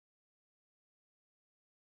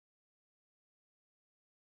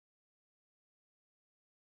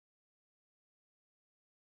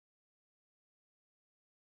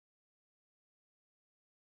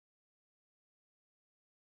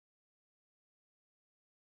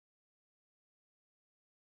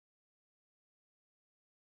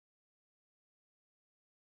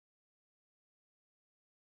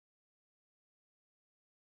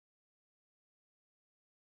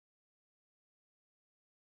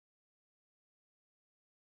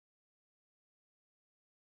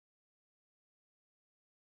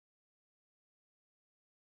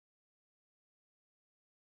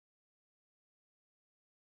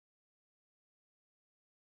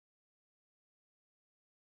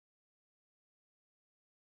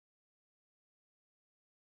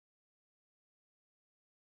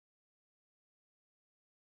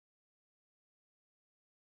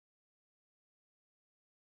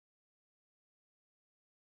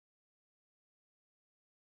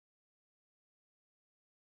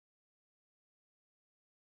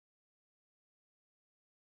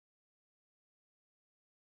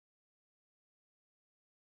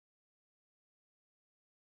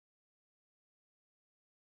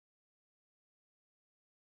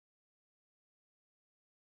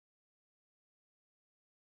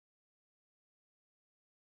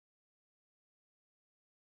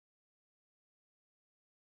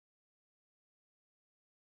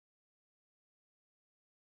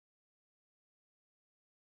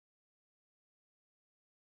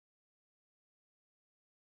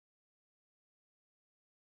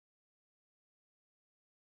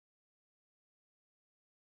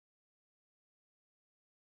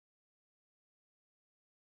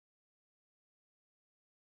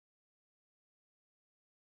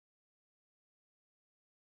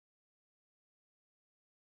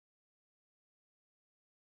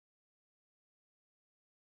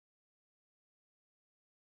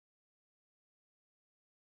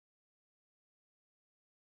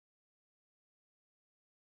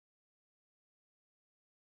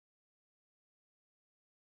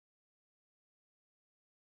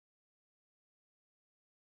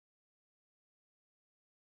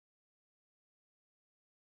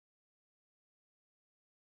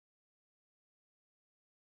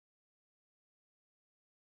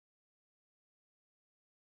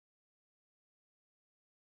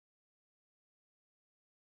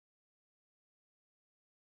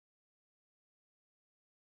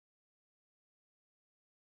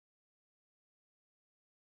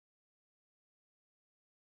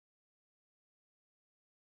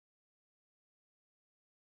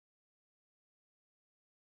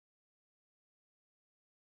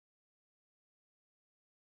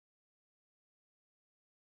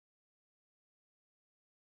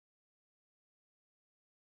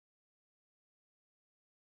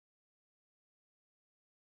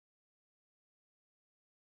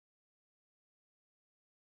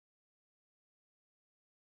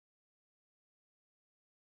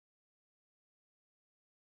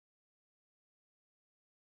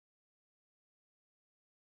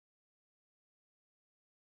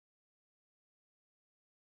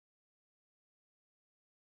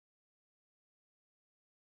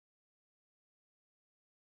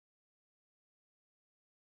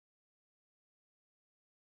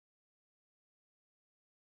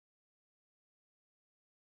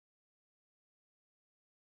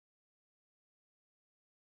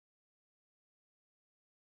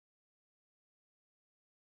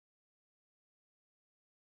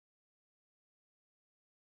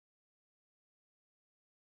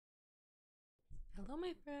Hello,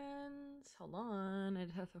 my friends. Hold on. I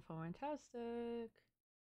just have to fantastic.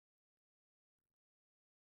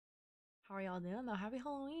 How are y'all doing though? Happy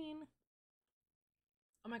Halloween.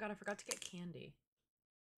 Oh my god, I forgot to get candy.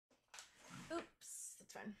 Oops,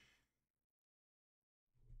 that's fine.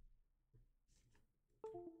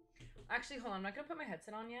 Actually, hold on. I'm not gonna put my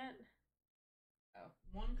headset on yet. Oh,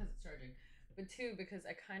 one, because it's charging. But two, because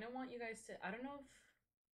I kind of want you guys to. I don't know if.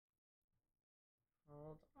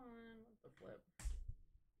 Hold on. What the flip?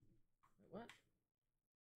 Wait, what?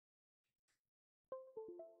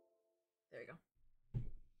 There you go.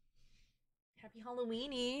 Happy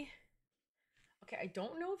Halloweeny. Okay, I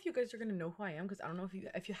don't know if you guys are gonna know who I am because I don't know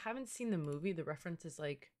if you haven't seen the movie, the reference is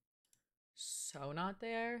like so not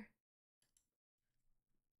there.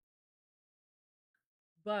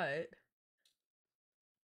 But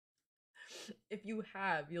if you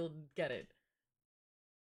have, you'll get it.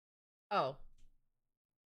 Oh,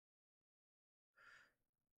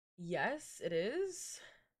 yes, it is.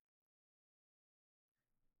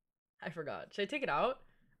 I forgot. Should I take it out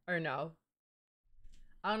or no?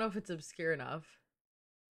 I don't know if it's obscure enough.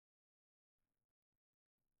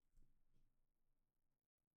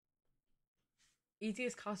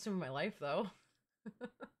 Easiest costume of my life, though.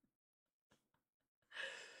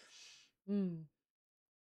 mm.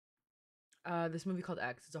 This movie called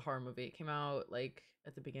X. It's a horror movie. It came out like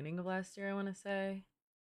at the beginning of last year, I want to say.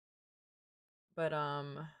 But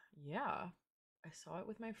yeah, I saw it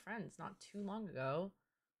with my friends not too long ago.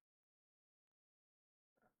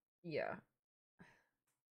 Yeah.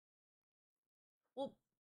 Well,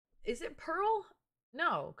 is it Pearl?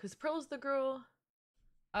 No, because Pearl's the girl.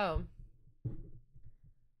 Oh,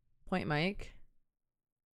 Point Mike.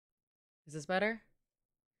 Is this better?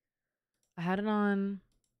 I had it on.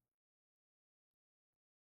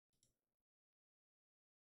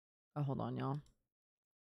 Oh, hold on, y'all.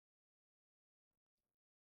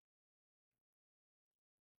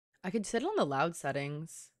 I could set it on the loud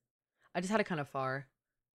settings. I just had it kind of far.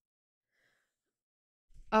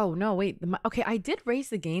 Oh, no, wait. Okay, I did raise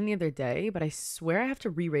the game the other day, but I swear I have to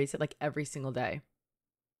re-raise it like every single day.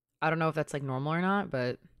 I don't know if that's like normal or not,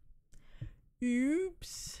 but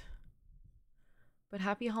oops. But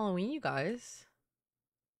happy Halloween, you guys.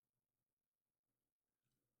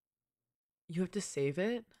 You have to save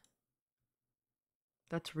it?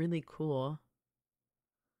 That's really cool.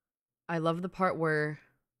 I love the part where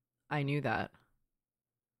I knew that.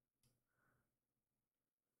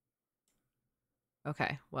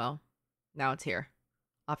 Okay, well, now it's here.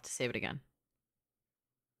 I'll have to save it again.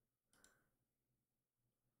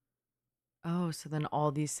 Oh, so then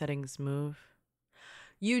all these settings move.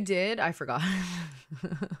 You did? I forgot.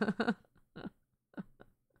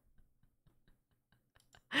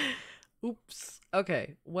 Oops.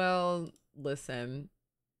 Okay. Well, listen.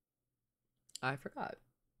 I forgot.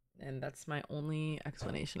 And that's my only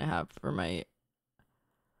explanation I have for my,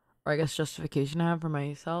 or I guess justification I have for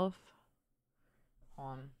myself.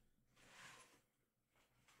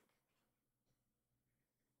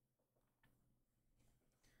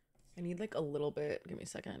 I need like a little bit. Give me a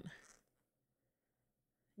second.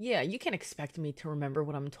 Yeah, you can't expect me to remember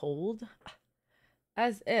what I'm told.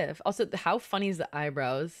 As if. Also, how funny is the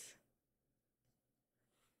eyebrows?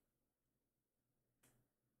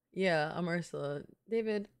 Yeah, I'm Ursula.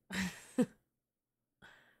 David.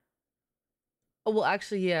 Oh, well,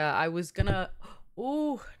 actually, yeah, I was gonna.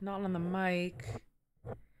 Ooh, not on the mic.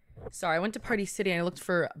 Sorry, I went to Party City and I looked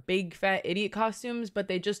for big fat idiot costumes, but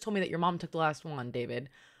they just told me that your mom took the last one, David.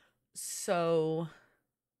 So,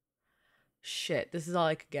 shit, this is all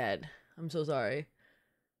I could get. I'm so sorry.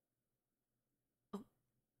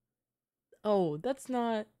 Oh, that's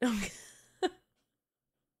not.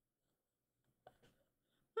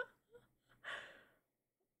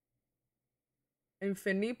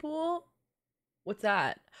 Infinity Pool? What's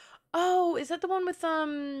that? Oh, is that the one with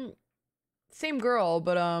same girl,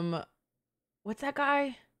 but what's that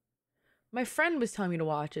guy? My friend was telling me to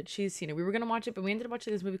watch it. She's seen it. We were gonna watch it, but we ended up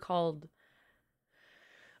watching this movie called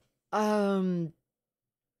um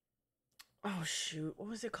oh shoot, what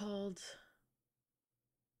was it called?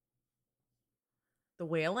 The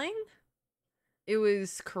Wailing? It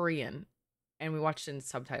was Korean and we watched it in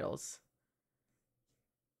subtitles.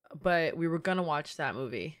 But we were gonna watch that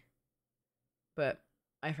movie. But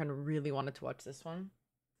my friend really wanted to watch this one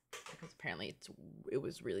because apparently it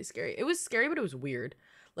was really scary. It was scary, but it was weird.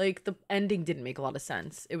 Like the ending didn't make a lot of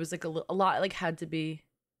sense. It was like a lot like had to be.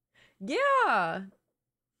 Yeah.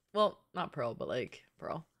 Well, not Pearl, but like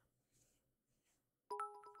Pearl.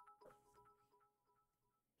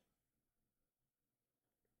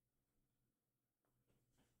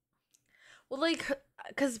 Well, like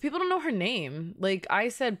because people don't know her name. Like, I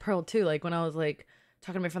said Pearl too. Like, when I was like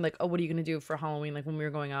talking to my friend, like, oh, what are you gonna do for Halloween? Like, when we were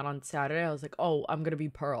going out on Saturday, I was like, oh, I'm gonna be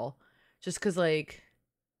Pearl, just because like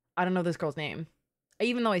I don't know this girl's name.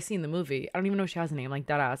 Even though I seen the movie, I don't even know if she has a name. Like,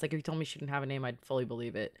 that ass. Like, if you told me she didn't have a name, I'd fully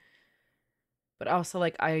believe it. But also,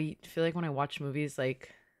 like, I feel like when I watch movies,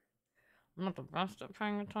 like, I'm not the best at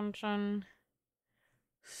paying attention.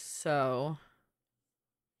 So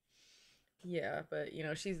yeah, but you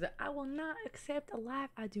know, she's the I will not accept a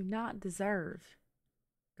life I do not deserve.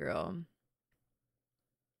 Girl.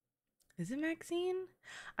 Is it Maxine?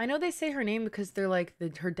 I know they say her name because they're like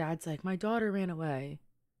her dad's like, my daughter ran away.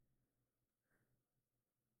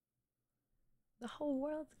 The whole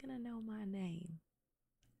world's gonna know my name.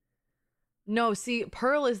 No, see,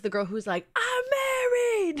 Pearl is the girl who's like, I'm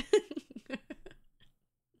married.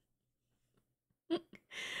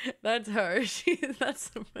 That's her.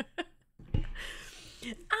 That's I'm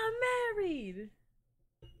married.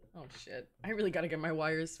 Oh shit. I really gotta get my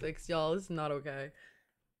wires fixed, y'all. This is not okay.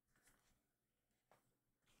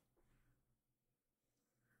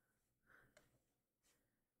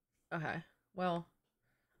 Okay. Well,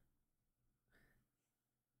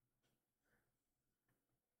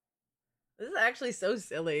 this is actually so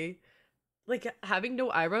silly. Like, having no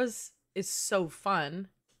eyebrows is so fun.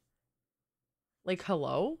 Like,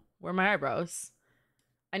 hello? Where are my eyebrows?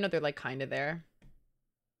 I know they're like kind of there.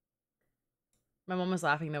 My mom was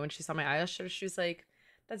laughing though when she saw my eyelash. She was like,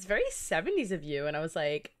 that's very 70s of you. And I was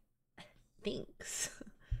like, thanks.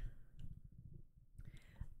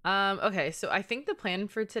 Okay, so I think the plan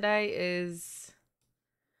for today is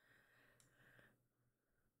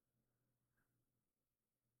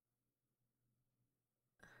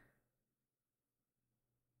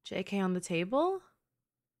JK on the table?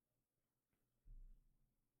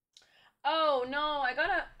 Oh no,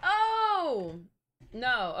 oh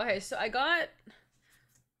no. Okay, so I got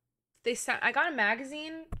a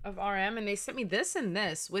magazine of RM and they sent me this and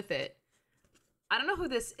this with it. I don't know who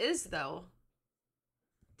this is though.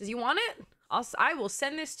 Does you want it? I will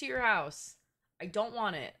send this to your house. I don't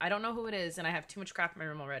want it. I don't know who it is, and I have too much crap in my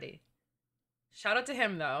room already. Shout out to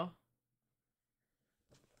him though.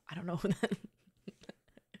 I don't know who that.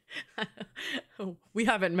 We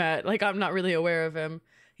haven't met. Like, I'm not really aware of him.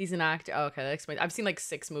 He's an actor. Oh, okay, that explains. I've seen like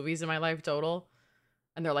 6 movies in my life total,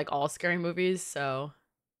 and they're like all scary movies. So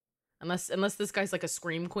unless this guy's like a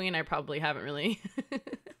scream queen, I probably haven't really.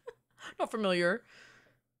 Not familiar.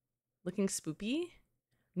 Looking spoopy.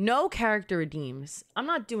 No character redeems. I'm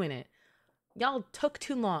not doing it. Y'all took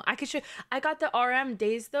too long. I got the RM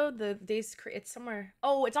days though. The days it's somewhere.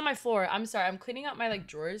 Oh, it's on my floor. I'm sorry. I'm cleaning up my like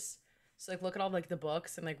drawers. So like look at all like the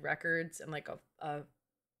books and like records and like a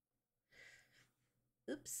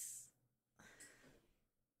oops.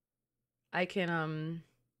 I can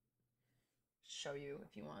show you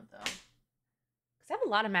if you want though. Cuz I have a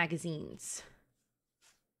lot of magazines.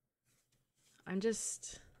 I'm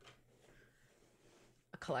just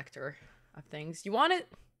a collector of things. You want it?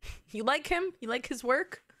 You like him? You like his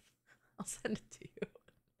work? I'll send it to you.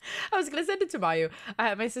 I was gonna send it to Mayu. I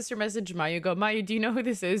had my sister message Mayu, go, Mayu, do you know who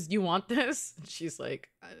this is? Do you want this? And she's like,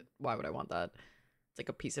 why would I want that? It's like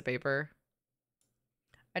a piece of paper.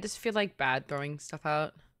 I just feel like bad throwing stuff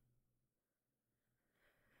out.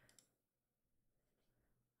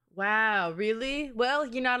 Wow, really? Well,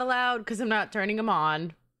 you're not allowed because I'm not turning them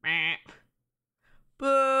on.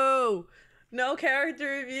 Boo! No character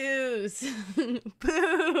reviews.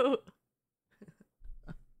 Boo!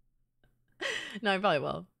 No, I probably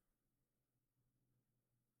will.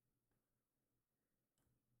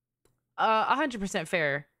 100%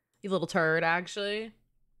 fair, you little turd, actually.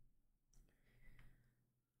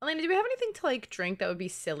 Elena, do we have anything to like drink that would be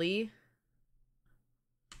silly?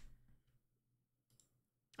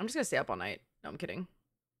 I'm just gonna stay up all night. No, I'm kidding.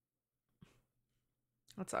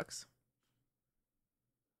 That sucks.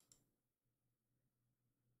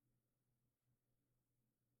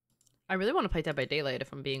 I really want to play Dead by Daylight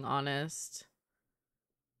if I'm being honest.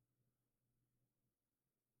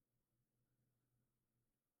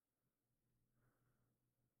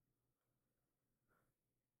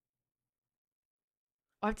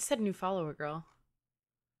 Oh, I have to set a new follower, girl.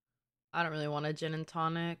 I don't really want a gin and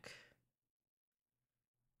tonic.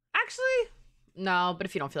 Actually, no, but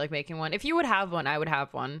if you don't feel like making one. If you would have one, I would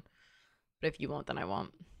have one. But if you won't, then I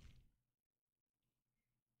won't.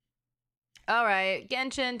 Alright,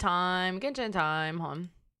 Genshin time. Genshin time. Hold on.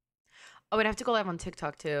 Oh, we'd have to go live on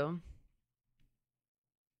TikTok too.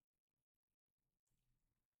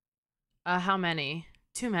 How many?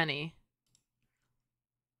 Too many.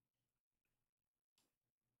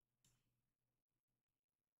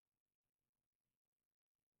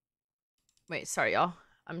 Wait, sorry, y'all.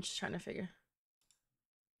 I'm just trying to figure.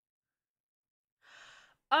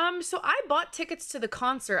 So I bought tickets to the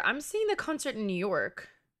concert. I'm seeing the concert in New York.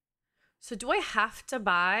 So do I have to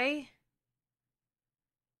buy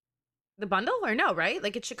the bundle or no, right?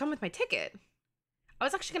 Like it should come with my ticket. I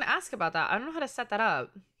was actually gonna ask about that. I don't know how to set that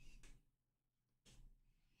up.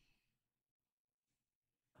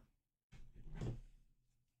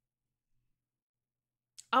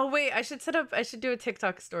 Oh wait, I should do a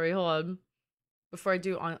TikTok story. Hold on. Before I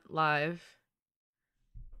do on live.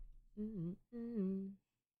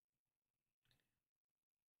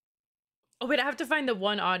 Oh wait, I have to find the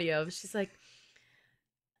one audio. She's like,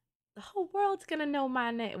 the whole world's gonna know my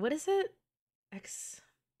name. What is it? X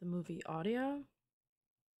the movie audio.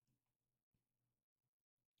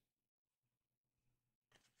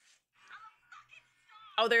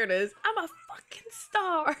 Oh, there it is. I'm a fucking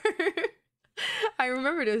star. I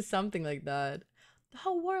remember it was something like that. The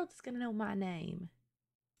whole world's gonna know my name.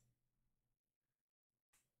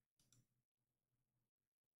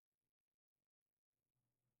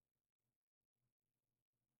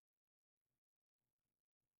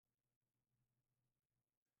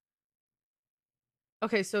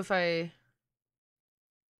 Okay, so if I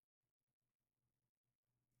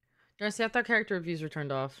see, I thought character reviews were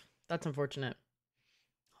turned off. That's unfortunate.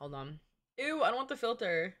 Hold on. Ew, I don't want the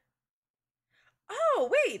filter.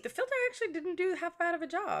 Oh, wait, the filter actually didn't do half bad of a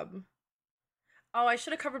job. Oh, I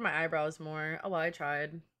should have covered my eyebrows more. Oh, well, I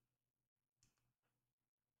tried.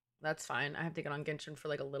 That's fine. I have to get on Genshin for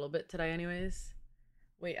like a little bit today anyways.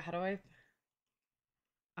 Wait, how do I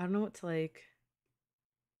don't know what to like.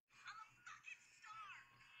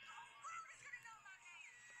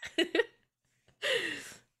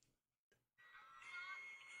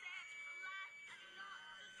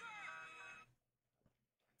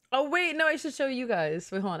 Oh wait, no, I should show you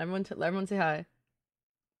guys. Wait, hold on. Everyone say hi.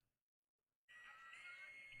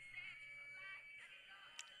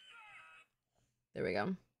 There we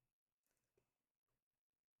go.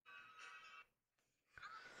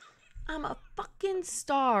 I'm a fucking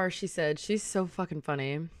star, she said. She's so fucking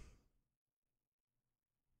funny.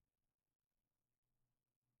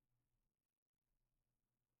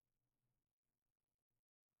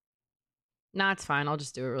 Nah, it's fine. I'll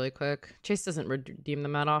just do it really quick. Chase doesn't redeem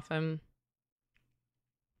them that often.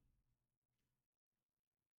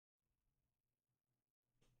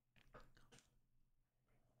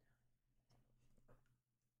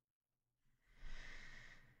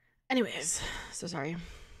 Anyways, so sorry.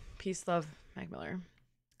 Peace, love, Mac Miller.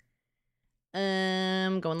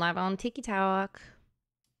 Going live on TikTok.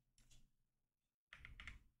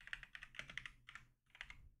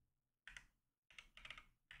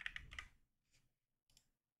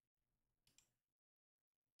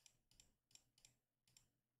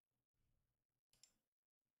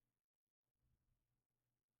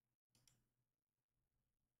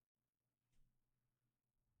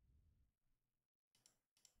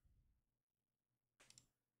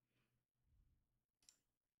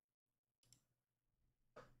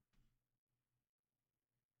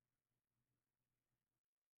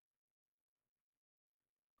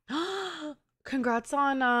 Congrats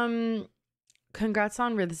on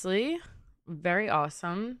Ridsley. Very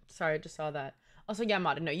awesome. Sorry, I just saw that. Also, yeah,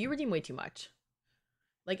 Mata, no, you redeem way too much.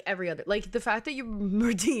 Like every other, like the fact that you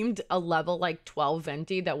redeemed a level like 12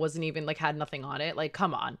 venti that wasn't even like had nothing on it. Like,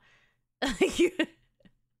 come on.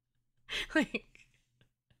 Like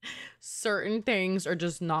certain things are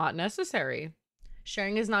just not necessary.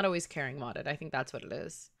 Sharing is not always caring, modded. I think that's what it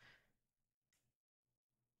is.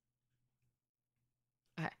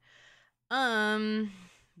 Okay.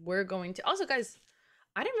 We're going to also, guys,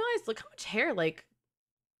 I didn't realize, look how much hair like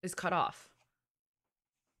is cut off.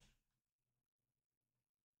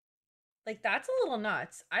 Like that's a little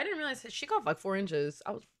nuts. I didn't realize she got off like 4 inches.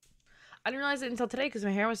 I didn't realize it until today because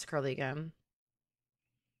my hair was curly again.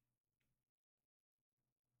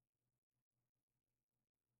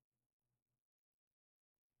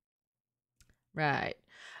 Right.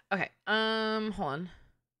 Okay. Hold on.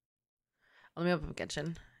 Let me open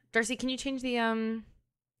Genshin. Darcy, can you change the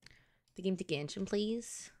game to Genshin,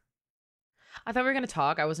 please? I thought we were gonna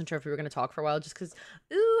talk. I wasn't sure if we were gonna talk for a while just because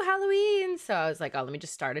ooh, Halloween. So I was like, oh, let me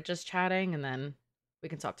just start it just chatting and then we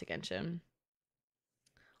can swap to Genshin.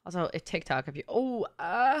 Also, if TikTok, if you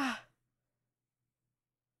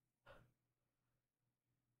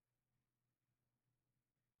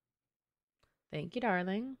thank you,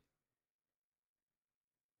 darling.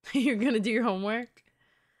 You're gonna do your homework?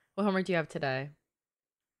 What homework do you have today?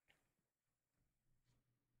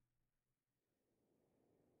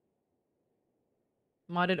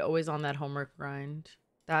 Modded always on that homework grind.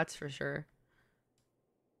 That's for sure.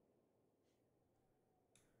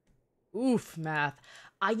 Oof, math.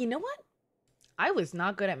 You know what? I was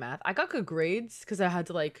not good at math. I got good grades because I had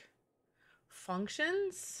to like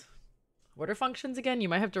functions. What are functions again? You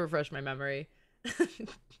might have to refresh my memory.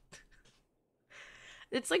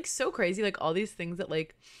 It's like so crazy, like all these things that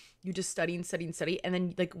like you just study and study and study, and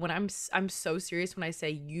then like when I'm so serious when I say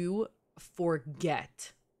you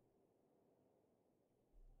forget.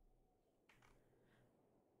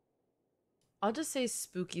 I'll just say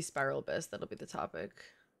spooky spiral abyss. That'll be the topic.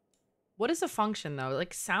 What is a function though? It,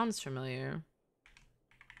 like sounds familiar.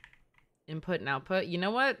 Input and output. You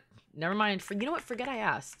know what? Never mind. You know what? Forget I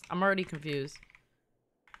asked. I'm already confused.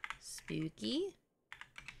 Spooky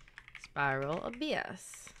spiral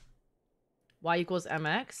abyss. Y equals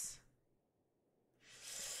mx.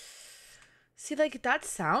 See, like that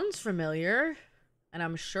sounds familiar, and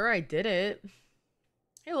I'm sure I did it.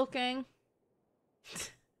 Hey, looking.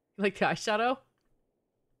 Like the eyeshadow.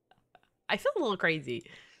 I feel a little crazy.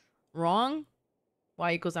 Wrong.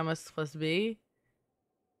 Y equals mx plus b.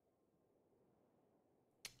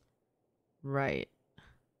 Right.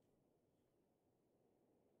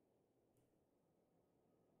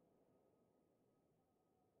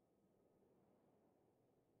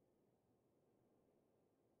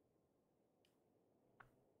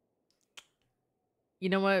 You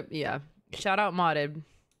know what? Yeah. Shout out modded,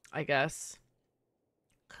 I guess.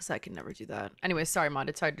 Because I can never do that. Anyway, sorry,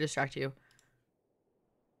 modded. Sorry to distract you.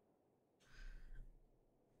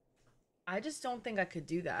 I just don't think I could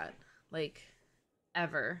do that. Like,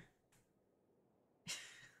 ever.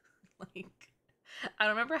 Like, I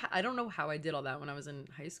don't remember. I don't know how I did all that when I was in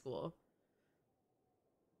high school.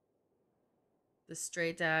 The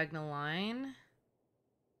straight diagonal line.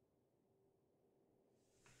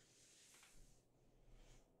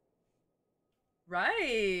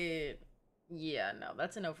 Right. Yeah, no,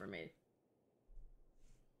 that's a no for me.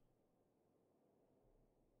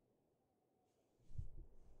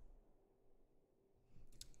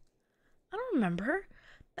 I don't remember.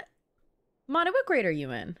 Modded, what grade are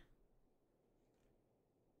you in?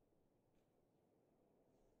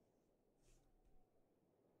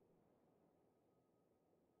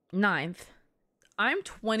 Ninth. I'm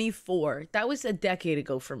 24. That was a decade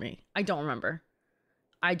ago for me. I don't remember.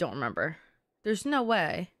 I don't remember. There's no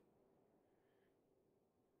way.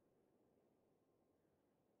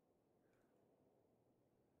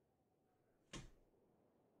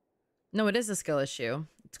 No, it is a skill issue.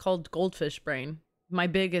 It's called goldfish brain. My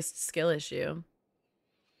biggest skill issue.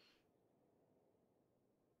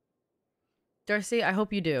 Darcy, I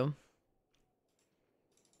hope you do.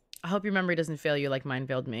 I hope your memory doesn't fail you like mine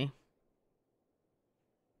failed me.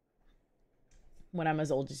 When I'm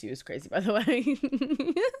as old as you is crazy, by the way.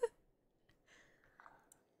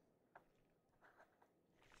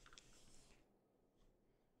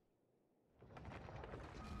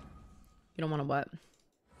 You don't want to what?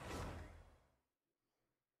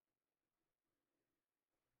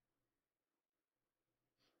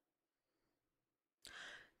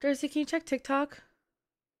 Darcy, can you check TikTok?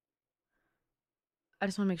 I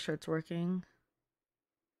just want to make sure it's working.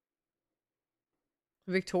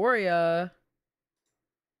 Victoria.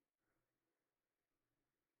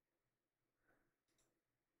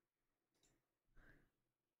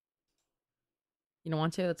 You don't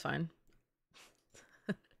want to? That's fine.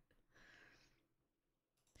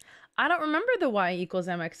 I don't remember the y equals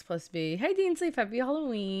mx plus b. Hey, Dean Sleep, happy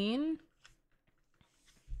Halloween.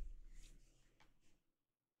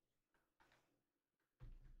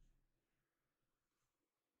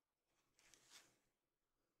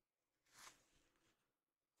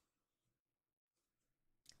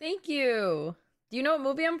 Thank you. Do you know what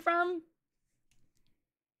movie I'm from?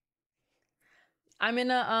 I'm in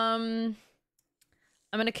a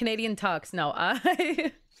Canadian tux. No, I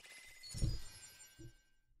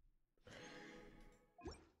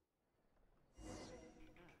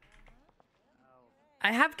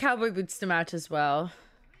have cowboy boots to match as well.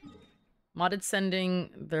 Modded sending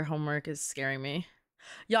their homework is scaring me.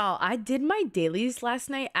 Y'all, I did my dailies last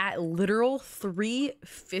night at literal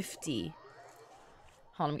 350.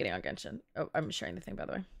 Hold on, I'm getting on Genshin. Oh, I'm sharing the thing, by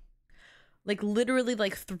the way. Like, literally,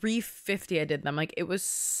 like, 350 I did them. Like, it was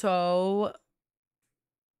so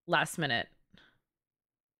last minute.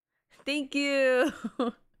 Thank you.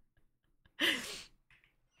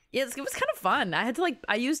 Yeah, it was kind of fun. I had to, like,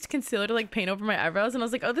 I used concealer to, like, paint over my eyebrows, and I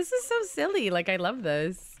was like, oh, this is so silly. Like, I love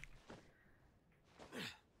this.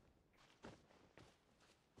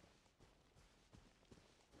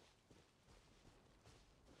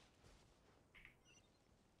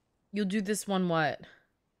 You'll do this one what?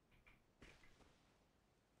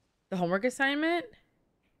 The homework assignment?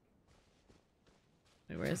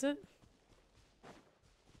 Wait, where is it?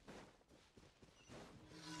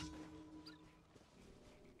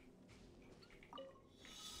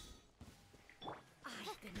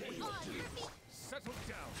 Settle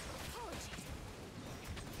down.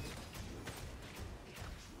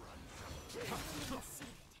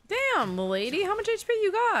 Damn, lady, how much HP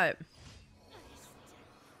you got?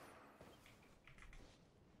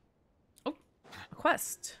 Oh, a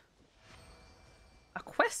quest. A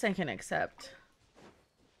quest I can accept.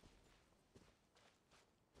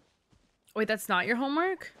 Wait, that's not your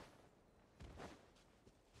homework?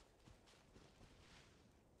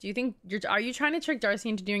 Do you think are you trying to trick Darcy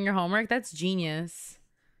into doing your homework? That's genius.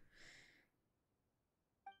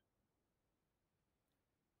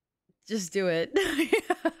 Just do it.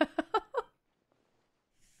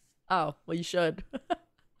 Oh, well, you should.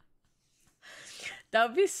 That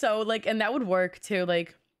would be so, like, and that would work too,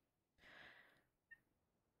 like.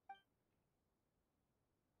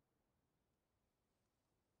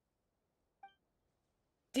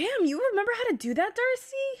 Damn, you remember how to do that,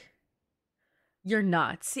 Darcy? You're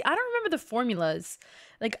not. See, I don't remember the formulas.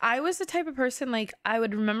 Like, I was the type of person, like, I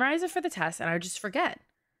would memorize it for the test and I would just forget.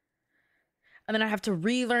 And then I'd have to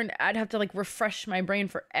relearn, I'd have to, like, refresh my brain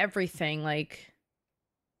for everything, like.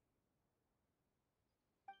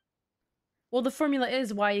 Well, the formula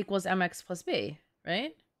is y equals mx plus b,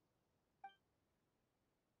 right?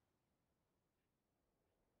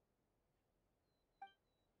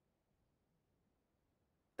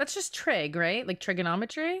 That's just trig, right? Like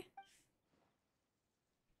trigonometry?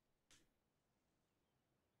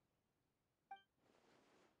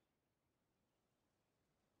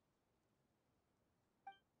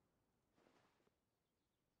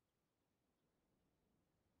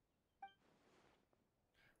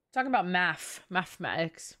 Talking about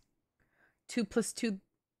mathematics. 2 plus 2,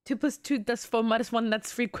 2 plus 2, that's 4 minus 1,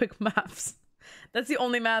 that's 3 quick maths. That's the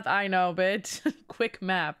only math I know, bitch. Quick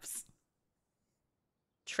maths.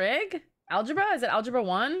 Trig? Algebra? Is it algebra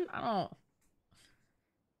 1? I don't.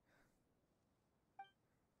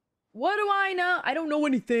 What do I know? I don't know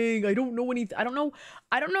anything. I don't know anything. I don't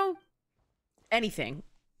know anything.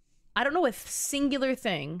 I don't know a singular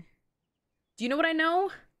thing. Do you know what I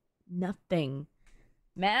know? Nothing.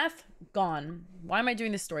 Math? Gone. Why am I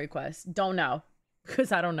doing this story quest? Don't know.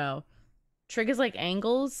 Because I don't know. Trig is like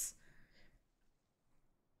angles?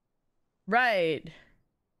 Right.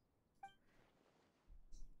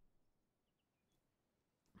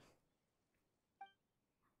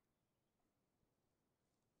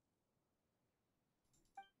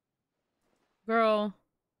 Girl.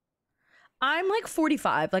 I'm like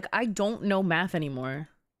 45. Like, I don't know math anymore.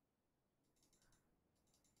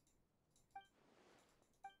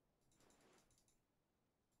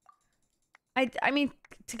 I mean,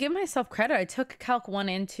 to give myself credit, I took Calc 1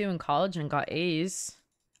 and 2 in college and got A's.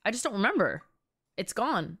 I just don't remember. It's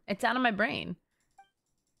gone. It's out of my brain.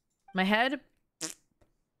 My head,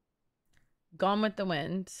 gone with the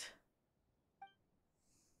wind.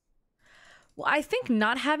 Well, I think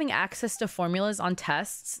not having access to formulas on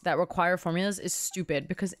tests that require formulas is stupid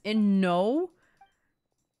because in no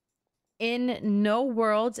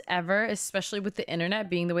world ever, especially with the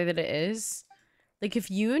internet being the way that it is, like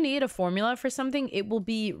if you need a formula for something, it will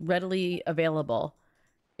be readily available.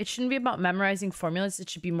 It shouldn't be about memorizing formulas. It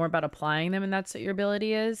should be more about applying them, and that's what your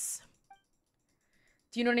ability is.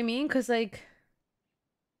 Do you know what I mean? Because, like...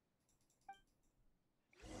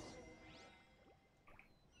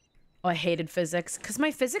 Oh, I hated physics. Because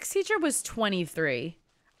my physics teacher was 23.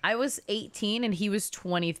 I was 18 and he was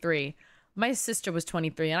 23. My sister was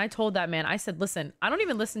 23. And I told that man, I said, listen, I don't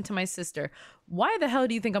even listen to my sister. Why the hell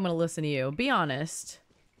do you think I'm going to listen to you? Be honest.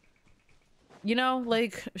 You know,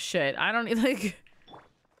 like, shit. I don't, like...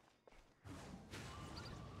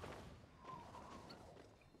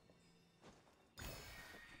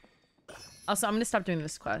 Also, I'm going to stop doing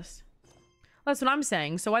this quest. That's what I'm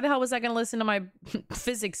saying. So why the hell was I going to listen to my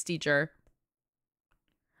physics teacher?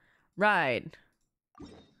 Right.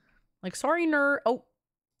 Like, sorry, nerd. Oh,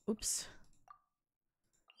 oops.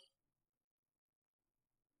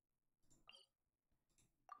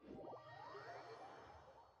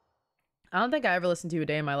 I don't think I ever listened to you a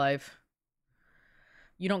day in my life.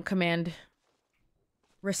 You don't command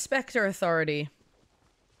respect or authority.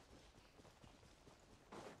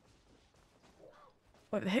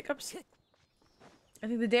 What, the hiccups? I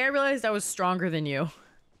think the day I realized I was stronger than you.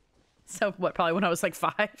 So, what, probably when I was like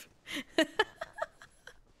 5?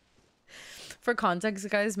 For context,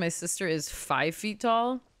 guys, my sister is 5 feet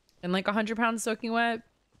tall and like 100 pounds soaking wet.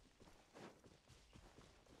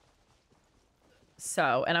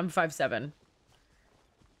 So, and I'm 5'7".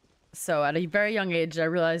 So, at a very young age, I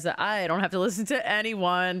realized that I don't have to listen to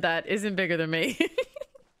anyone that isn't bigger than me.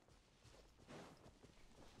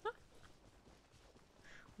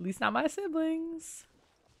 At least not my siblings.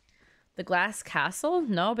 The Glass Castle?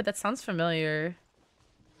 No, but that sounds familiar.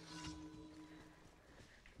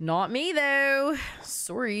 Not me, though.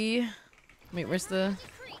 Sorry. Wait, where's the...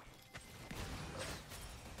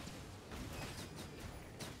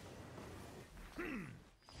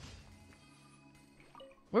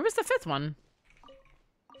 Where was the fifth one?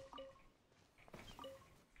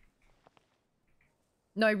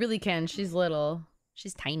 No, I really can. She's little.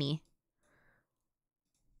 She's tiny.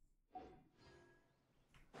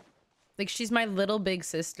 Like, she's my little big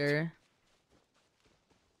sister.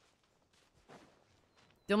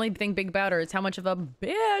 The only thing big about her is how much of a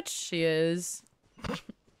bitch she is.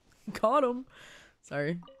 Got him.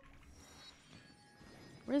 Sorry.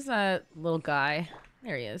 Where's that little guy?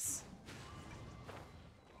 There he is.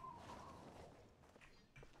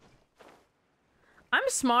 I'm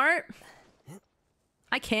smart.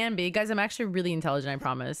 I can be. Guys, I'm actually really intelligent, I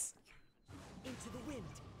promise. Into the wind.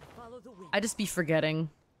 Follow the wind. I just be forgetting.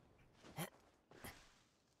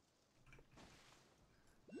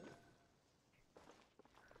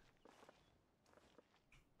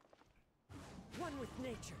 One with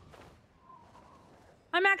nature.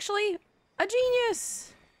 I'm actually a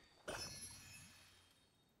genius.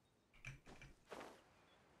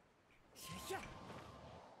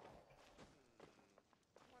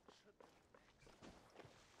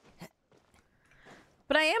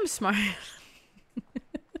 But I am smart.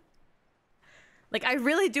 Like, I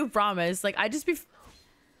really do promise. Like, I just be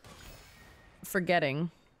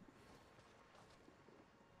forgetting.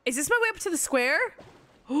 Is this my way up to the square?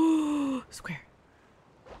 Oh, square.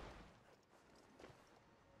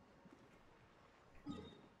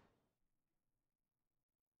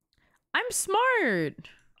 I'm smart.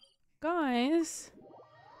 Guys.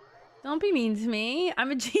 Don't be mean to me.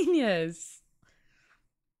 I'm a genius.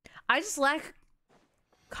 I just lack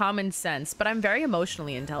common sense, but I'm very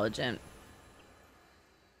emotionally intelligent.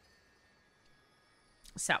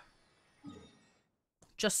 So,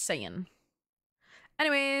 just saying.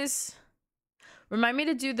 Anyways, remind me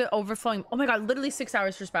to do the overflowing. Oh my god, literally 6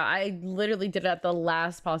 hours for Sprout. I literally did it at the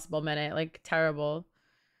last possible minute. Like, terrible.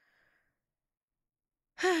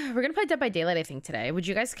 We're gonna play Dead by Daylight, I think, today. Would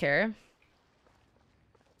you guys care?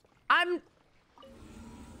 I'm...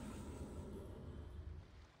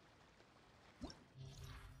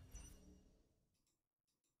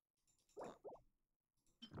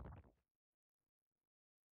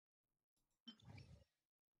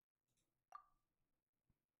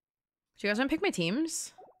 Do you guys want to pick my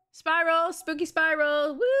teams? Spiral! Spooky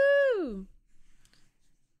Spiral! Woo!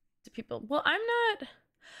 Do people... Well, I'm not...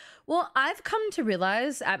 Well, I've come to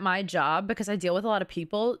realize at my job, because I deal with a lot of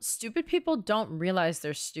people, stupid people don't realize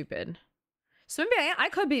they're stupid. So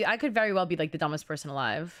maybe I could very well be like the dumbest person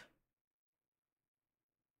alive.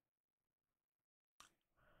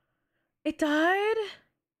 It died?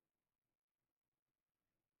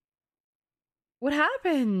 What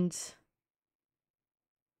happened?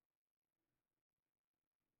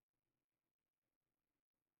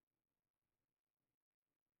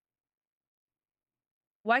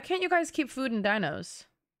 Why can't you guys keep food and dinos?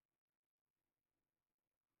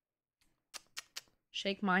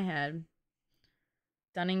 Shake my head.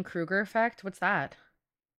 Dunning-Kruger effect? What's that?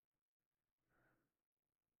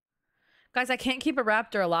 Guys, I can't keep a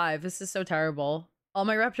raptor alive. This is so terrible. All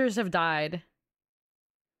my raptors have died.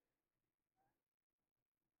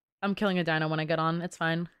 I'm killing a dino when I get on. It's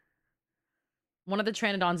fine. One of the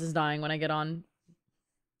Pteranodons is dying when I get on.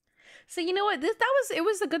 So you know what? It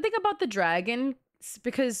was the good thing about the dragon,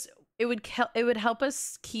 because it would help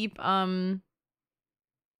us keep it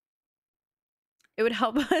would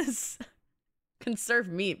help us conserve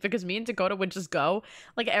meat, because me and Dakota would just go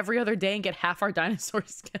like every other day and get half our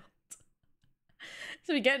dinosaurs killed.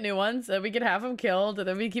 So we get new ones and we get half them killed, and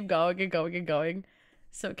then we keep going and going and going.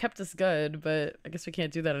 So it kept us good, but I guess we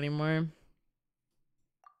can't do that anymore.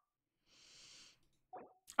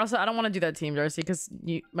 Also, I don't want to do that team, Darcy, because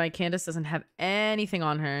my Candace doesn't have anything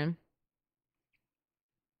on her.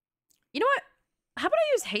 You know what? How about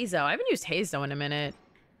I use Hazo? I haven't used Hazo in a minute.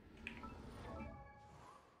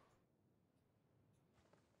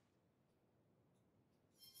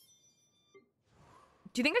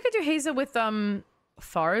 Do you think I could do Hazo with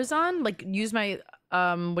Farazan? Like, use my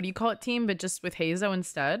what do you call it, team, but just with Hazo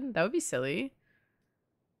instead? That would be silly.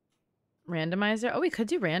 Randomizer. Oh, we could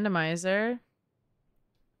do randomizer.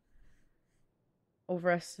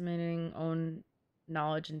 Overestimating own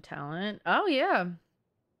knowledge and talent. Oh, yeah.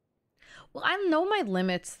 Well, I know my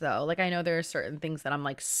limits, though. Like, I know there are certain things that I'm,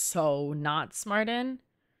 like, so not smart in.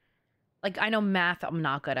 Like, I know math I'm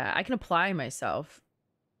not good at. I can apply myself.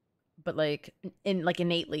 But, like,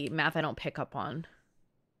 innately, math I don't pick up on.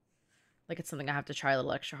 Like it's something I have to try a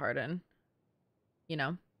little extra hard in, you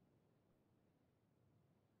know?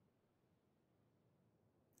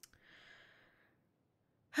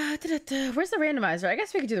 Where's the randomizer? I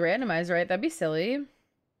guess we could do the randomizer, right? That'd be silly.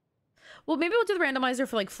 Well, maybe we'll do the randomizer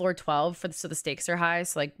for like floor 12 for so the stakes are high.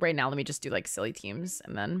 So like right now, let me just do like silly teams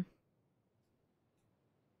and then.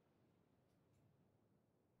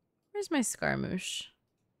 Where's my Scaramouche?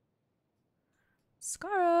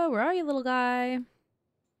 Scara, where are you, little guy?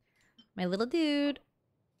 My little dude.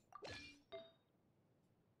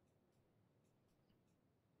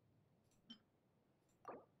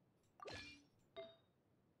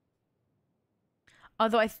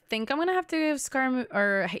 Although I think I'm gonna have to give Scaramouche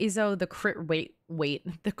or Hazo the crit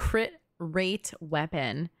the crit rate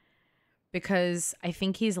weapon because I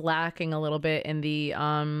think he's lacking a little bit in the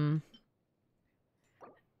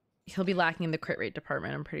he'll be lacking in the crit rate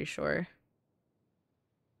department, I'm pretty sure.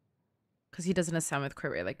 Because he doesn't ascend with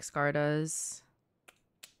crit rate like Scar does.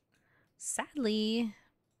 Sadly.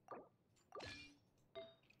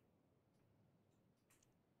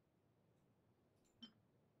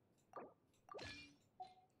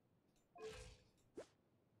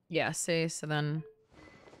 Yeah, see, so then...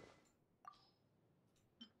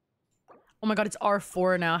 Oh my god, it's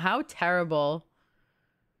R4 now. How terrible.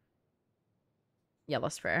 Yeah,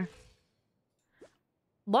 Lost Prayer.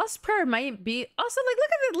 Lost Prayer might be... Also, like, look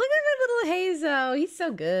at the little Hazo. He's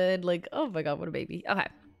so good. Like, oh my god, what a baby. Okay.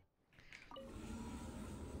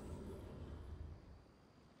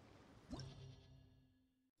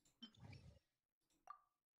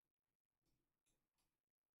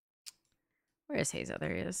 Where is Hazo?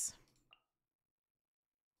 There he is.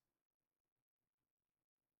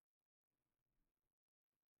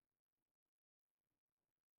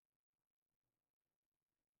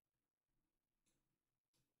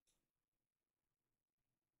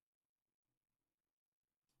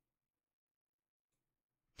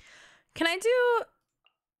 Can I do...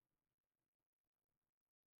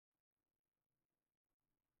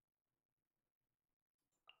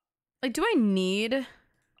 Like, do I need...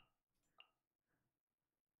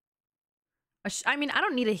 I mean, I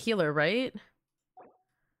don't need a healer, right?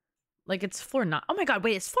 Like, it's floor 9. Oh my god,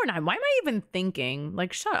 wait, it's floor 9. Why am I even thinking?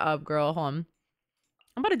 Like, shut up, girl. Hold on.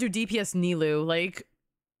 I'm about to do DPS Nilu. Like,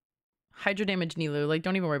 Hydro damage Nilu. Like,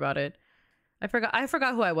 don't even worry about it. I forgot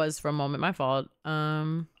who I was for a moment. My fault.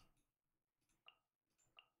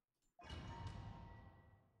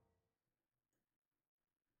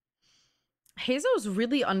 Hazel's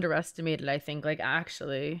really underestimated, I think. Like,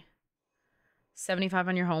 actually. 75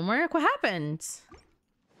 on your homework? What happened?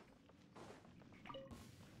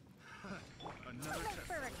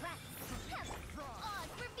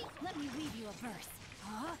 Let me read you a verse.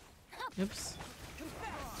 Huh? Oops.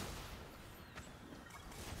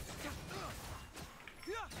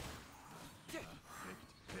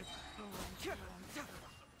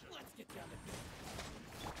 Let's get down to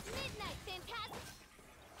Midnight, fantastic.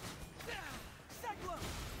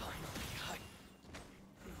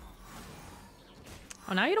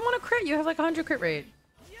 Oh, now you don't want to crit. You have like 100 crit rate.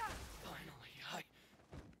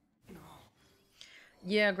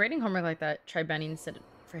 Yeah, grading homework like that. Try Benny instead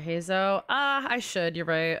for Hazo. I should. You're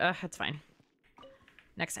right. That's fine.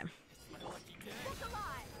 Next time.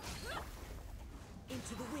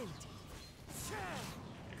 into the wind.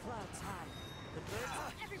 Clouds high. The birds.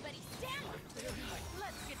 Everybody stand.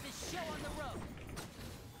 Let's get this show on the road.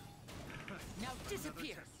 Now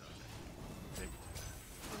disappear.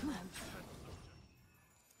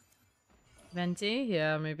 Venti?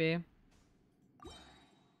 Yeah, maybe.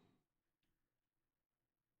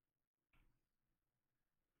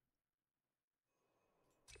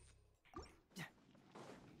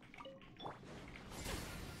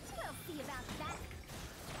 We'll see about that.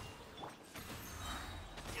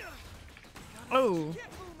 Oh.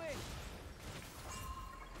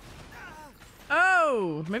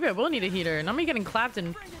 Oh, maybe I will need a heater. Not me getting clapped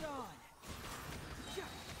and Bring it on.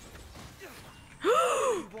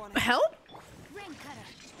 help. Ring cutter.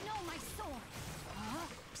 Know my sword.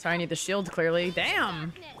 Sorry, I need the shield clearly.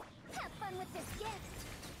 Damn. Darkness. Have fun with this gift.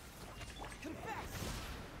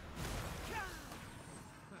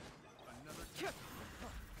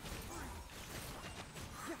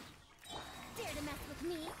 Dare to mess with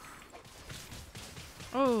me?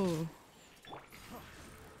 Oh.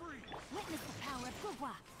 Witness the power of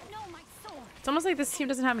Gugwa. Know my sword. It's almost like this team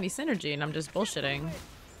doesn't have any synergy and I'm just bullshitting.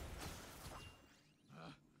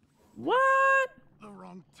 What? The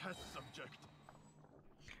wrong test subject.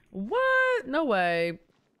 What? No way.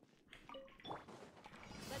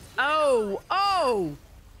 Oh. Oh.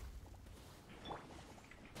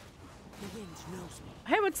 The wind knows me.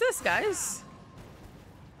 Hey, what's this, guys?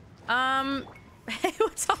 Hey,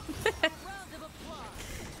 what's up there? Round of applause.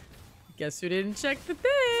 Guess who didn't check the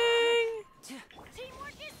thing?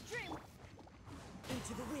 Teamwork is dream.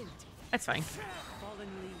 Into the wind. That's fine. Fallen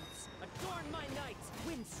leaves. Adorn my night.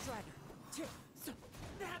 Wind strider.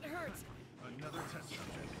 That hurts. Another test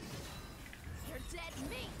subject. You're dead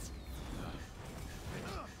meat.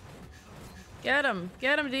 Get him,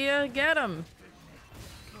 Dia, get him.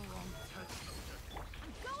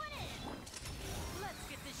 Going in. Let's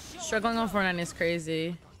get this show Struggling on on the road. Fortnite is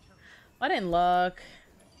crazy. I didn't look.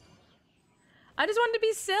 I just wanted to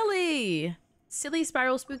be silly. Silly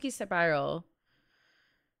spiral, spooky spiral.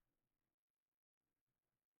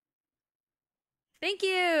 Thank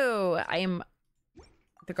you. I am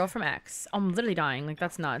the girl from X. I'm literally dying. Like,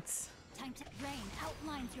 that's nuts. Time to rain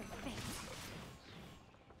outlines your fate.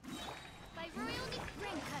 By royalty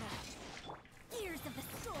ring cutter. Ears of the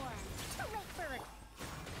storm. Terrific.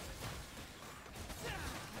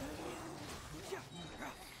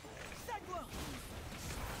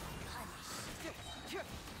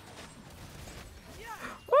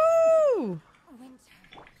 Woo! Winter.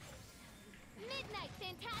 Midnight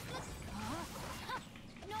Phantasmus. Huh?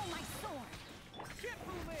 No, my sword.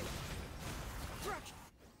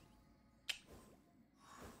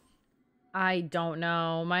 I don't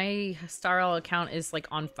know. My Starl account is like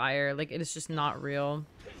on fire. Like, it is just not real.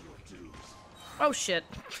 Oh shit.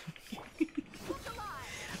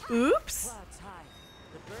 Oops. Clouds high.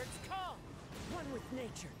 The birds call. One with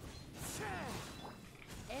nature.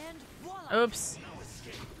 And voila. Oops.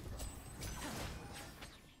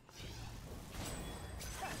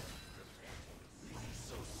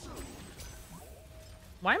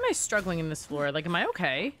 Why am I struggling in this floor? Like, am I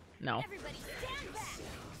okay? No. Everybody stand back.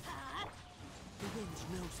 Huh? The wind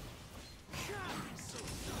knows me.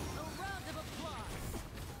 A round of applause.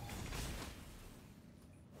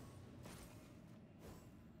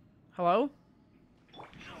 Hello?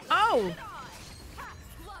 Oh!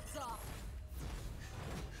 Gloves off.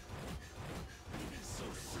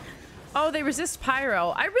 Oh, they resist pyro.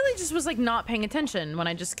 I really just was like not paying attention when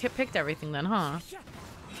I just picked everything then, huh?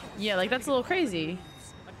 Yeah, like that's a little crazy.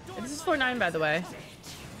 This is floor 9, by the way.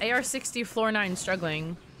 AR-60 floor 9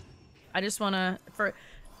 struggling. I just wanna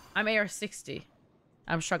I'm AR-60.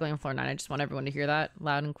 I'm struggling on floor 9. I just want everyone to hear that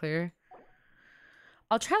loud and clear.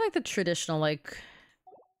 I'll try like the traditional like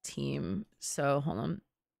team. So hold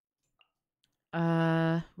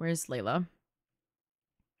on. Where's Layla?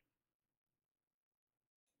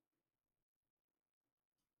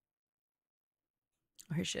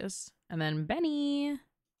 Oh, here she is. And then Benny.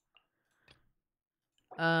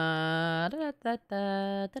 Da da da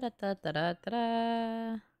da da da da da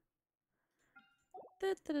da.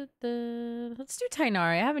 Let's do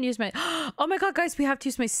Tainari. I haven't used my. Oh my god, guys, we have to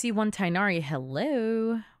use my C1 Tainari.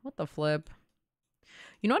 Hello. What the flip?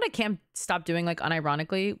 You know what I can't stop doing, like,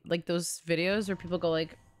 unironically? Like, those videos where people go,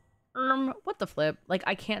 like, what the flip? Like,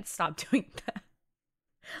 I can't stop doing that.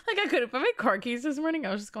 Like, I could have put my car keys this morning.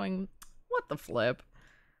 I was just going, what the flip?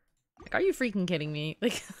 Like, are you freaking kidding me?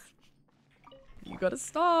 Like, you gotta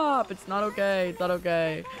stop. It's not okay. It's not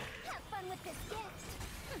okay. Have fun with this gift.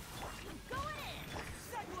 Going in.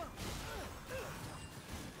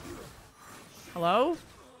 Hello?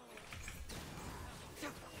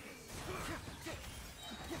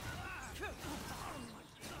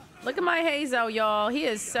 Look at my Hazo, y'all. He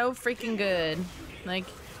is so freaking good. Like,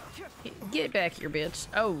 get back here, bitch.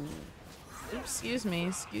 Oh. Oops, excuse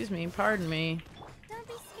me, pardon me. Don't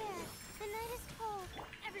be scared. The night is cold.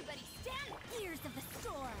 Everybody stand. Ears of the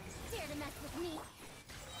storm. Dare to mess with me.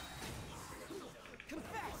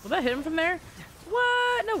 Will that hit him from there?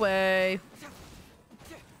 What? No way.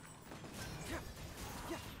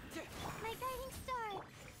 My guiding star.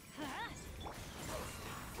 Huh?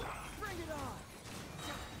 Bring it on.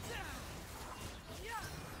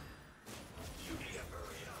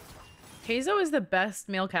 Hazo is the best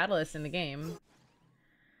male catalyst in the game.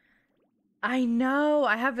 I know.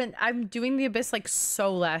 I'm doing the Abyss like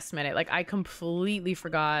so last minute. Like I completely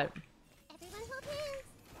forgot. Everyone hold hands.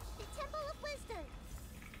 The Temple of Wisdom.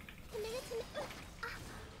 Committed to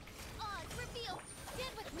odds revealed.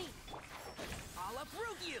 Stand with me. I'll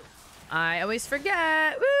uproot you. I always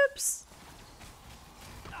forget. Whoops.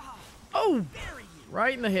 Oh, Bury you.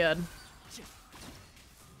 right in the head.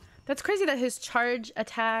 That's crazy that his charge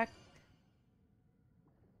attack.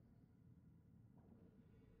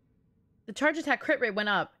 The charge attack crit rate went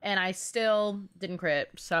up, and I still didn't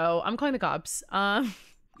crit. So I'm calling the cops.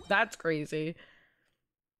 That's crazy.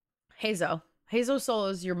 Hazo. Hazo Soul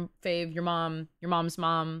is your fave, your mom's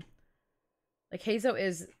mom. Like Hazo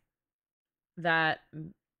is that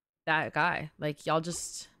guy. Like y'all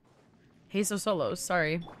just Hazo Solos.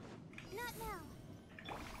 Sorry.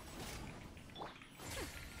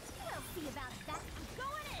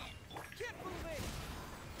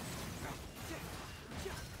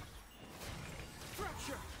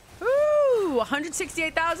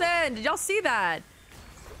 168,000. Did y'all see that?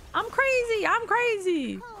 I'm crazy. I'm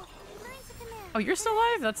crazy. Cole, mine's the command. Oh, you're still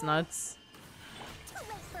alive? That's nuts. Too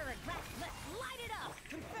late for regret. Let's light it up.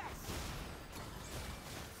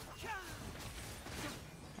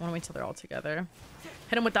 I want to wait till they're all together.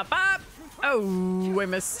 Hit him with the bop. Oh, I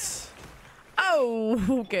missed.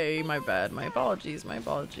 Oh, okay. My bad. My apologies. My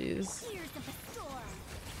apologies. Tears of the storm.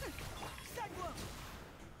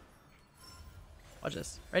 Watch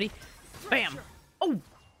this. Ready? Bam. Oh.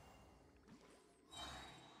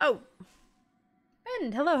 Oh.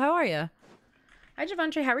 Ben, hello. How are you? Hi,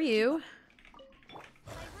 Javante. How are you?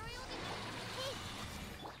 My royal hey,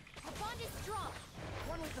 the bond is strong.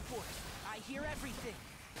 One with the force. I hear everything.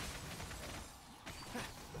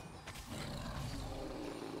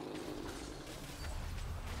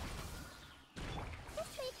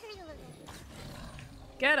 Let's make her a little.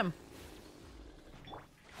 Get him.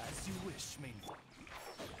 As you wish, main.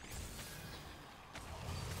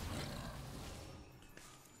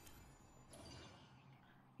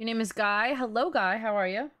 Your name is Guy. Hello, Guy. How are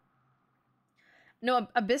you? No,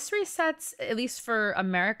 Abyss resets, at least for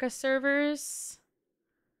America servers,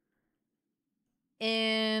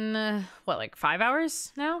 in, what, like 5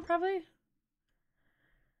 hours now, probably?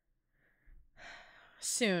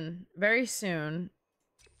 Soon. Very soon.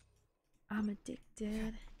 I'm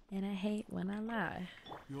addicted, and I hate when I lie.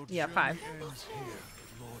 Your Yeah, journey 5. ends here,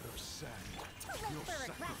 Lord of Sand. Too late Your for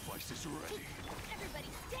regret. sacrifice is ready. Everybody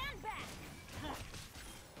stand back.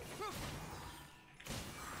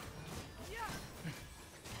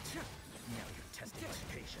 Now you're testing my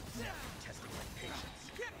patience. Now you're testing my patience.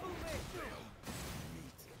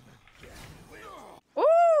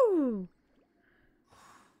 Ooh!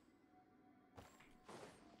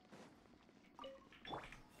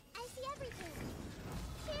 I see everything.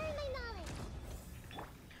 Sharing my knowledge.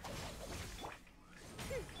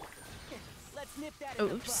 Let's nip that in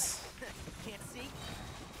the Oops. bud. Can't see?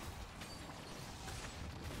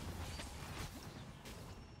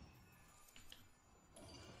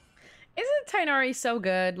 Isn't Tainari so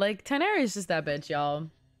good? Like, Tainari is just that bitch, y'all.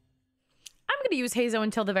 I'm gonna use Hazo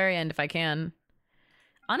until the very end if I can.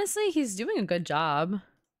 Honestly, he's doing a good job.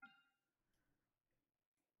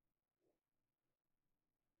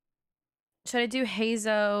 Should I do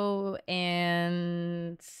Hazo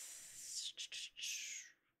and...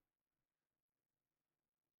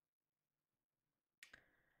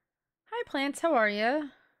 Hi, Plants. How are you?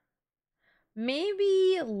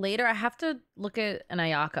 Maybe later. I have to look at an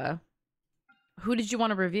Ayaka. Who did you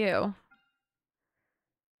want to review?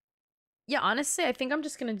 Yeah, honestly, I think I'm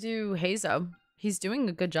just going to do Hazo. He's doing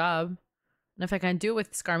a good job. And if I can do it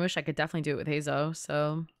with Skarmouche, I could definitely do it with Hazo,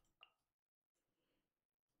 so...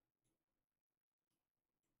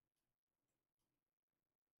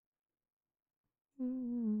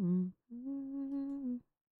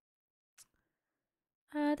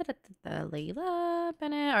 Layla,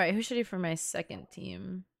 Bennett. Alright, who should I do for my second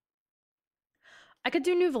team? I could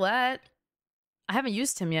do Nouvelette. I haven't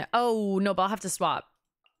used him yet. Oh, no, but I'll have to swap.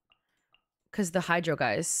 Because the Hydro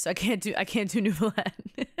guys. So I can't do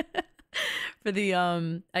Nouvelette. For the,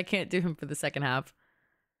 I can't do him for the second half.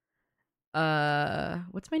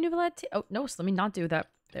 What's my Nouvelette? Oh, no, so let me not do that.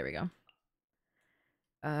 There we go.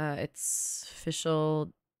 It's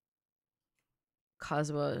official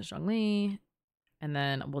Kazuha Zhongli. And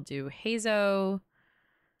then we'll do Hazo,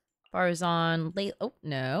 Barzan, Layla. Oh,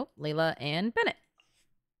 no. Layla and Bennett.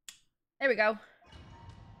 There we go.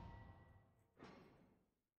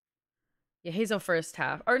 Yeah, Hazo first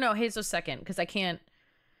half. Or no, Hazo second, because I can't.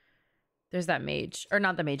 There's that mage. Or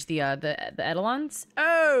not the mage, the Eidolons.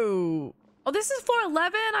 Oh! Oh, this is floor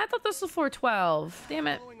 11? I thought this was floor 12. Damn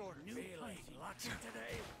it.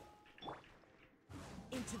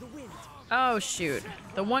 Into the wind. Oh, shoot.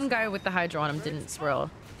 The one guy with the Hydro on him didn't swirl.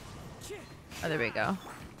 Oh, there we go.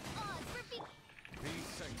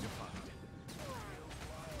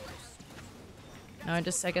 Now I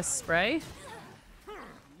just, I guess, spray?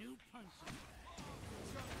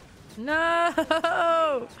 No!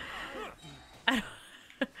 I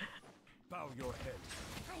don't... Bow your head.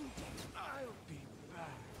 I'll be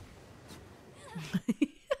back.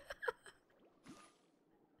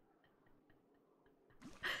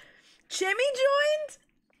 Chimmy joined?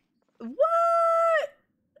 What?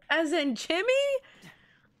 As in Chimmy?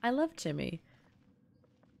 I love Chimmy.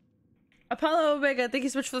 Apollo Omega, thank you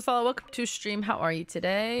so much for the follow. Welcome to stream. How are you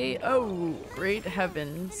today? Oh, great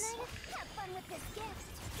heavens. Have fun with this gift.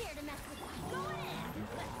 Dare to mess with me. Go in.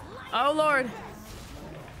 Let's light Oh, Lord.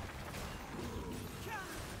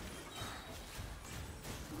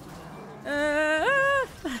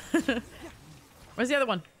 Where's the other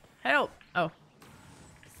one? Help. Oh.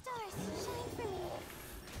 stars shine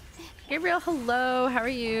Gabriel, hello. How are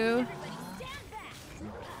you? Everybody stand back.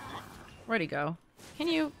 Where'd he go? Can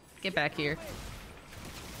you get back here?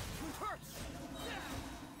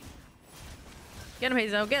 Get him,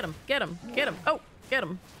 Hazel. Get him. Get him. Get him. Oh, get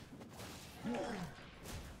him. My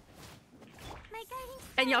guiding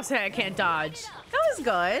And y'all say I can't dodge. That was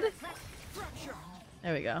good.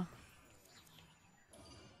 There we go.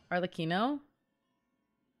 Arlecchino?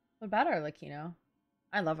 What about Arlecchino?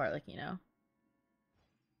 I love Arlecchino.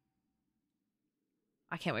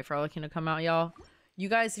 I can't wait for Arlecchino to come out, y'all. You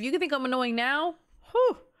guys, if you can think I'm annoying now,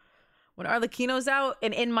 whew, when Arlecchino's out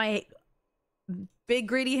and in my big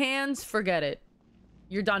greedy hands, forget it.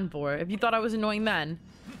 You're done for. If you thought I was annoying then.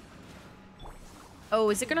 Oh,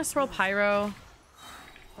 is it gonna swirl pyro?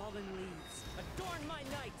 Fallen leaves, adorn my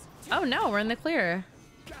night. Oh no, we're in the clear.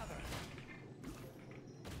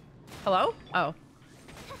 Hello? Oh.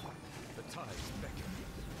 The tides beckon.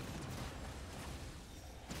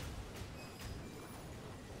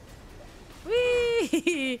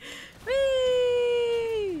 Whee!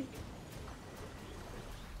 Whee!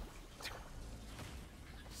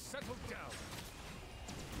 Settle down.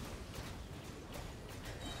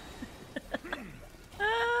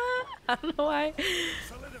 I don't know why.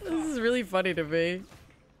 This is really funny to me.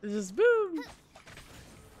 It's just boom.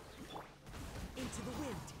 Into the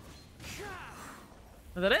wind.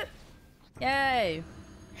 Was that it? Yay!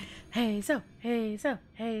 Hey so, hey so,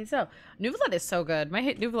 hey so. Nuvolet is so good. My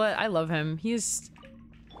hit Nuvolet, I love him. He's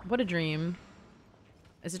what a dream.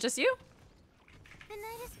 Is it just you? The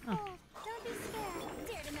night is cold. Don't be scared.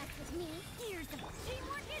 Dare to mess with me. Years of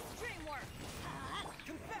teamwork is dreamwork.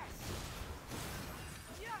 Confess.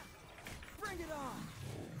 Yeah. Bring it on.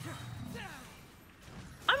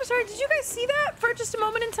 I'm sorry, did you guys see that for just a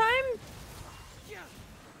moment in time?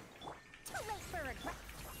 Too late for regret.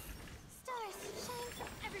 Stars shine from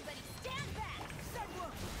everybody. Stand back.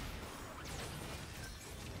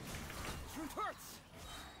 Truth hurts.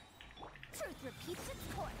 Truth repeats its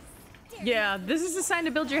course. Dare Yeah, this is a sign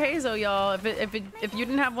to build your Hazo, y'all. If you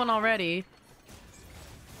didn't have one already.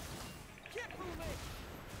 Get moving.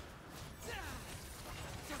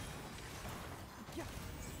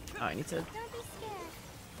 Oh, I need to. Don't be scared.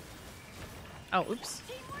 Oh, oops.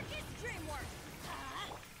 Teamwork is dreamwork.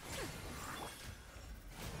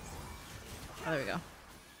 Oh, there we go.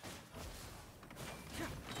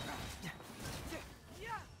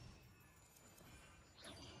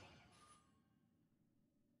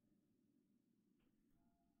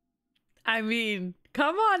 I mean,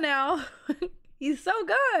 come on now. He's so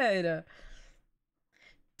good.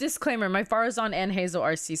 Disclaimer, my Farazan and Hazel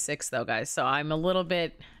are C6 though, guys. So I'm a little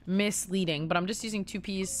bit misleading, but I'm just using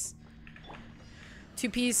two-piece,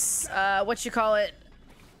 what you call it?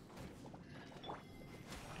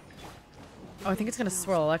 Oh, I think it's gonna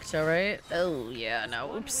swirl Electro, right? Oh, yeah,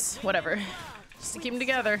 no, oops, whatever. Just to keep them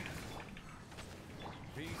together.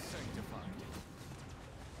 Be sanctified.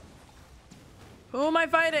 Who am I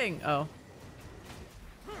fighting? Oh.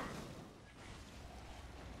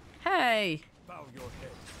 Hey. Bow your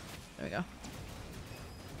head. There we go.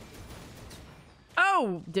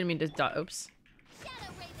 Oh! Didn't mean to dot. Oops.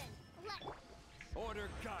 Shadow Raven. Let Order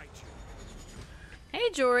guide you.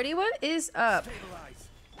 Hey, Jordy, what is up? Stabilize.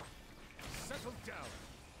 Settle down.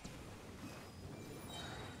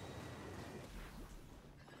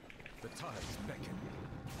 The tides beckon.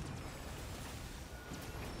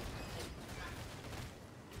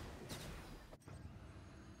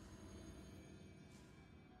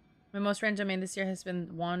 My most random domain this year has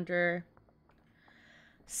been Wander.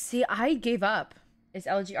 See, I gave up. Is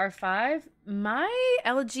LG R5? My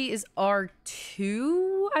LG is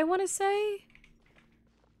R2, I want to say.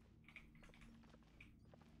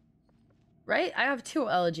 Right? I have two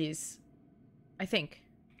LGs. I think.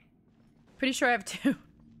 Pretty sure I have two.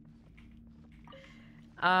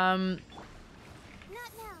 not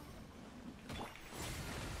now.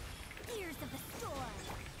 Ears of the storm.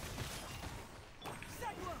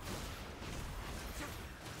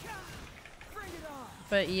 Bring it on.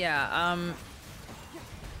 But yeah,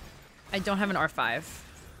 I don't have an R5. My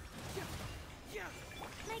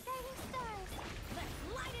guiding stars. Let's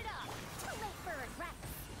light it up. Too late for regret.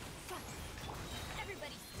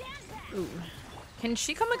 Everybody stand back. Ooh. Can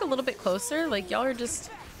she come like a little bit closer? Like y'all are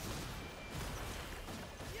just...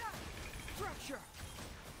 Structure.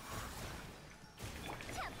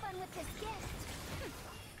 Have fun with this gift.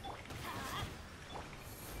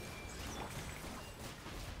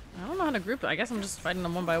 I don't know how to group it. I guess I'm just fighting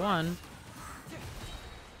them one by one.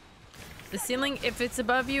 The ceiling, if it's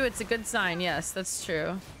above you, it's a good sign. Yes, that's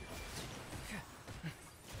true.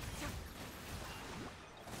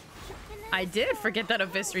 I did forget that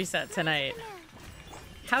Abyss reset tonight.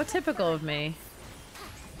 How typical of me.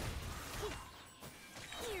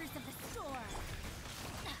 Ears of the storm.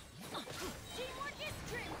 Teamwork is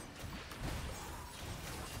strength.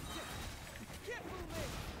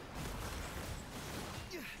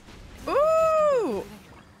 Ooh!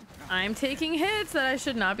 I'm taking hits that I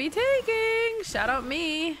should not be taking. Shout out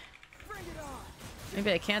me.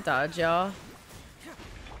 Maybe I can't dodge, y'all.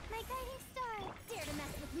 My guiding star. Dare to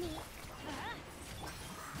mess with me.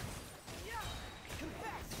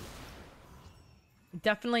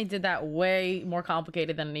 Definitely did that way more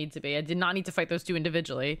complicated than it needed to be. I did not need to fight those two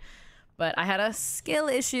individually, but I had a skill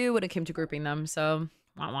issue when it came to grouping them, so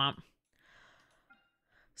womp womp.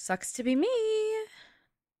 Sucks to be me.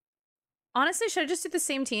 Honestly, should I just do the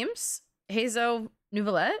same teams? Hazo,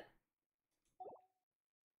 Nouvelette?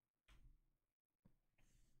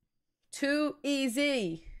 Too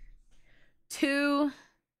easy. Too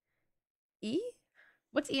E?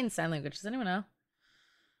 What's E in sign language? Does anyone know?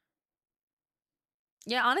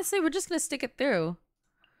 Yeah, honestly, we're just gonna stick it through.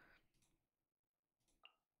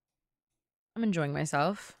 I'm enjoying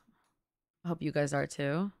myself. I hope you guys are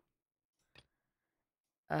too.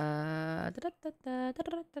 What'd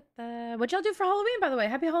y'all do for Halloween, by the way?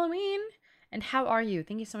 Happy Halloween! And how are you?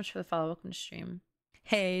 Thank you so much for the follow. Welcome to stream.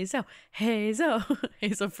 Hazo, Hazo,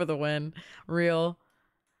 Hazo for the win. Real.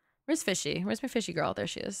 Where's Fishy? Where's my Fishy girl? There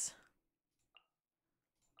she is.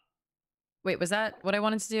 Wait, was that what I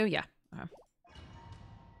wanted to do? Yeah. Okay.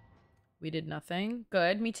 We did nothing.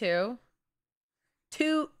 Good, me too.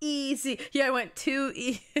 Too easy. Yeah, I went too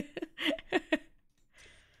easy.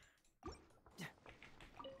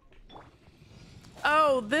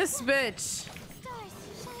 Oh, this bitch. Stars,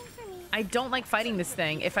 shine for me. I don't like fighting this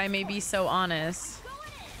thing, if I may be so honest.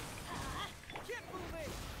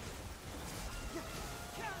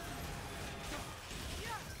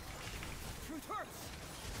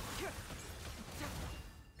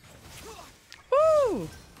 Woo!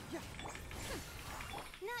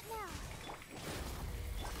 Not now.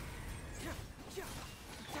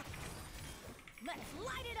 Let's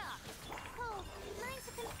light it up. Oh, mine's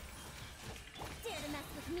a dare to mess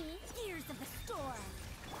with me. Ears of the storm.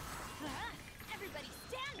 Everybody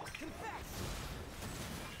stand.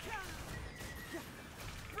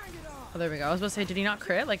 Oh, there we go. I was supposed to say, did he not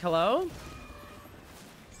crit? Like, hello?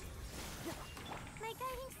 My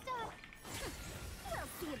guiding star. We'll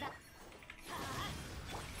see about.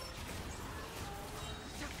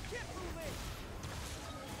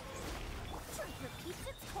 Truth repeats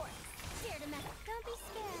its course. Dare to mess. Don't be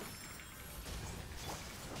scared.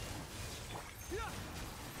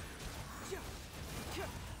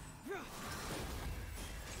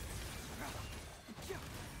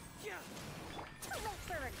 Too late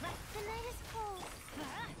for regret. The night is cold.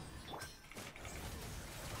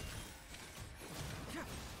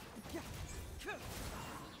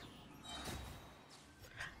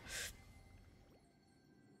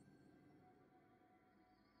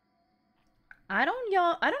 I don't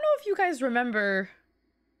know if you guys remember.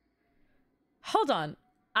 Hold on.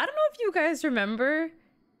 I don't know if you guys remember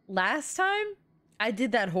last time I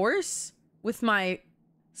did that horse with my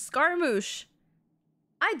Scaramouche.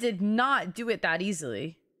 I did not do it that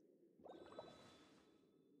easily.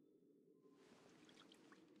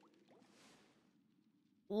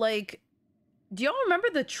 Like, do y'all remember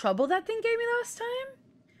the trouble that thing gave me last time?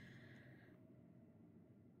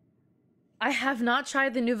 I have not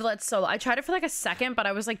tried the Nouvelette solo. I tried it for like a second, but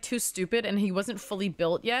I was like too stupid and he wasn't fully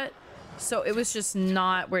built yet. So it was just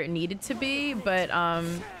not where it needed to be, but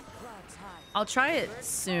I'll try it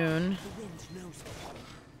soon.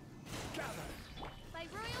 By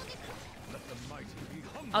royal decree. Let the mighty be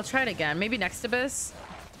humble. I'll try it again. Maybe next Abyss.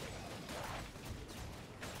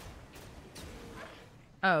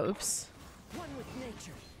 Oh, oops. One with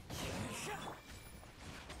nature.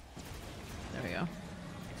 There we go.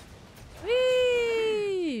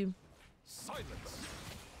 Whee! Silence.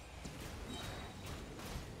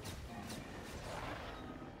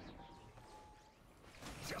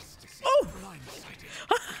 Justice Oh! is blindsided.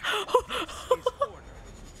 Is order.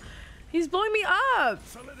 He's blowing me up!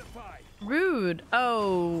 Solidify. Rude.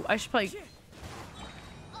 Oh, I should probably...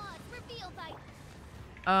 Odds revealed by.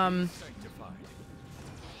 Sanctified.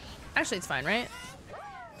 Actually, it's fine, right?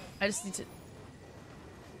 I just need to...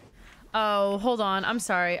 Oh, hold on. I'm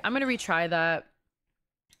sorry. I'm gonna retry that.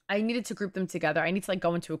 I needed to group them together. I need to, like,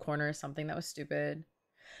 go into a corner or something. That was stupid.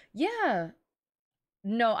 Yeah.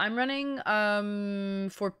 No, I'm running,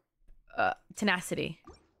 for, Tenacity.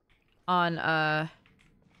 On, I'm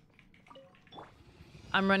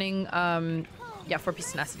running, yeah,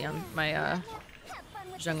 4-piece Tenacity on my, Have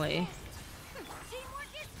fun with Zhongli.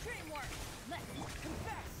 Teamwork is dreamwork. Let's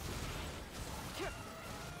confess.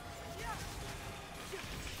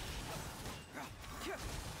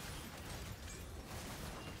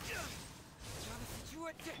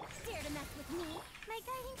 Dare to mess with me? My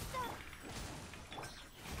guiding star.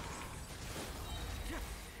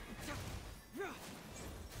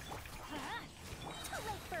 Too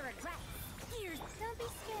late for regret. Here's. Don't be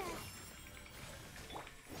scared.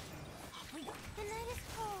 The night is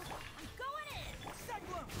cold. I'm going in!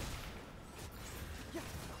 Cyclone! Yeah.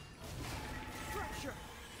 Fracture!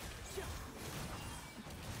 Yeah.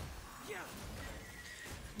 Yeah.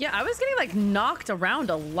 Yeah, I was getting like knocked around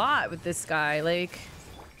a lot with this guy. Like,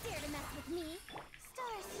 Dare to mess with me?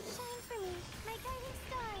 Stars, shine for me. My guiding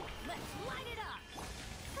star. Let's light it up!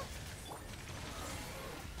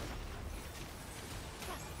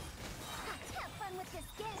 Have fun with this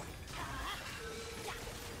gift.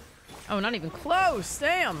 oh, not even close.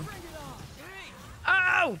 Damn.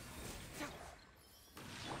 Oh.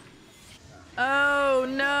 Oh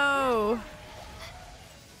no.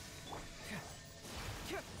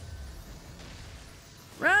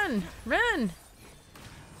 Run, run.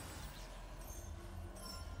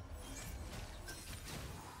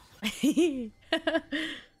 Alright,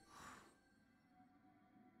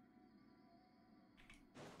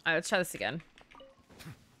 let's try this again.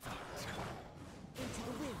 Into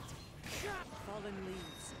the wind. Fallen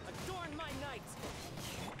leaves, adorn my night.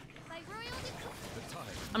 By royal decree. The time.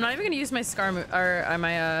 I'm not even gonna use my scar or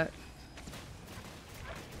my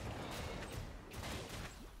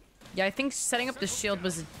yeah, I think setting up the shield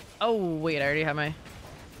was. Oh wait, I already have my.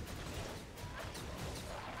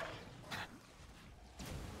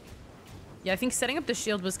 Yeah, I think setting up the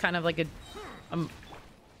shield was kind of like a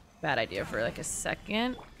bad idea for like a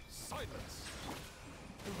second. Silence.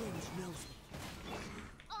 The wind knows me.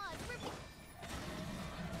 Odds reveal.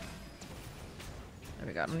 There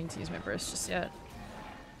we go. I don't need to use my burst just yet.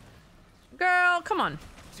 Girl, come on.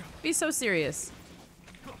 Be so serious.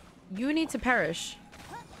 You need to perish.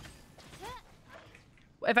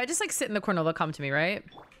 If I just like sit in the corner, they'll come to me, right?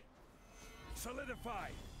 Solidify!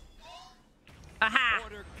 Aha!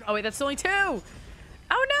 Order Oh wait, that's only two! Oh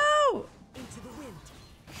no! Into the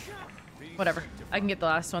wind. Whatever. I can get the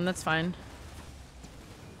last one. That's fine.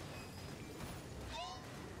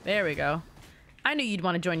 There we go. I knew you'd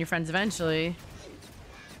want to join your friends eventually.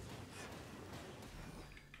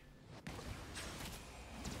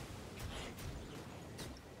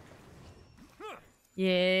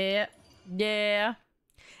 Yeah. Yeah.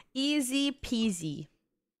 Easy peasy.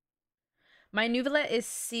 My Nuvula is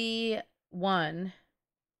C1.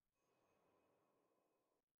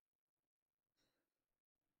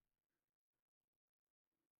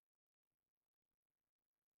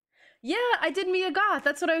 Yeah, I did Mia Goth.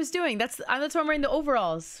 That's what I was doing. That's why I'm wearing the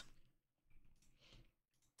overalls.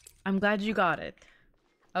 I'm glad you got it.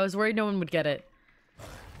 I was worried no one would get it.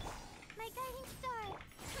 My guiding star.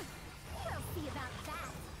 We'll see about that.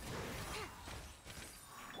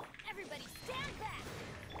 Everybody stand back.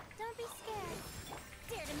 Don't be scared.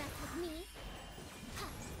 Dare to mess with me?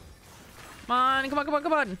 Come on, come on, come on,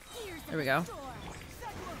 come on. Here's There we go. Door.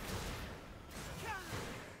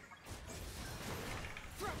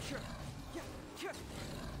 Fracture! Yeah. Yeah.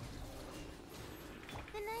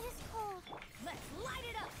 The night is cold. Let's light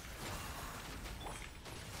it up!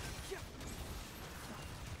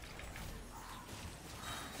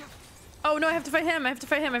 Oh no, I have to fight him. I have to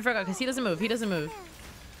fight him. I forgot because he doesn't move. He doesn't move.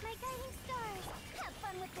 My guiding stars. Have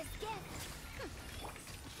fun with this gift.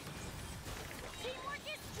 Teamwork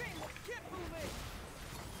is strength! Get moving!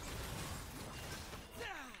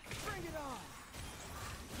 Bring it on!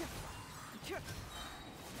 Yeah. Yeah.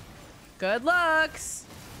 Good lucks.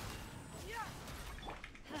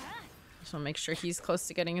 Just want to make sure he's close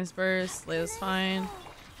to getting his burst. Leia's fine.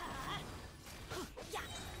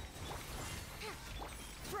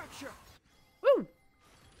 Fracture! Woo!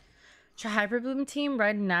 Try Hyperbloom team,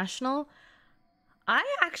 Ride National. I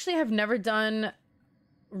actually have never done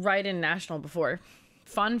Ride in National before.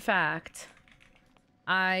 Fun fact.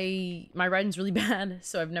 My riding's really bad,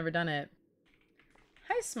 so I've never done it.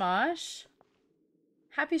 Hi, Smosh.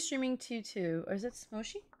 Happy streaming to you too. Or is it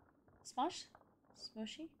Smoshy? Smosh?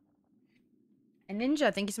 Smoshy? And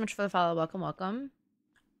Ninja, thank you so much for the follow. Welcome, welcome.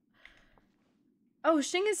 Oh,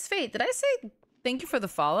 Shing is Fate. Did I say thank you for the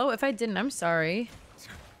follow? If I didn't, I'm sorry.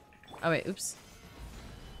 Oh, wait. Oops.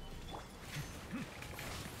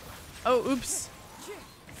 Oh, oops.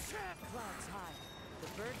 Clouds high. The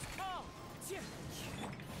birds call.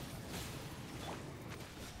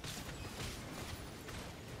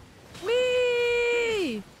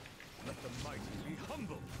 Whee! Let the mighty be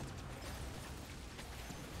humble.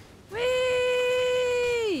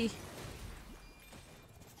 Whee!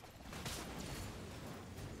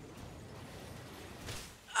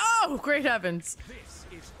 Oh, great heavens. This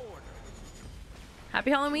is order. Happy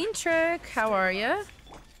Halloween, Trick. How are you?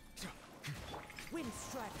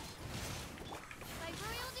 Strider. By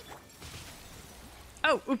royal decree.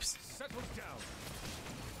 Oh, oops. Settle down.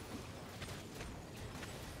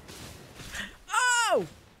 Oh!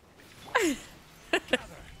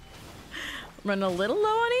 Running a little low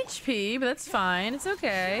on HP, but that's fine. It's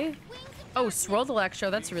okay. Oh, swirled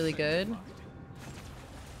electro. That's really good.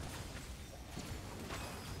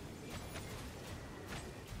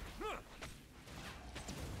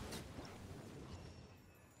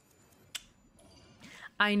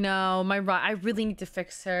 I know. I really need to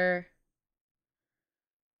fix her.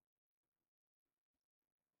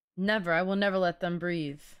 Never. I will never let them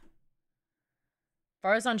breathe.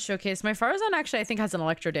 Farazan showcase. My Farazan actually, I think, has an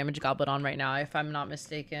electro damage goblet on right now, if I'm not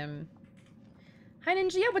mistaken. Hi,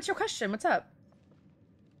 Ninja. Yeah, what's your question? What's up?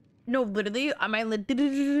 No, literally,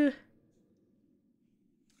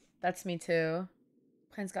 that's me too.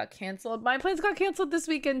 Plans got canceled. My plans got canceled this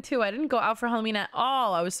weekend too. I didn't go out for Halloween at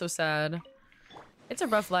all. I was so sad. It's a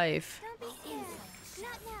rough life. Don't be scared.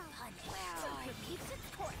 Not now. Truth repeats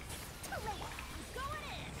its course. Too late. Going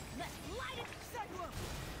in. Let's light it.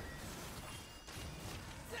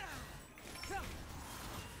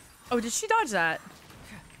 Oh, did she dodge that?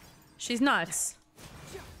 She's nuts.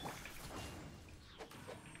 Dare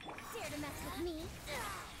to mess with me?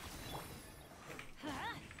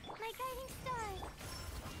 My guiding star.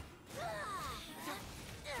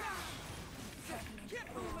 Get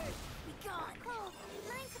moving. Be gone. Cold.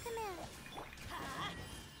 Line to command.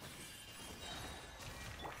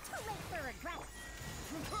 Too late for regret.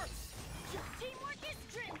 Teamwork is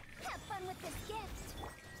dream. Have fun with this gift.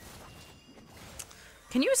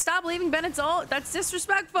 Can you stop leaving Bennett's ult? That's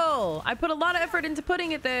disrespectful. I put a lot of effort into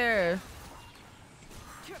putting it there.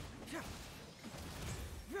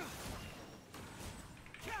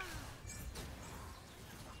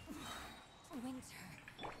 Winter.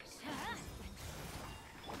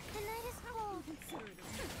 The night is cold.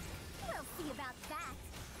 We'll see about that.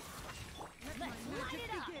 Let's light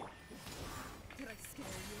it up. Did I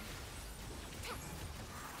scare you?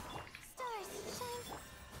 Stars shine.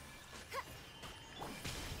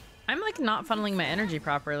 I'm like not funneling my energy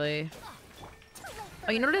properly.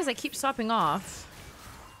 Oh, you know what it is? I keep swapping off.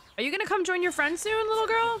 Are you gonna come join your friends soon, little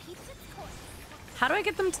girl? How do I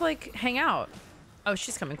get them to like hang out? Oh,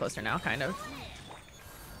 she's coming closer now, kind of.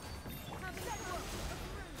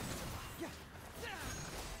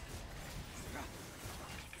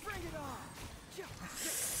 Bring it on.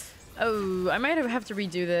 Oh, I might have to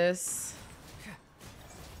redo this.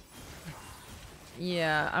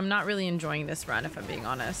 Yeah, I'm not really enjoying this run, if I'm being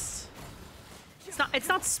honest. It's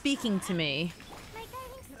not speaking to me. My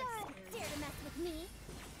guiding star. Dare to mess with me?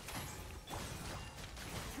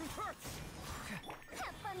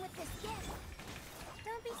 Have fun with this gift.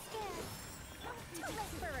 Don't be scared. Too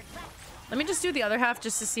late for regret. Let me just do the other half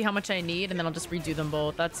just to see how much I need, and then I'll just redo them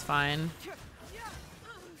both. That's fine.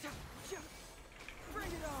 Bring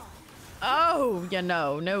it on. Oh, yeah,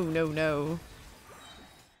 no.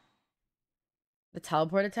 The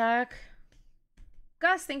teleport attack.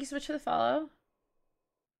 Gus, thank you so much for the follow.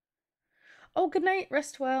 Oh, good night.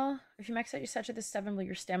 Rest well. If you max out your statue this 7, will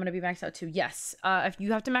your stamina be maxed out too? Yes. If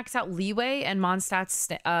you have to max out leeway and Mondstadt's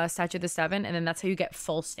statue the 7, and then that's how you get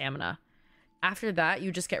full stamina. After that,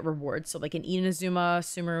 you just get rewards. So like in Inazuma,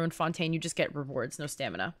 Sumeru, and Fontaine, you just get rewards, no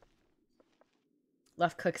stamina.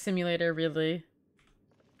 Left click simulator, really.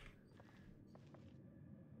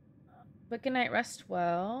 But good night. Rest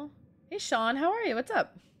well. Hey, Sean. How are you? What's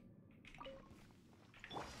up?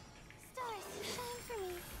 Stars shine for me.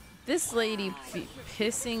 This lady be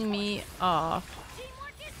pissing me off.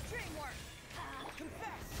 Teamwork is dreamwork.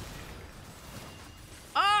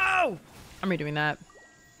 Oh! I'm redoing that.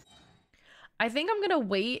 I think I'm gonna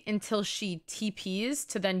wait until she TPs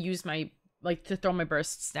to then use my, like, to throw my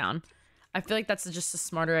bursts down. I feel like that's just a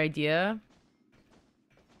smarter idea.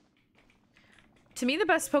 To me, the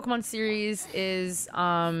best Pokemon series is,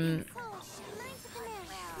 Line to command.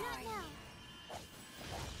 Not now.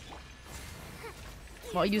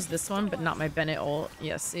 well, I'll use this one, but not my Bennett ult.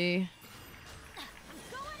 Yeah, see?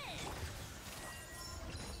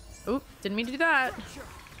 Oop, didn't mean to do that.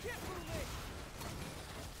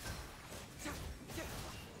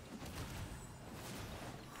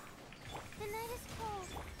 The night is cold.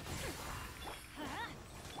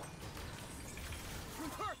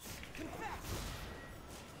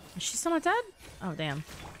 Is she still not dead? Oh, damn.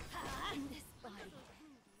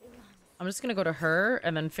 I'm just gonna go to her,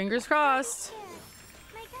 and then fingers crossed. Here.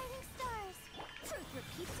 My guiding stars. Truth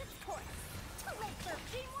repeats its course. Too late for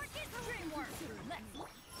teamwork is dreamwork.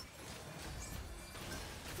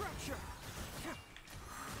 Fracture.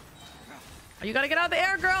 Oh, you gotta get out of the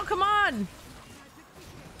air, girl. Come on.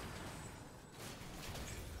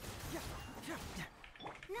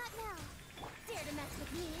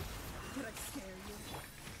 with me. Did I scare you?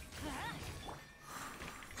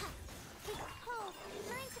 Hold.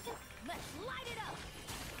 Learn to con- Let's light it up.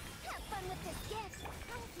 have fun with this gift.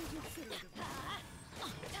 How can you consider it?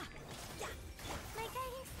 My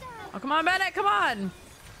guiding star. Oh, come on, Bennett, come on.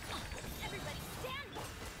 Everybody stand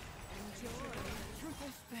back. Enjoy. Truth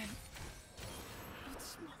has been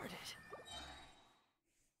outsmarted.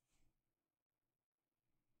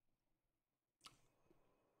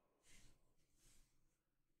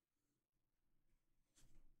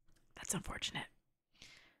 That's unfortunate.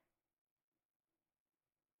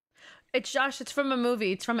 It's Josh. It's from a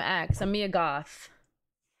movie. It's from X. I'm Mia Goth.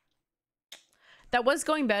 That was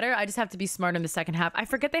going better. I just have to be smart in the second half. I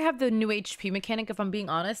forget they have the new HP mechanic. If I'm being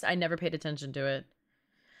honest, I never paid attention to it.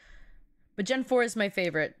 But Gen 4 is my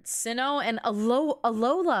favorite. Sinnoh and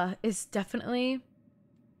Alola is definitely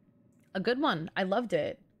a good one. I loved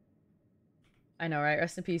it. I know, right?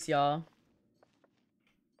 Rest in peace, y'all.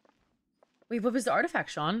 Wait, what was the artifact,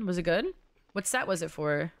 Sean? Was it good? What set was it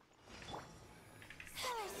for?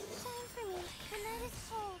 Stars, shine for me. The night is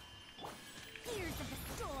cold. Tears of the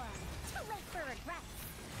storm. Too late for regret.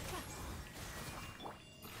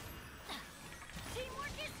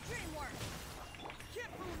 Teamwork is dreamwork. Get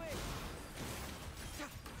moving.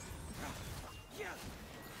 Yeah.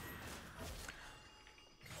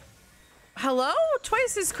 Hello?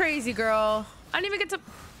 Twice as crazy, girl. I didn't even get to...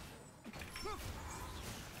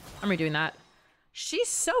 I'm redoing that. She's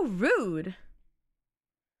so rude.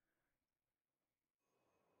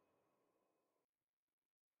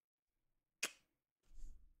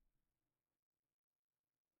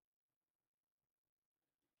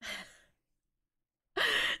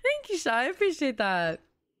 Thank you, Shy. I appreciate that.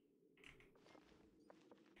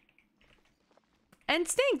 And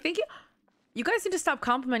Stink, thank you. You guys need to stop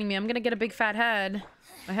complimenting me. I'm gonna get a big fat head.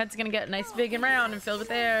 My head's gonna get nice, big, and round and filled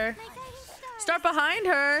with air. My guiding star. Start behind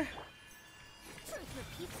her. Truth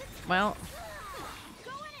repeats itself. Well,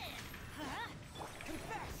 Going in.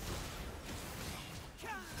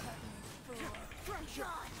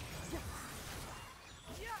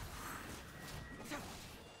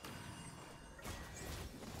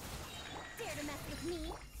 Dare to mess with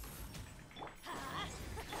me.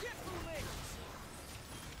 Get moving.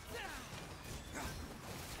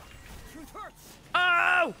 Truth hurts.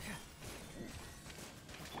 oh!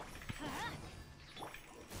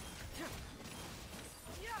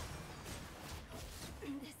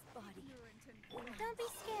 This body. Don't be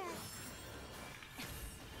scared.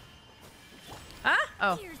 Huh?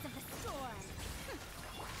 Oh. Tears of the storm.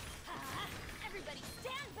 Everybody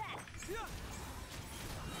stand back.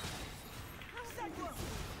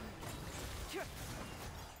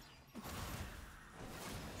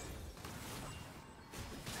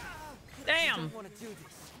 Damn. Want to do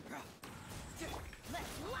this? Let's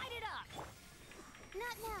light it up.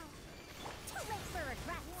 Not now. Too late for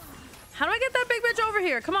regret. How do I get that big bitch over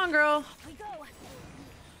here? Come on, girl. We go.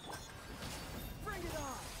 Bring it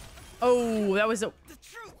on. Oh, that was a... The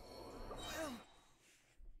truth.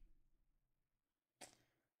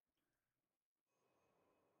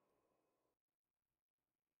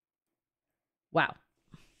 Wow.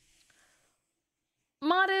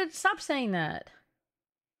 Modded, stop saying that.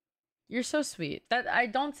 You're so sweet. That I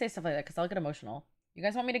don't say stuff like that because I'll get emotional. You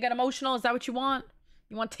guys want me to get emotional? Is that what you want?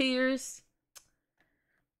 You want tears?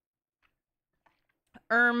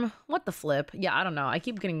 What the flip? Yeah, I don't know. I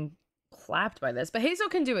keep getting clapped by this, but Hazo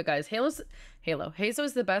can do it, guys. Hazo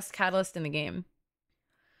is the best catalyst in the game.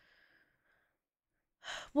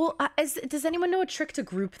 Well, does anyone know a trick to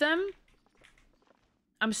group them?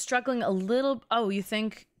 I'm struggling a little. Oh, you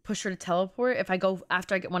think push her to teleport? If I go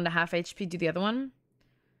after I get one to half HP, do the other one?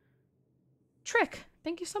 Trick.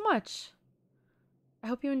 Thank you so much. I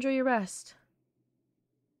hope you enjoy your rest.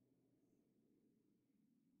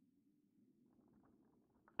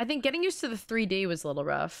 I think getting used to the 3D was a little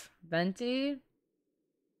rough. Venti.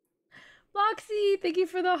 Loxy, thank you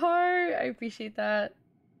for the heart. I appreciate that.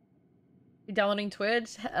 You downloading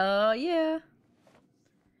Twitch? Yeah.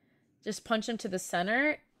 Just punch them to the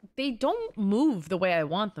center. They don't move the way I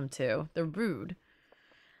want them to. They're rude.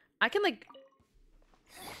 I can like...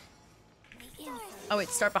 Oh wait,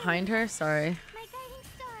 start behind her? Sorry. My guiding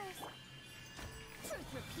stars. Truth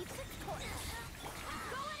repeats its course.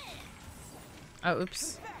 Oh,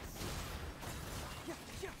 oops.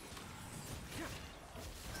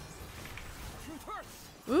 Truth hurts.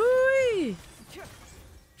 Ooh!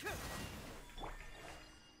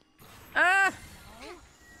 Ah!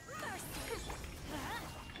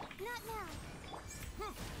 Not now.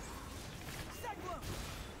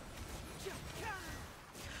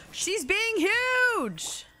 She's being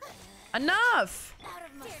huge! Enough! Out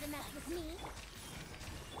of my... Dare to mess with me.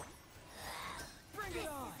 This is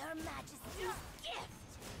Her Majesty's gift.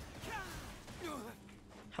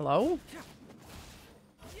 Hello?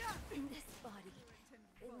 This body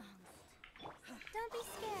belongs. Don't be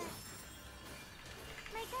scared.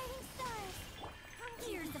 My guiding stars.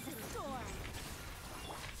 Tears of the storm.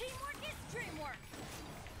 Teamwork is dreamwork.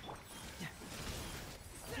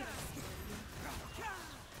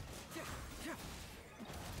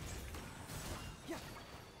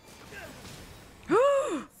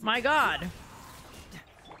 My God.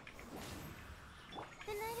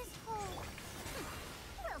 The night is cold.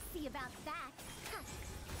 We'll see about that.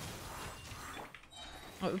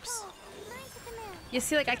 Oops. Oh, mine's at the man. You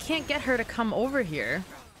see, like, I can't get her to come over here.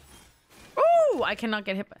 Ooh, I cannot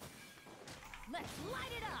get hit by... Let's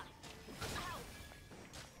light it up.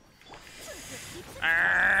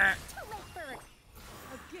 Arrgh. Too late for it.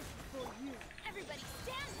 A gift for you. Everybody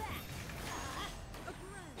stand back. A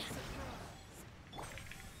grand surprise.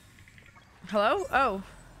 Hello? Oh.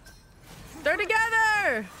 They're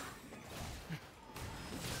together!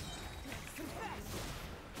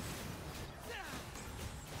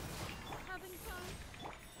 Having fun?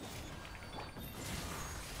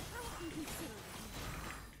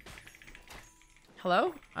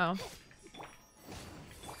 Hello? Oh.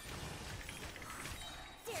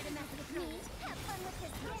 Dare to mess with me. Have fun with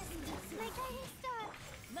this gift. My guiding star.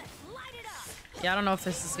 Let's light it up. Yeah, I don't know if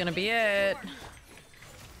this is gonna be it.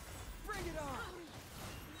 Bring it on.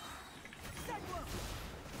 Segwell.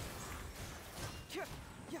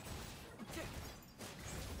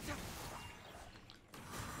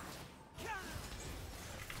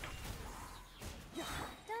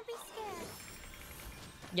 Don't be scared.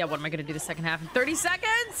 Yeah, what am I gonna do the second half in 30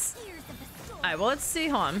 seconds? Tears of the storm. Alright, well, let's see.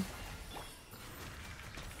 Hold on.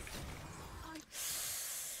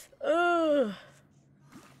 Ugh.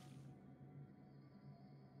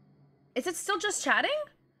 Is it still just chatting?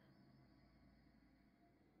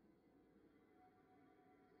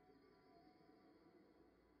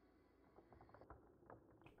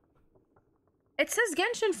 It says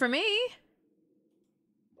Genshin for me.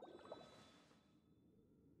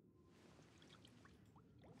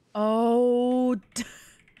 Oh.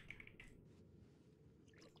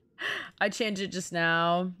 I changed it just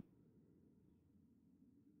now.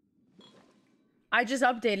 I just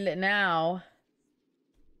updated it now.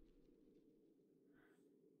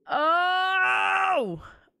 Oh!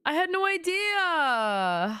 I had no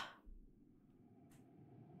idea.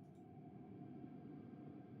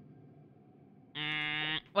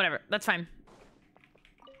 Whatever. That's fine.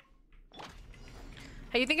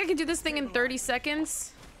 Hey, you think I can do this thing in 30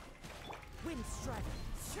 seconds? Wind strider.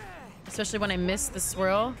 Especially when I miss the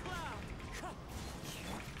swirl.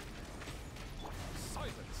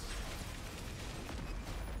 Silence.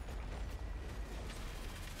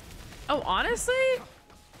 Oh, honestly?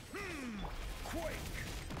 Quake.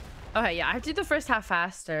 Okay, yeah, I have to do the first half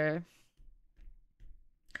faster.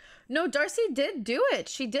 No, Darcy did do it.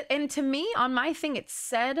 She did. And to me, on my thing, it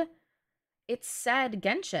said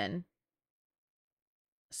Genshin.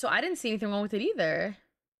 So I didn't see anything wrong with it either.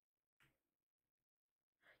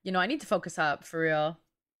 You know, I need to focus up, for real.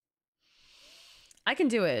 I can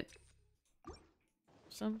do it.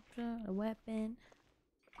 Some kind of weapon.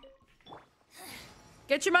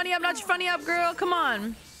 Get your money up, not your funny up, girl. Come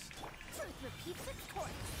on. Truth repeats its course.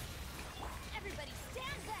 Everybody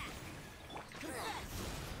stand back.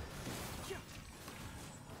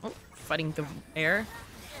 Oh, fighting the air.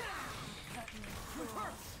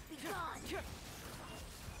 Be gone. Too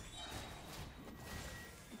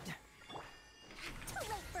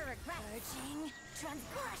late for regret. Purging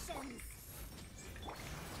transgressions.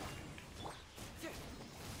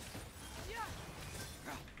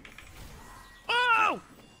 Oh!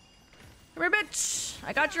 Come here, bitch.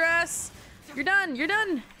 I got your ass. You're done. You're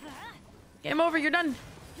done. Game over. You're done.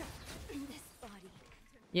 This body.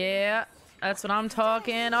 Yeah, that's what I'm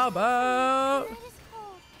talking about. The night is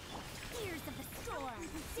cold. Tears of the storm.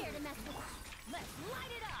 Dare to mess with us. Let's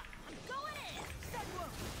light it up. I'm going in.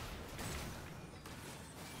 Segwell.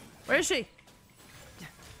 Where is she?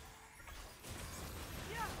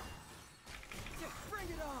 Bring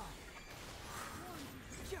it on.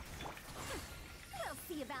 We'll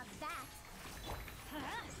see about that.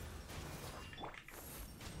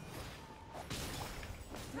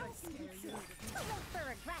 Too late for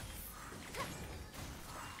regret.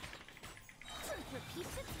 Truth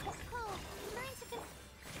repeats its cold. Mine to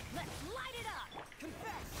Let's light it up.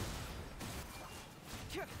 Confess.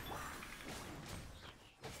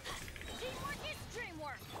 Teamwork is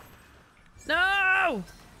dreamwork. No!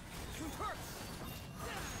 Truth hurts.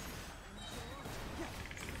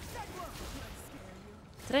 Segwell.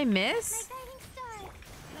 Did I my miss? guiding star.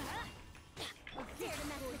 Dare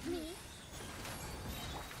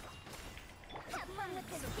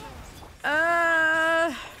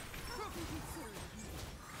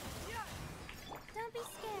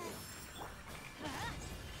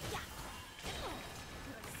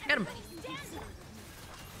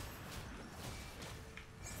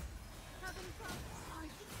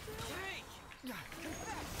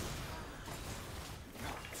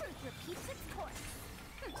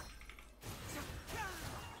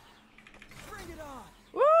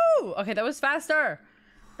Okay, that was faster.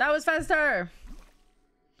 That was faster.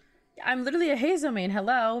 I'm literally a Hazel main.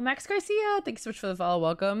 Hello, Max Garcia. Thanks so much for the follow.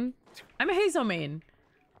 Welcome. I'm a Hazel main.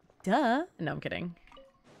 Duh. No, I'm kidding.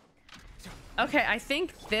 Okay, I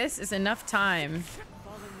think this is enough time.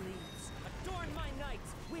 Fallen leaves, adorn my nights,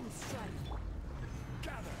 wind strider.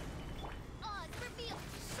 Gather. Odds revealed.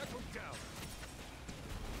 Settle down.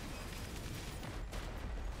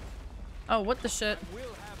 Oh, what the shit? We'll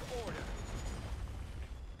have order.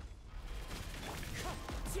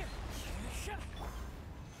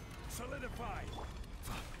 Solidify.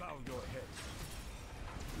 Bow your head.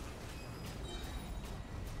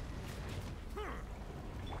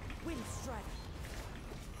 Wind strider.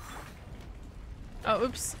 Oh,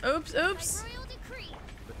 oops, oops, oops. By royal decree.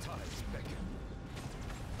 The tides beckon.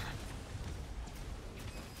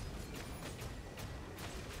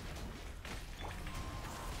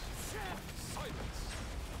 Silence.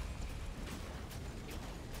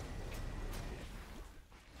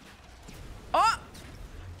 Oh!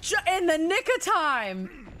 In the nick of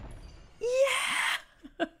time!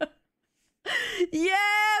 Yeah!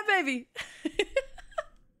 Yeah, baby!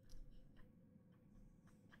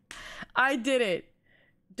 I did it.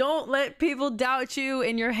 Don't let people doubt you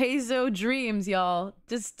in your Hazo dreams, y'all.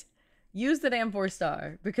 Just use the damn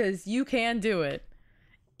 4-star because you can do it.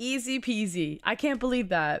 Easy peasy. I can't believe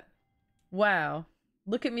that. Wow.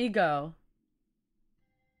 Look at me go.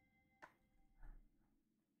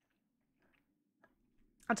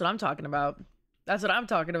 That's what I'm talking about. That's what I'm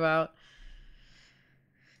talking about.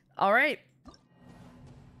 All right.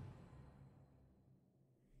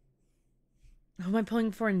 Who am I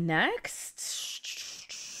pulling for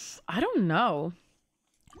next? I don't know.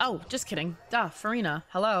 Oh, just kidding. Duh, Farina.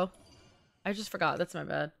 Hello. I just forgot. That's my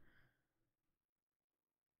bad.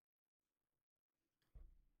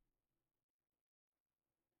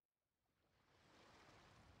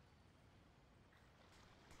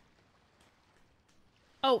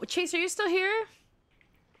 Oh, Chase, are you still here?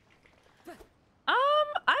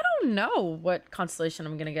 I don't know what constellation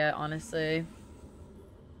I'm gonna get, honestly.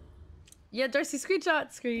 Yeah, Darcy, screenshot,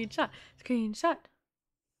 screenshot, screenshot.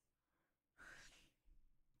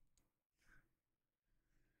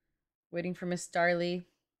 Waiting for Miss Darley.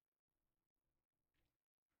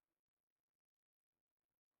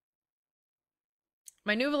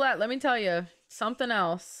 My Nouvelette, let me tell you, something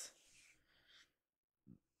else.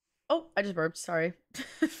 Oh, I just burped, sorry.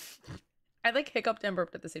 I like hiccuped and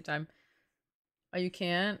burped at the same time. Oh, you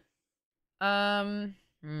can't? You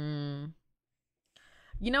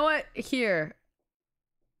know what? Here.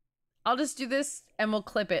 I'll just do this and we'll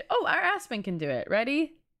clip it. Oh, our Aspen can do it.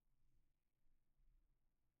 Ready?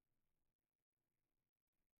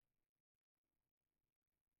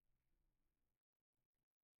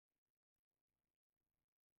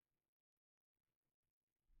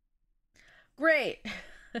 Great.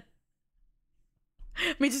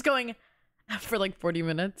 Me just going for like 40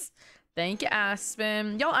 minutes. Thank you,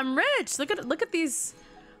 Aspen. Yo, I'm rich. Look at these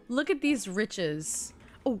riches.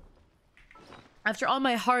 Oh. After all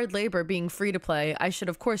my hard labor being free to play, I should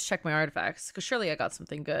of course check my artifacts, because surely I got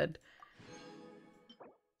something good.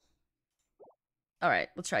 Alright,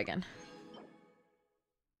 let's try again.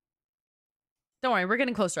 Don't worry, we're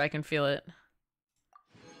getting closer. I can feel it.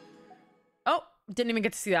 Oh, didn't even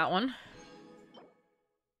get to see that one.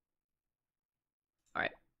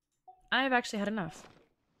 Alright. I've actually had enough.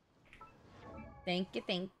 Thank you,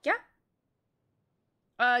 thank you.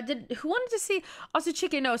 Who wanted to see? Also,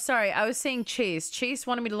 Chicken, no, sorry. I was saying Chase. Chase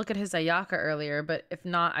wanted me to look at his Ayaka earlier, but if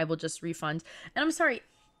not, I will just refund. And I'm sorry,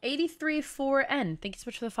 834N. Thank you so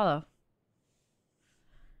much for the follow.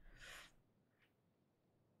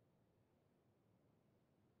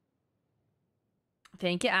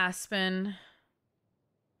 Thank you, Aspen.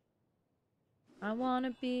 I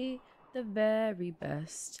wanna be the very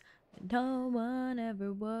best that no one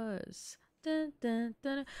ever was. Dun, dun,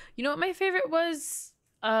 dun. You know what my favorite was?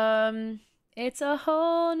 It's a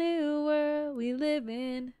whole new world we live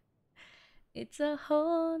in. It's a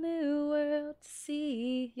whole new world to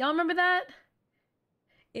see. Y'all remember that?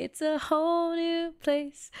 It's a whole new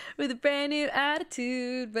place with a brand new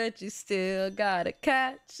attitude, but you still gotta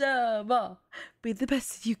catch 'em all. Be the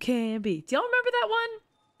best you can be. Do y'all remember that one?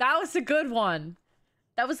 That was a good one.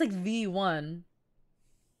 That was like the one.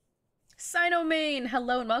 Sinomane,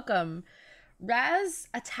 hello and welcome. Raz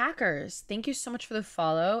Attackers, thank you so much for the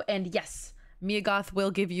follow. And yes, Mia Goth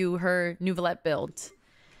will give you her Nouvelette build.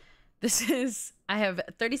 This is, I have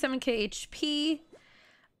 37k HP,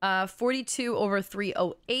 42 over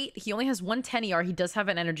 308. He only has 110 ER. He does have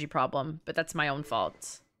an energy problem, but that's my own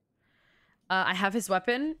fault. I have his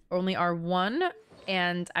weapon, only R1,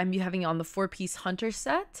 and I'm having it on the 4-piece hunter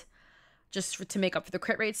set. just to make up for the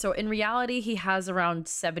crit rate. So in reality, he has around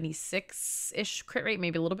 76-ish crit rate,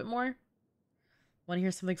 maybe a little bit more. Want to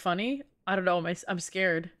hear something funny? I don't know. I'm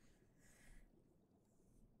scared.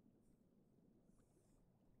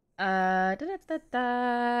 And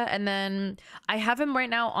then I have him right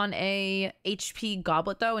now on a HP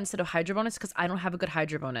goblet though instead of Hydro bonus because I don't have a good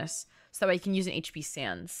Hydro bonus, so that way I can use an HP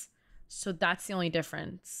sands. So that's the only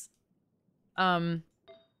difference. I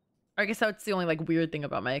guess that's the only like weird thing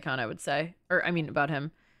about my account, I would say, or I mean about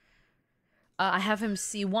him. I have him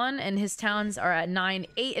C1 and his talents are at 9,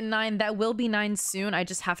 8, and 9. That will be 9 soon. I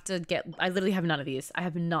just have to get. I literally have none of these. I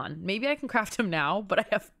have none. Maybe I can craft him now, but I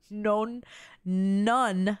have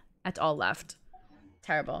none at all left.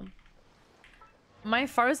 Terrible. My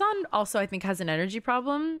Farzan also, I think, has an energy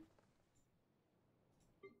problem.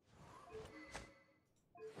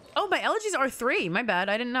 Oh, my elegies are 3. My bad.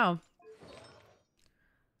 I didn't know.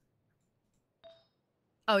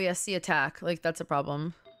 Oh, yeah. See attack. Like, that's a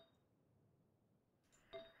problem.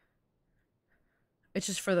 It's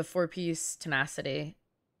just for the 4-piece tenacity.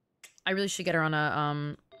 I really should get her on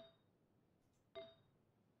a,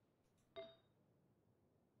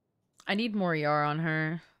 I need more ER on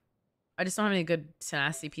her. I just don't have any good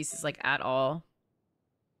tenacity pieces, like, at all.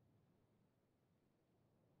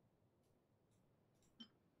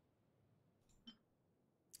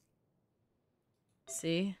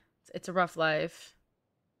 See? It's a rough life.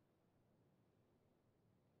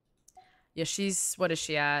 Yeah, she's... What is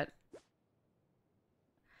she at?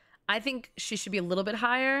 I think she should be a little bit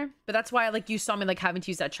higher. But that's why, like, you saw me, like, having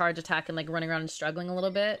to use that charge attack and, like, running around and struggling a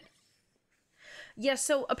little bit. Yeah,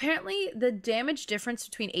 so apparently the damage difference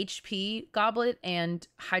between HP Goblet and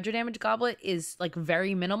Hydro Damage Goblet is, like,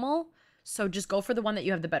 very minimal. So just go for the one that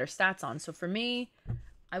you have the better stats on. So for me,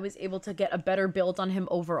 I was able to get a better build on him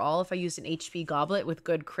overall if I used an HP Goblet with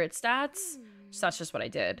good crit stats. So that's just what I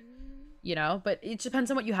did, you know? But it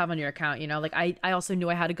depends on what you have on your account, you know? Like, I also knew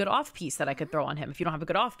I had a good off-piece that I could throw on him. If you don't have a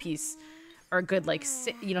good off-piece or a good, like,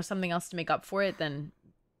 you know, something else to make up for it, then...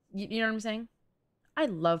 You know what I'm saying? I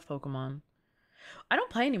love Pokemon. I don't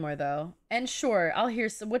play anymore, though. And sure, I'll hear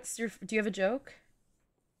some... What's your... Do you have a joke?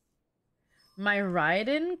 My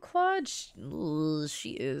Raiden Claude?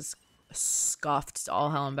 She is scuffed to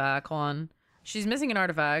all hell and back. Hold on. She's missing an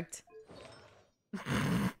artifact.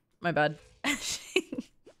 My bad.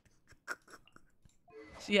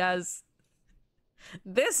 She has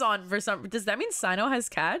this on for some... Does that mean Sino has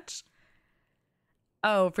catch?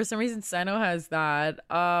 Oh, for some reason Sino has that.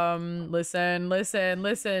 Listen.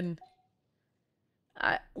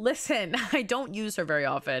 Listen, I don't use her very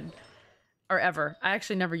often. Or ever. I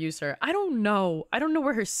actually never use her. I don't know. I don't know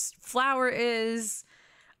where her flower is.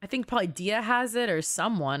 I think probably Dia has it or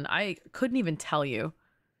someone. I couldn't even tell you.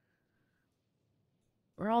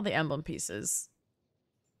 Where are all the emblem pieces?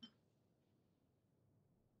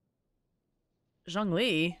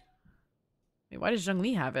 Zhongli? Wait, why does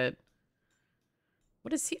Zhongli have it?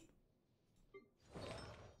 What is he?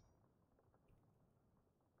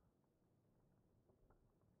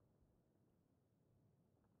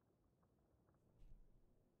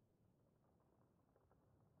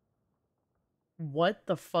 What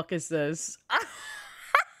the fuck is this?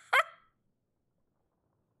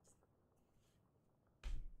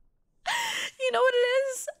 You know what it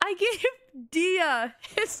is? I gave Dia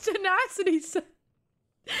his tenacity.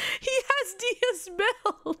 He has Dia's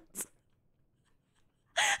build.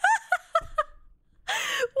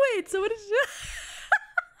 Wait, so what is it?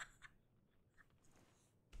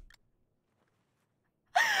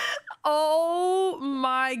 Oh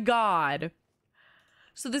my god.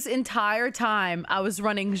 So this entire time I was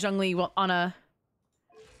running Zhongli on a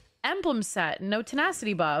emblem set, no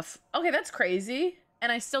tenacity buff. Okay, that's crazy.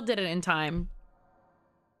 And I still did it in time.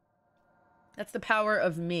 That's the power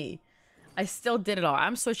of me. I still did it all.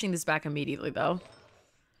 I'm switching this back immediately though.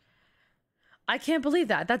 I can't believe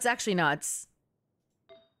that. That's actually nuts.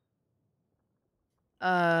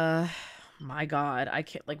 My god. I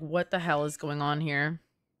can't, like, what the hell is going on here?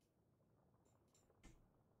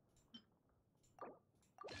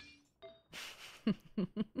 I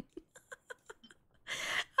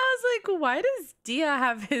was like, why does Dia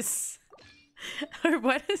have his... Or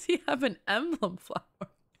why does he have an emblem flower?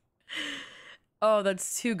 Oh,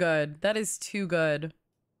 that's too good. That is too good.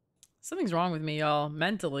 Something's wrong with me, y'all.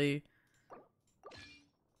 Mentally.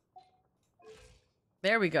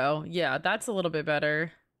 There we go. Yeah, that's a little bit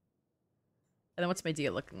better. And then what's my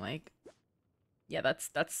Dia looking like? Yeah, that's...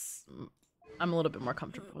 I'm a little bit more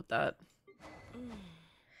comfortable with that.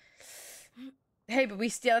 Hey, but we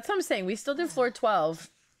still... That's what I'm saying. We still do floor 12.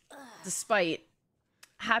 Despite...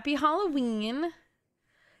 Happy Halloween.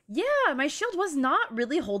 Yeah, my shield was not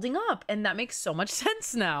really holding up, and that makes so much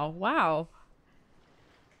sense now. Wow.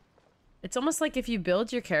 It's almost like if you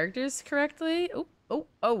build your characters correctly. Oh,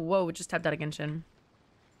 whoa, just tapped out a genshin.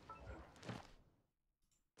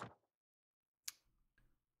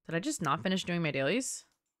 Did I just not finish doing my dailies?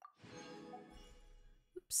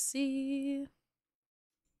 Oopsie.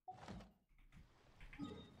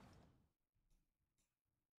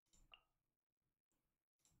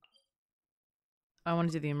 I want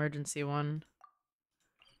to do the emergency one.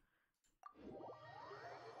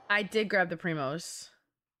 I did grab the primos.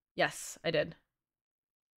 Yes, I did.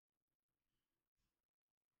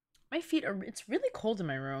 My feet are... It's really cold in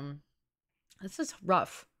my room. This is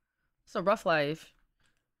rough. It's a rough life.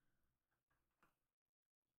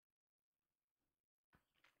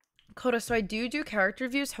 Coda, so I do character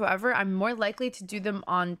reviews. However, I'm more likely to do them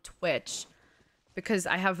on Twitch because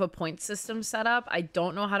I have a point system set up. I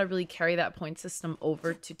don't know how to really carry that point system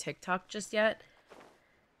over to TikTok just yet.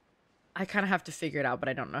 I kind of have to figure it out, but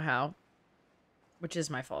I don't know how, which is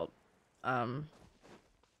my fault.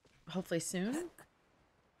 Hopefully soon.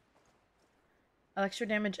 Electro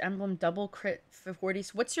damage emblem double crit for 40.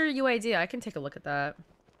 What's your UID? I can take a look at that.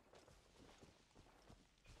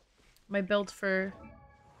 My build for...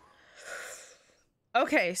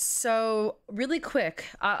 Okay, so really quick,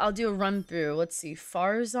 I'll do a run through. Let's see.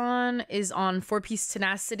 Farzan is on 4-piece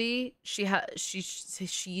tenacity.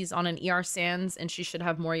 She's on an ER Sans, and she should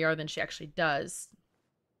have more ER than she actually does.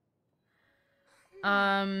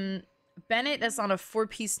 Bennett is on a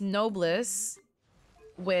 4-piece noblesse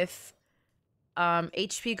with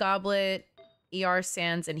HP goblet, ER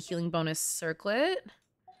Sans, and healing bonus circlet.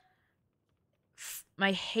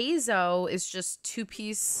 My Hazo is just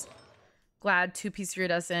 2-piece Glad, 2-piece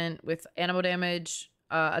iridescent with animo damage,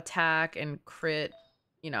 attack, and crit,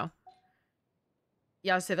 you know.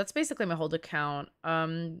 Yeah, so that's basically my whole account.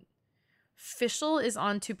 Fischl is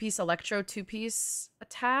on 2-piece electro, 2-piece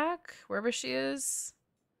attack, wherever she is.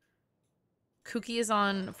 Kuki is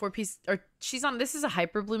on 4-piece, or she's on, this is a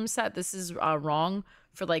hyper bloom set. This is wrong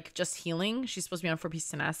for like just healing. She's supposed to be on 4-piece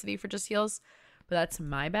tenacity for just heals, but that's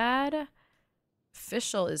my bad.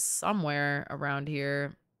 Fischl is somewhere around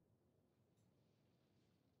here.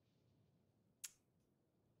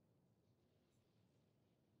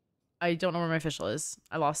 I don't know where my Fischl is.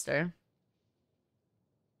 I lost her.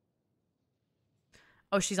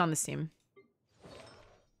 Oh, she's on this team.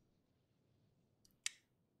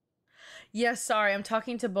 Yeah, sorry. I'm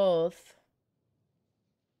talking to both.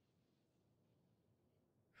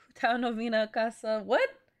 Hutanovina Casa. What?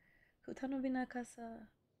 Hutanovina Casa.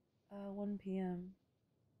 1 p.m.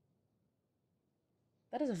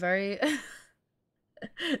 That is a very...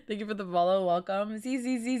 Thank you for the follow. Welcome.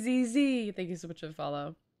 Z. Thank you so much for the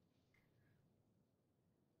follow.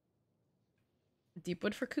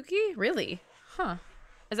 Deepwood for Cookie? Really? Huh.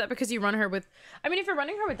 Is that because you run her with... I mean, if you're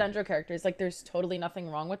running her with Dendro characters, like, there's totally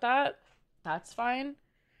nothing wrong with that. That's fine.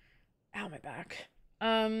 Ow, my back.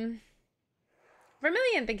 Vermilion,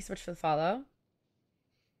 thank you so much for the follow.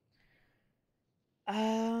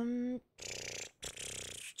 Hold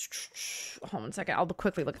on 1 second. I'll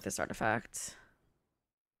quickly look at this artifact.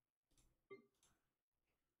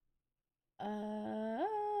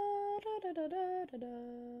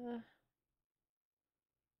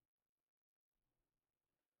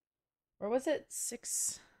 Where was it?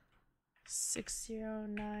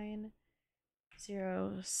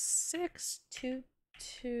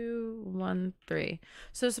 609062213.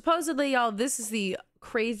 So supposedly, y'all, this is the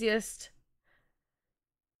craziest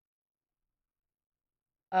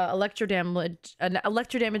electro damage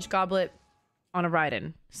goblet on a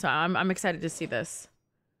Raiden. So I'm excited to see this.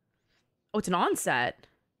 Oh, it's an onset.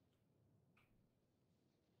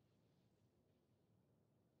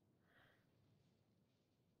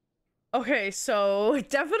 Okay, so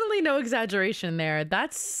definitely no exaggeration there.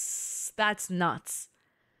 That's nuts.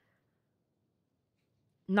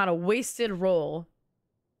 Not a wasted roll.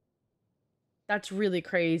 That's really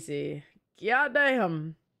crazy. God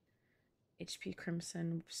damn. HP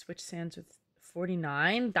Crimson, Switch Sands with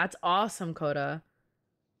 49. That's awesome, Coda.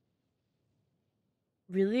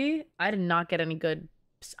 Really? I did not get any good...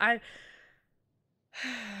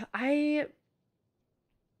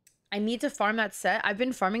 I need to farm that set. I've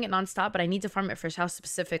been farming it nonstop, but I need to farm it for House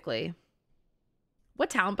specifically. What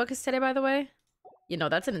talent book is today, by the way? You know,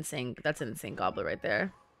 that's an insane goblet right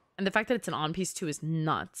there. And the fact that it's an on piece too is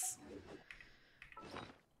nuts.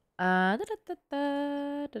 I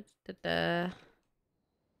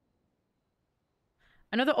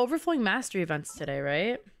know the Overflowing Mastery event's today,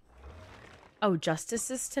 right? Oh, Justice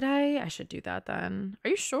is today? I should do that then.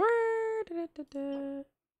 Are you sure?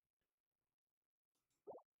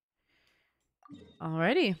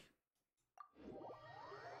 Alrighty.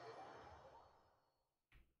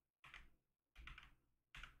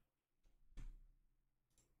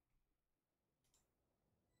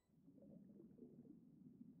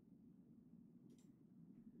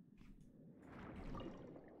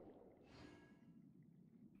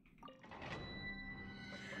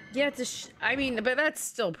 Yeah, it's I mean, but that's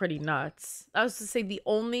still pretty nuts. I was to say the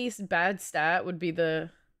only bad stat would be the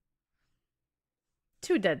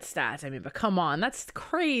 2 dead stats. I mean, but come on, that's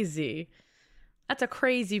crazy. That's a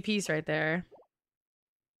crazy piece right there.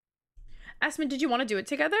 Aspen, did you want to do it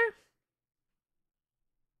together?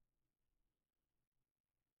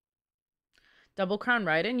 Double crown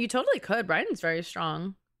Raiden? You totally could. Raiden's very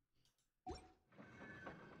strong.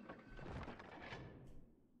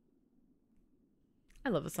 I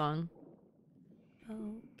love the song.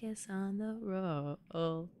 Focus on the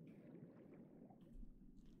roll.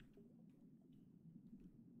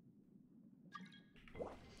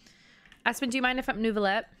 Aspen, do you mind if I'm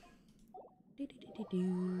Nouvellette?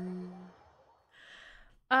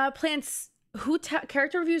 Plants. Who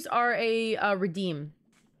character reviews are a redeem?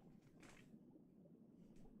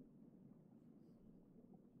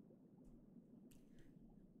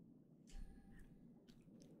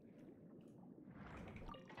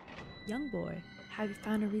 Young boy, have you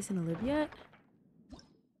found a reason to live yet?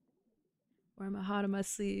 Wear my heart on my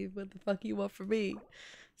sleeve. What the fuck you want from me?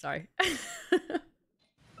 Sorry.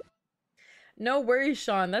 No worries,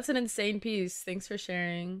 Sean. That's an insane piece. Thanks for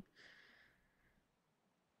sharing.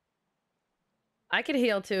 I could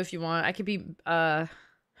heal too if you want. I could be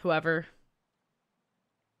whoever.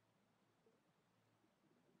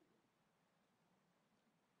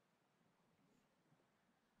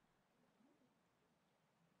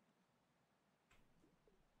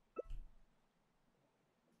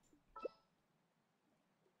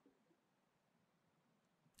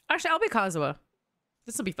 Actually, I'll be Kazuha.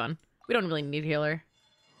 This will be fun. We don't really need a healer.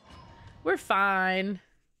 We're fine.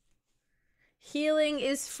 Healing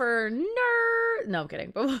is for nerd. No, I'm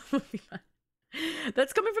kidding. But we'll be fine.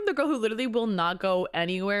 That's coming from the girl who literally will not go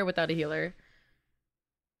anywhere without a healer.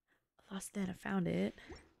 I lost that. I found it.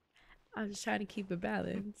 I'm just trying to keep a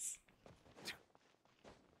balance.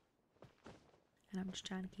 And I'm just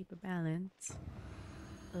trying to keep a balance.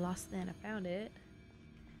 I lost that. I found it.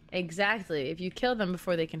 Exactly. If you kill them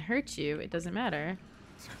before they can hurt you, it doesn't matter.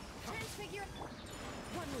 Transfigure.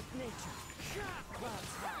 One with nature.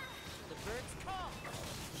 Clouds high. The birds call.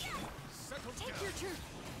 Settle Take down. your turn.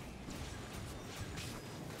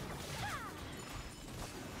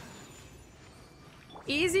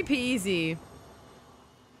 Easy peasy.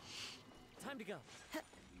 Time to go.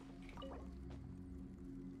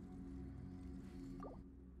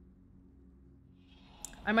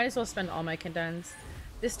 I might as well spend all my condensed.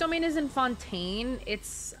 This domain is in Fontaine.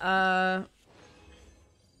 It's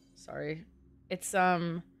sorry. It's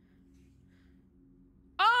oh!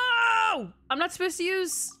 I'm not supposed to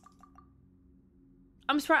use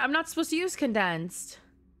I'm sorry, I'm not supposed to use condensed.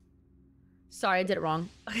 Sorry, I did it wrong.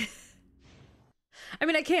 I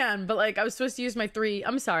mean, I can, but like I was supposed to use my 3.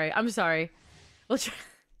 I'm sorry. I'm sorry. We'll try.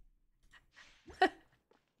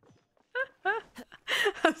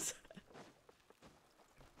 I'm sorry.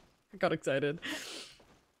 I got excited.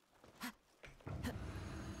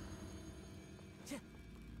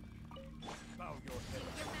 Bow your head.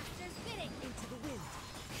 Your master's bidding. Into the wind.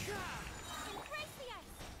 Embrace the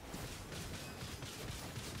ice.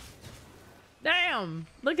 Damn!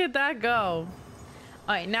 Look at that go.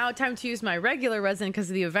 Alright, now time to use my regular resin because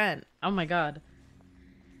of the event. Oh my god.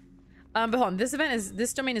 But hold on, this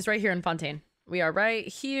domain is right here in Fontaine. We are right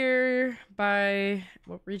here by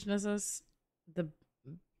what region is this? The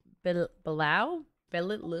Belau?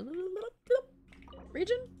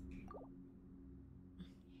 Region?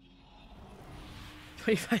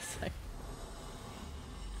 25 seconds.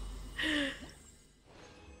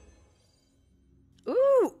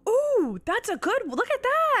 Ooh, that's a good, look at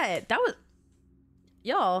that. That was,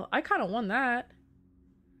 y'all, I kind of won that.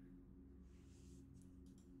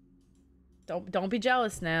 Don't be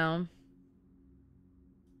jealous now.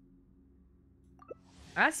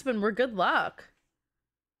 Aspen, we're good luck.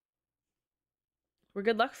 We're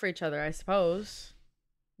good luck for each other, I suppose.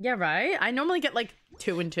 Yeah, right? I normally get like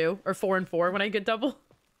 2 and 2 or 4 and 4 when I get double.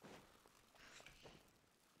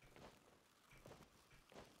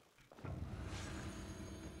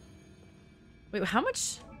 Wait, how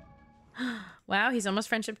much? Wow, he's almost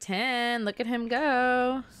friendship 10. Look at him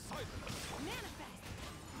go.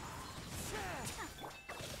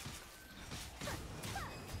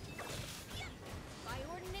 By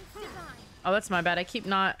ordinance divine. Oh, that's my bad. I keep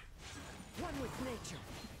not. One with nature.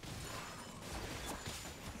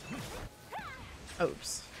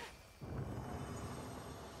 Oops.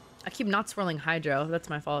 I keep not swirling hydro. That's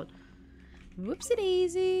my fault. Whoopsie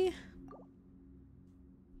daisy.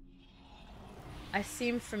 I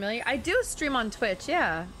seem familiar. I do stream on Twitch,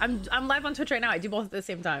 yeah. I'm live on Twitch right now. I do both at the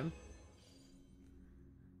same time.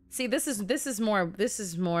 See, this is more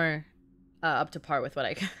up to par with what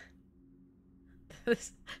I get.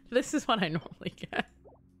 This is what I normally get.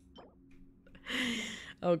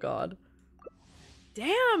 Oh god.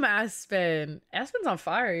 Damn, Aspen. Aspen's on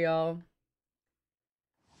fire, y'all.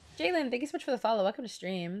 Jalen, thank you so much for the follow. Welcome to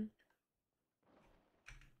stream.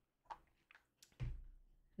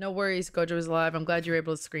 No worries, Gojo is alive. I'm glad you were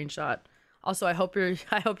able to screenshot. Also, I hope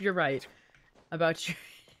you're right about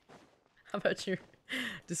your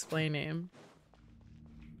display name.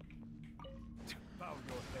 Bow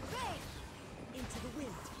your head. Into the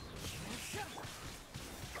wind.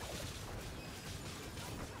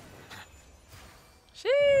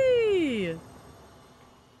 Shee!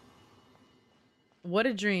 What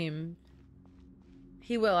a dream.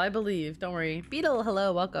 He will, I believe. Don't worry. Beetle,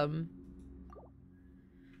 hello, welcome.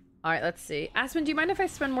 Alright, let's see. Aspen, do you mind if I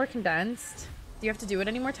spend more condensed? Do you have to do it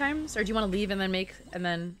any more times? Or do you want to leave and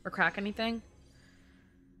then or crack anything?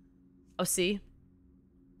 Oh, see?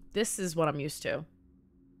 This is what I'm used to.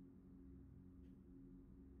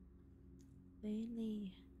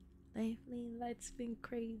 Lately, life's been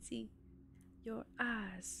crazy. Your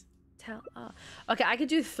eyes tell all. Okay, I could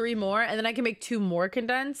do 3 more, and then I can make 2 more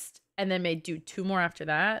condensed, and then do 2 more after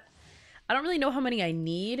that. I don't really know how many I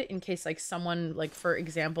need in case like someone like, for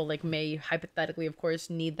example, like may hypothetically, of course,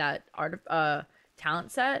 need that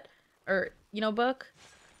talent set or, you know, book.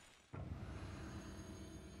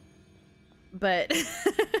 But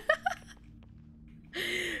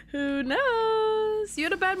who knows? You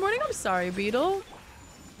had a bad morning? I'm sorry, Beetle. One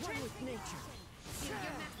with nature. Do your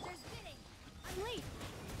master's bidding. I'm late.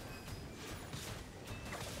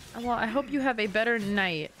 Well, I hope you have a better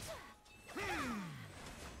night.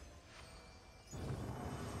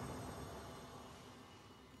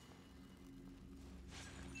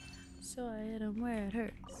 So I hit him where it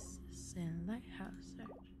hurts. Sand lighthouse search.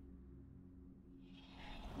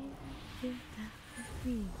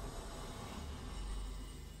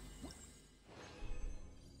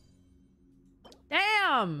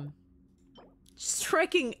 Damn!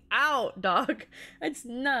 Striking out, dog. That's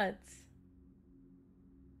nuts.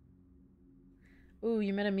 Ooh,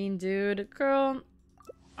 you met a mean dude. Girl,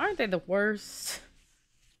 aren't they the worst?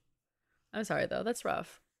 I'm sorry, though. That's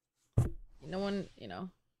rough. No one, you know.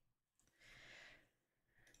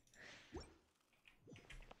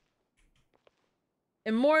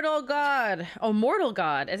 Immortal God. Oh, Mortal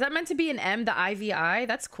God. Is that meant to be an M, the IVI?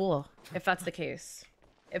 That's cool, if that's the case.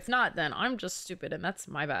 If not, then I'm just stupid, and that's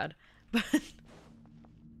my bad.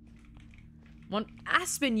 But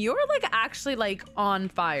Aspen, you're like actually like on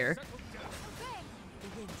fire.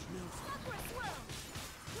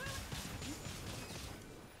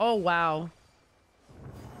 Oh wow.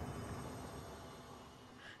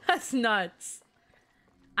 That's nuts.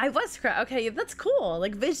 I was okay, that's cool.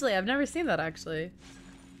 Like visually, I've never seen that actually.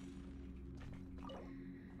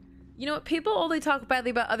 You know what? People only talk badly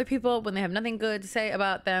about other people when they have nothing good to say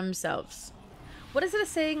about themselves. What is it a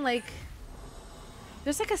saying? Like,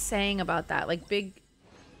 there's like a saying about that. Like big.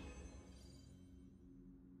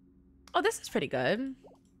 Oh, this is pretty good.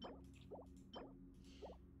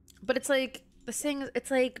 But it's like the saying. It's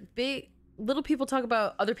like little people talk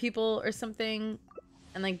about other people or something.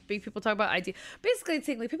 And like big people talk about idea. Basically, it's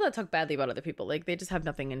saying like people that talk badly about other people, like they just have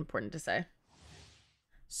nothing important to say.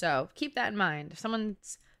 So keep that in mind. If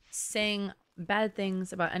someone's saying bad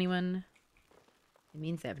things about anyone, it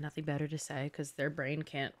means they have nothing better to say because their brain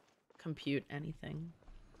can't compute anything.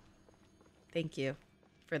 Thank you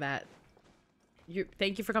for that.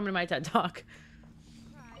 Thank you for coming to my TED Talk.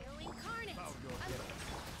 Cryo incarnate.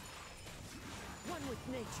 One with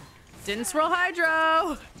nature. Didn't swirl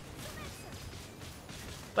hydro!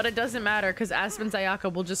 But it doesn't matter because Aspen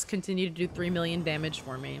Sayaka will just continue to do 3 million damage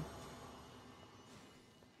for me.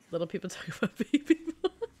 Little people talk about big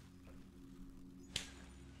people.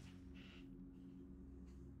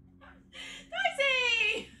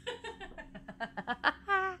 Daisy!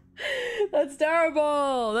 That's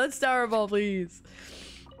terrible. That's terrible, please.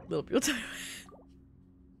 Little people talk about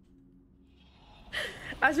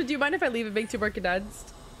Aspen, do you mind if I leave and make 2 more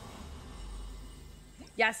condensed?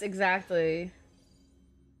 Yes, exactly.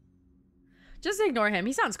 Just ignore him.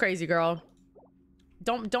 He sounds crazy, girl.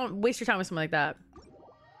 Don't waste your time with someone like that.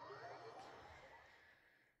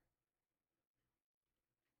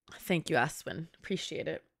 Thank you, Aspen. Appreciate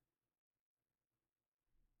it.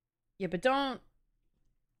 Yeah, but don't.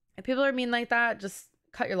 If people are mean like that, just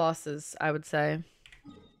Cut your losses, I would say.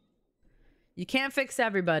 You can't fix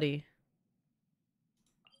everybody.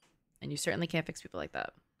 And you certainly can't fix people like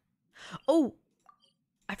that. Oh,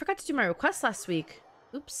 I forgot to do my request last week.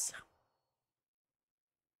 Oops.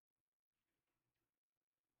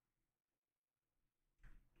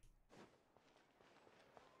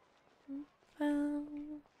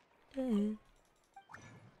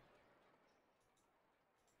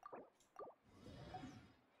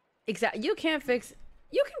 Exactly. You can fix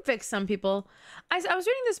some people. I was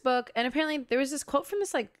reading this book, and apparently there was this quote from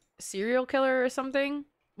this like serial killer or something,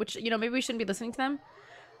 which, you know, maybe we shouldn't be listening to them.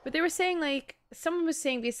 But they were saying, like, someone was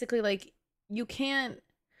saying basically, like, you can't,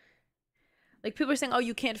 like, people are saying, oh,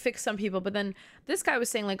 you can't fix some people. But then this guy was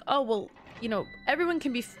saying, like, oh, well, you know, everyone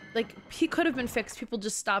can be, like, he could have been fixed. People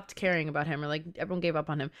just stopped caring about him, or, like, everyone gave up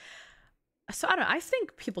on him. So, I don't know. I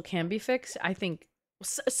think people can be fixed. I think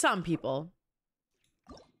some people.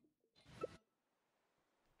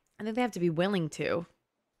 I think they have to be willing to.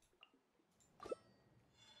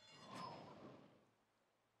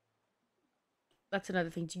 That's another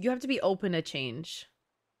thing. You have to be open to change.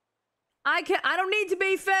 I don't need to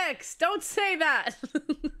be fixed. Don't say that.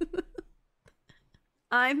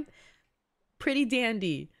 I'm pretty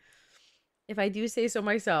dandy, if I do say so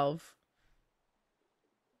myself.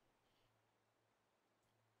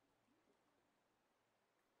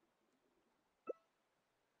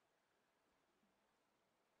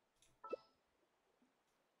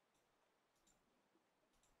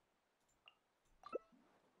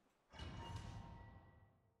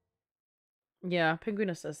 Yeah,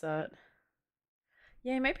 Penguino says that.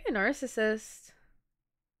 Yeah, he might be a narcissist.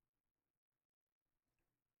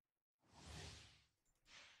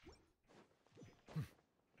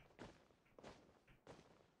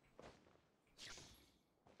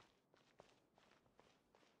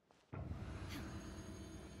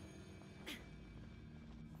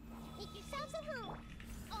 Make yourselves at home.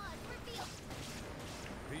 Oz reveal.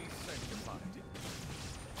 Be sanctified.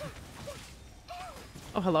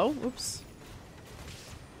 Oh, hello? Oops.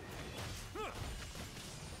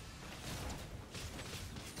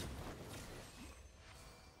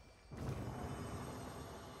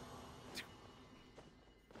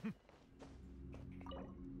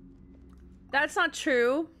 That's not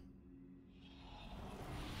true.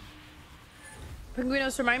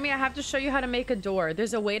 Penguinos, remind me, I have to show you how to make a door.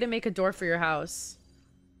 There's a way to make a door for your house.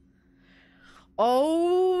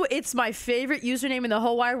 Oh, it's my favorite username in the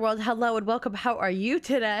whole wide world. Hello and welcome. How are you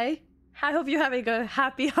today? I hope you're having a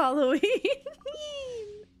happy Halloween.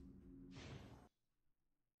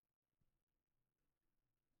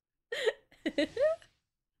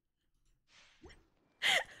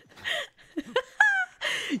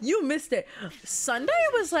 You missed it. Sunday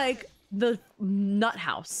was like the nut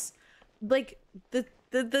house. Like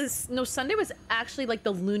no, Sunday was actually like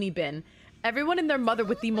the loony bin. Everyone and their mother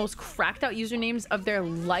with the most cracked out usernames of their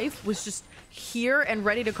life was just here and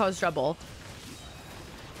ready to cause trouble.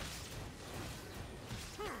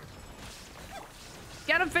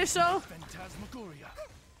 Get him, Fischl! Phantasmagoria.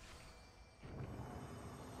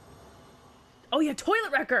 Oh yeah,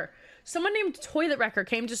 Toilet Wrecker! Someone named Toilet Wrecker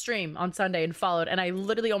came to stream on Sunday and followed, and I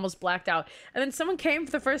literally almost blacked out. And then someone came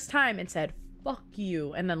for the first time and said, fuck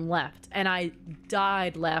you, and then left. And I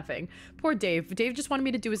died laughing. Poor Dave. Dave just wanted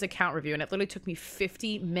me to do his account review, and it literally took me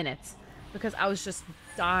 50 minutes because I was just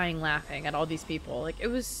dying laughing at all these people. Like, it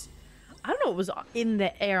was... I don't know what was in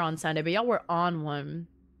the air on Sunday, but y'all were on one.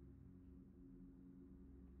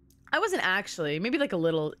 I wasn't actually. Maybe like a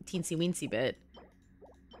little teensy-weensy bit.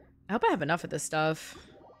 I hope I have enough of this stuff.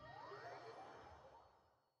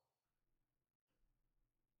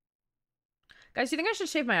 Guys, do you think I should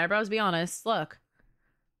shave my eyebrows? Be honest. Look.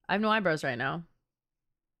 I have no eyebrows right now.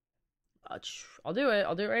 I'll do it.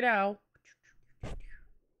 I'll do it right now.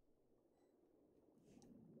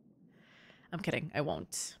 I'm kidding. I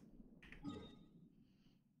won't.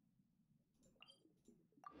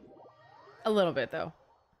 A little bit, though.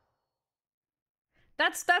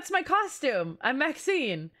 That's my costume. I'm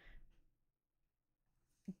Maxine.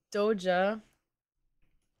 Doja.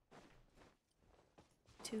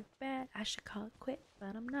 Too bad. I should call it quit,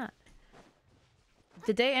 but I'm not.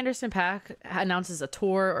 The day Anderson .Paak announces a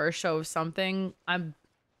tour or a show of something, I'm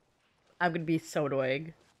gonna be so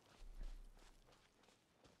annoying.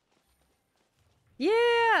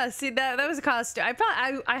 Yeah, see that was a costume.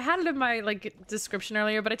 I had it in my like description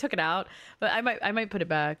earlier, but I took it out. But I might put it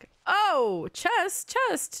back. Oh, chest.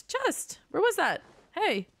 Where was that?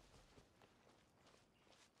 Hey.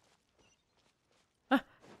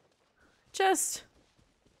 Chest.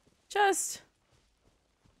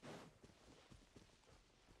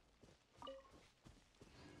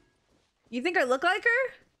 You think I look like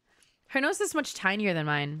her? Her nose is much tinier than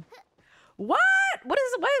mine. What? What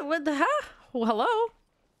is what the huh? Well, hello?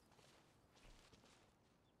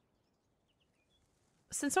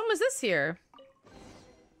 Since when was this here?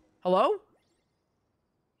 Hello?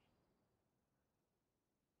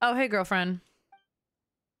 Oh, hey, girlfriend.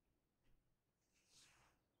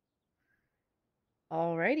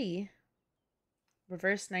 Alrighty.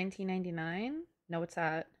 Reverse 1999? No, what's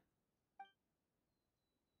that?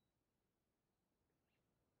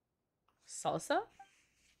 Salsa?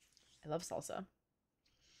 I love salsa.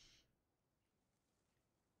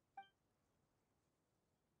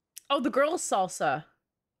 Oh, the girl's salsa.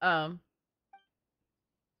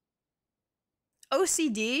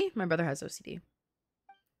 OCD? My brother has OCD.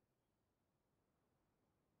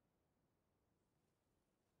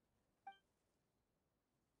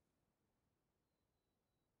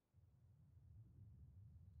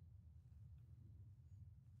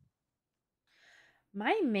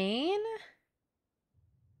 My main?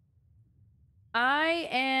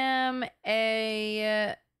 I'm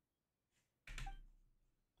a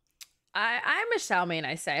Xiao main,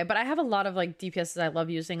 I say, but I have a lot of like DPSs I love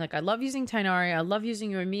using. Like I love using Tainari, I love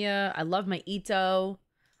using Yoimiya, I love my Ito.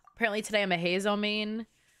 Apparently today I'm a Heizo main.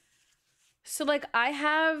 So like I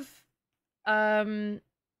have I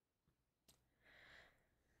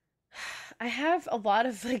have a lot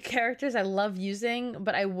of like characters I love using,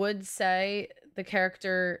 but I would say the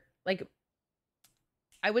character like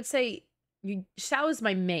I would say Xiao is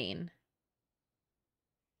my main.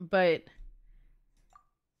 But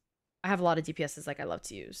I have a lot of DPSs like I love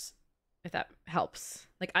to use, if that helps.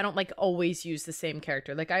 Like I don't like always use the same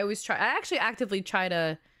character. Like I actually actively try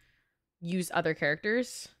to use other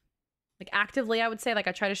characters. Like actively I would say like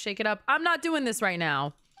I try to shake it up. I'm not doing this right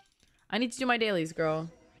now. I need to do my dailies, girl.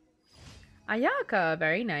 Ayaka,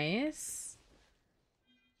 very nice.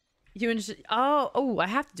 You and oh, I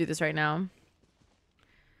have to do this right now.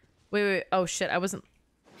 Wait. Oh shit, I wasn't.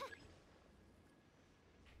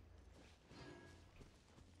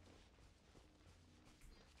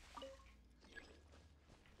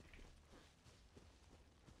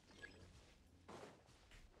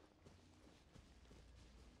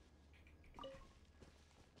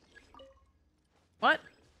 What?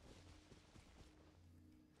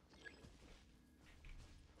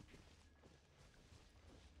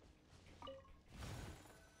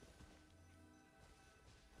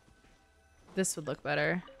 This would look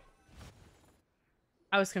better.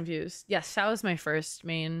 I was confused. Yes, that was my first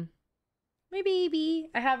main. My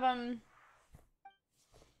baby. I have Hold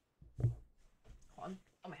on.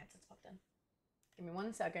 Oh, my headset's popped in. Give me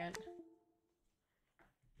 1 second.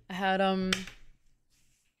 I had 1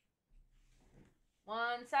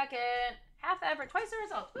 second. Half the effort, twice the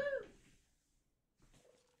result. Woo!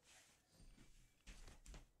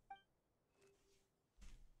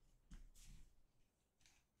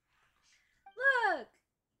 Look!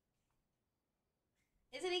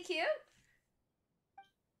 Isn't he cute?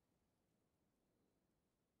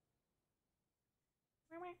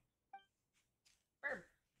 Burp.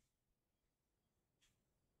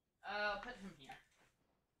 Put him here.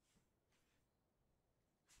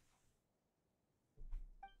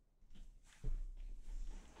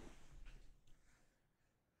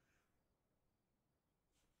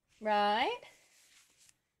 Right?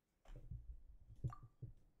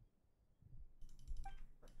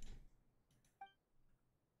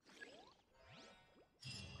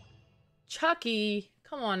 Chucky.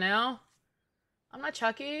 Come on now. I'm not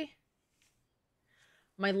Chucky.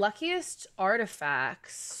 My luckiest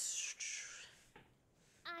artifacts.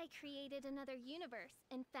 I created another universe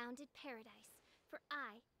and founded paradise. For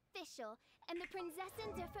I, Fischl, and the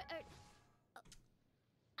Prinzessin der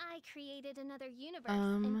I created another universe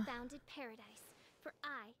and founded paradise. For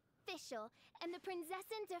I, Fischl, and the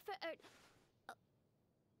Prinzessin der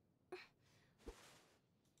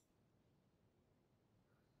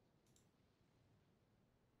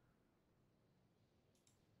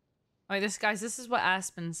Alright, this is what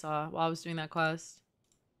Aspen saw while I was doing that quest.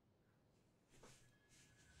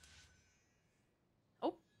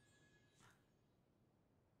 Oh.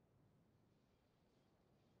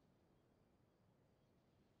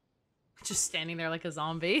 Just standing there like a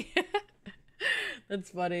zombie. That's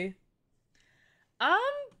funny. I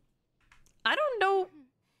don't know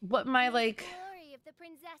what my like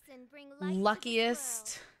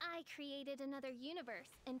luckiest I created another universe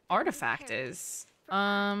and artifact is.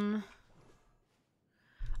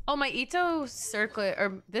 Oh, my Ito circlet,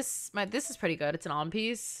 or this is pretty good. It's an on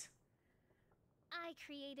piece. I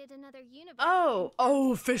created another universe.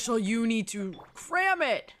 Oh, official, you need to cram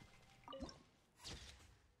it.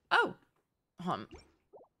 Oh,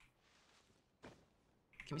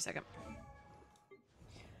 Give me a second.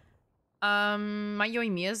 My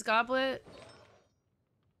Yoimiya's goblet.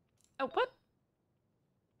 Oh, what?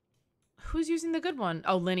 Who's using the good one?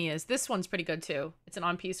 Oh, Linny is. This one's pretty good too. It's an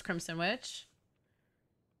on-piece Crimson Witch.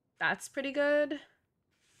 That's pretty good.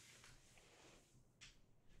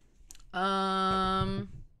 I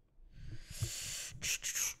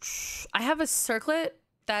have a circlet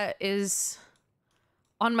that is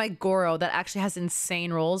on my Goro that actually has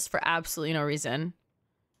insane rolls for absolutely no reason.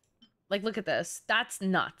 Like, look at this. That's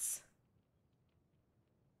nuts.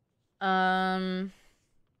 What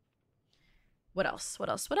else? What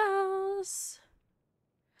else? What else?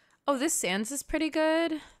 Oh, this Sans is pretty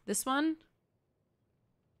good. This one.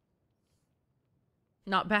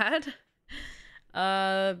 Not bad.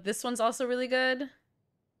 This one's also really good.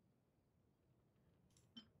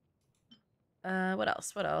 What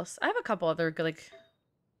else? What else? I have a couple other good, like...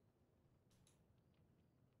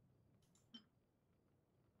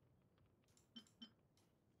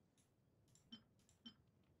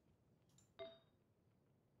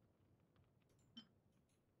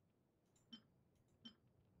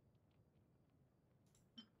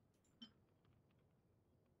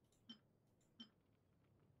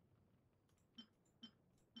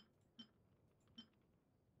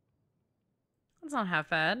 It's not half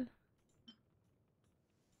bad.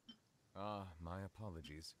 Ah, my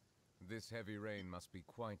apologies. This heavy rain must be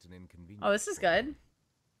quite an inconvenience. Oh, this is good.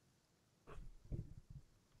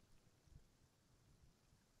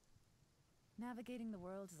 Navigating the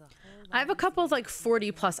world is a whole I have a couple of like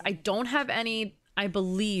 40 plus. I don't have any, I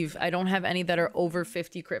believe I don't have any that are over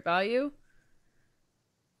 50 crit value.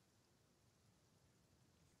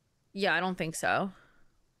 Yeah, I don't think so.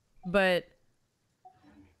 But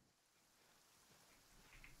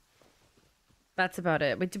that's about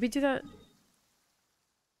it. Wait, did we do that?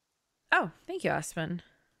 Oh, thank you, Aspen.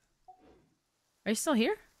 Are you still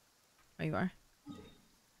here? Oh, you are.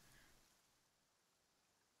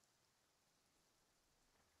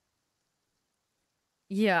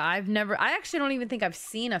 Yeah, I actually don't even think I've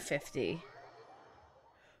seen a 50.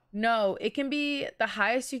 No, it can be, the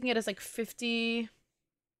highest you can get is like 50.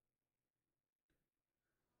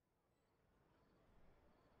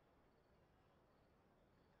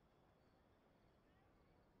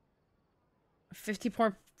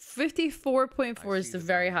 .4 54.4 is the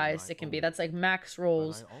very highest it can be. That's like max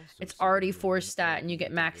rolls. It's already 4 stat and you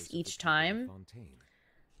get max each time.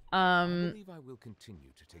 I believe I will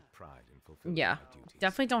continue to take pride in fulfilling Yeah, my duties.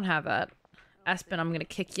 definitely don't have that. Aspen, I'm gonna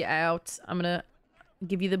kick you out. I'm gonna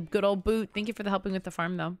give you the good old boot. Thank you for the helping with the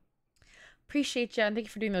farm though. Appreciate you, and thank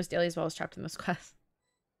you for doing those dailies while I was trapped in those quests.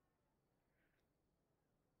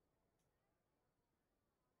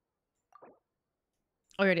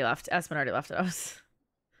 Oh, you already left. Aspen already left us.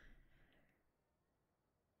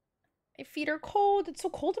 My feet are cold. It's so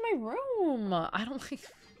cold in my room. I don't like...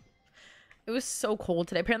 It was so cold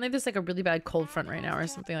today. Apparently there's like a really bad cold front right now or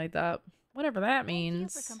something like that. Whatever that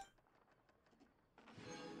means.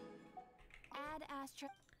 Add Astra.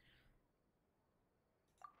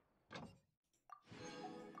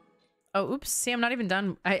 Oh, oops. See, I'm not even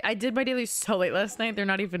done. I did my daily so late last night. They're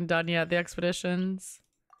not even done yet, the expeditions.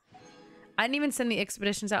 I didn't even send the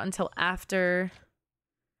expeditions out until after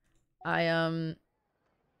I,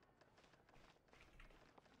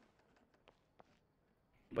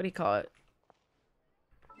 what do you call it?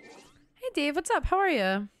 Hey, Dave, what's up? How are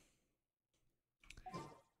you?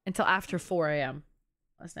 Until after 4 a.m.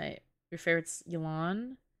 last night. Your favorite's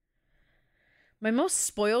Yelan? My most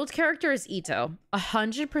spoiled character is Ito.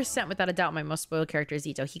 100% without a doubt, my most spoiled character is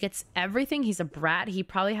Ito. He gets everything. He's a brat. He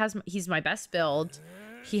probably has... He's my best build.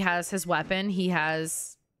 He has his weapon. He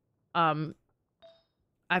has... I've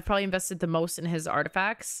probably invested the most in his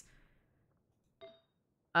artifacts.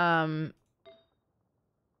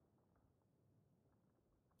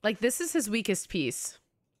 Like, this is his weakest piece.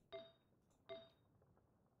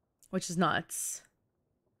 Which is nuts.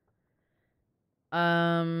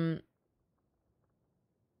 Yeah,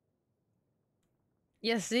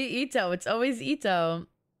 see, Ito. It's always Ito.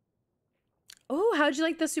 Oh, how'd you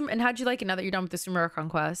like the Sumer? And how'd you like it now that you're done with the Sumer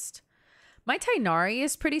Conquest? My Tainari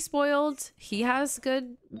is pretty spoiled. He has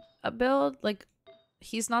good build. Like,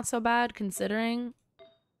 he's not so bad considering.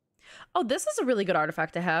 Oh, this is a really good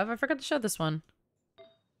artifact to have. I forgot to show this one.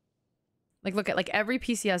 Like, look at, like, every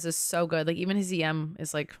piece he has is so good. Like, even his EM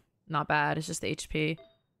is, like, not bad. It's just the HP.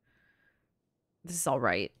 This is all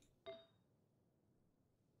right.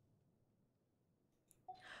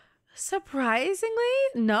 Surprisingly,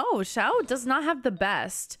 no. Shao does not have the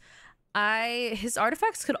best. His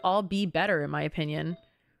artifacts could all be better, in my opinion.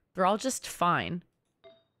 They're all just fine.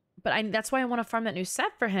 But that's why I want to farm that new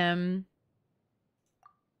set for him.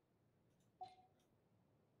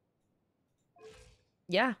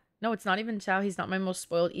 Yeah. No, it's not even Chow. He's not my most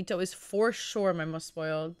spoiled. Ito is for sure my most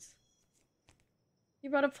spoiled. You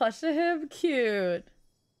brought a plush to him? Cute.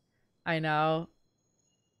 I know.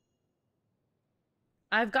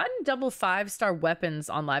 I've gotten double 5-star weapons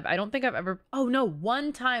on live. I don't think I've ever... Oh, no.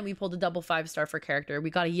 One time we pulled a double 5-star for character. We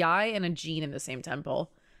got a Yai and a Jean in the same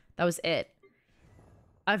temple. That was it.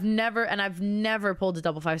 I've never pulled a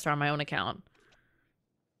double 5-star on my own account.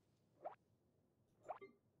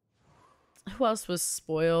 Who else was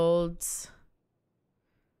spoiled?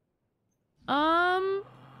 Not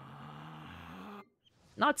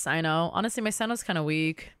Sino. Honestly, my Sino's kind of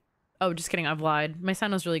weak. Oh, just kidding. I've lied. My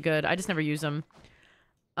Sino's really good. I just never use them.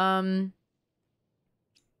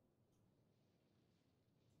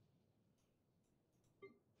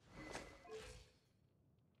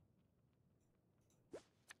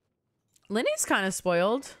 Lenny's kind of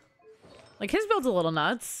spoiled. Like, his build's a little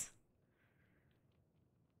nuts.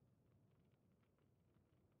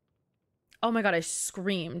 Oh my god, I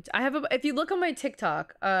screamed. I have a... If you look on my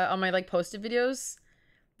TikTok, on my, like, posted videos,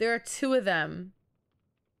 there are 2 of them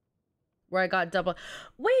where I got double...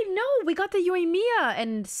 Wait, no! We got the Yoimiya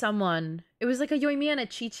and someone. It was like a Yoimiya and a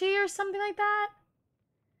Chichi or something like that.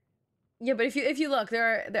 Yeah, but if you look,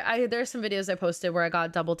 there are some videos I posted where I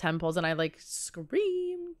got double temples and I, like,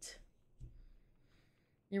 screamed.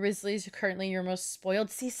 Your Risley's currently your most spoiled.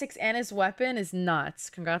 C6 and his weapon is nuts.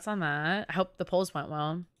 Congrats on that. I hope the polls went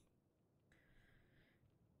well.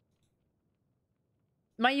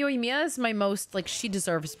 My Yoimiya is my most, like, she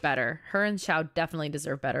deserves better. Her and Xiao definitely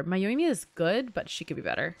deserve better. My Yoimiya is good, but she could be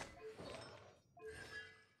better.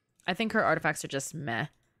 I think her artifacts are just meh.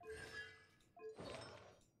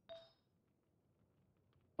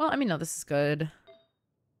 Well, I mean, no, this is good.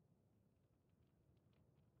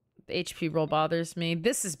 The HP roll bothers me.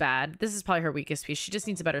 This is bad. This is probably her weakest piece. She just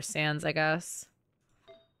needs a better sands, I guess.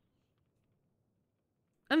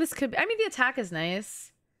 And this could be... I mean, the attack is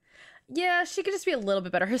nice. Yeah, she could just be a little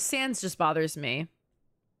bit better. Her sands just bothers me.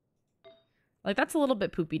 Like, that's a little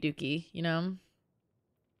bit poopy dookie, you know?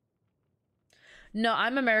 No,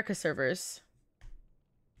 I'm America servers.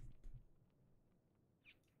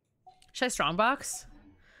 Should I strongbox?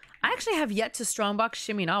 I actually have yet to strongbox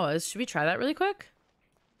Shiminawa's. Should we try that really quick?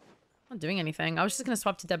 I'm not doing anything. I was just gonna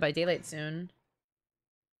swap to Dead by Daylight soon.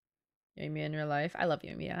 Yoimiya in real life. I love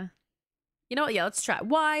Yoimiya. You know what? Yeah, let's try.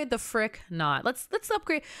 Why the frick not? Let's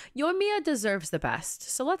upgrade. Yoimiya deserves the best,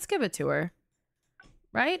 so let's give it to her.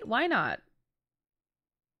 Right? Why not?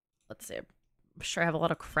 Let's see. I'm sure I have a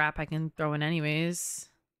lot of crap I can throw in anyways.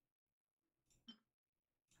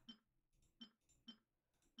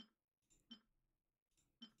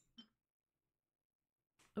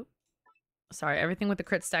 Oh, sorry. Everything with the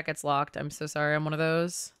crit stack gets locked. I'm so sorry. I'm one of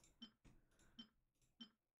those.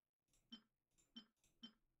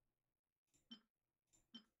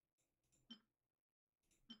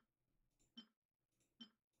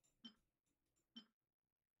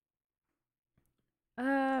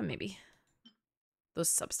 Maybe. Those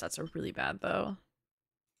substats are really bad, though.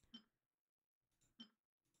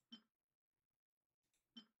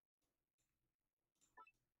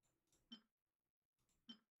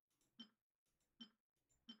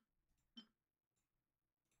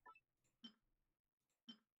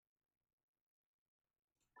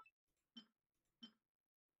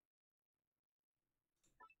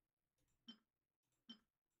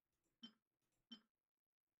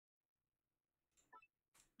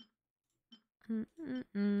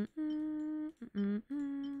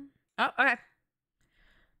 Oh, okay.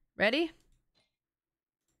 Ready?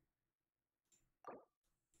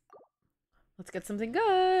 Let's get something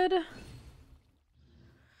good.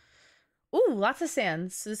 Ooh, lots of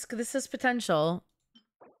sands. This has potential.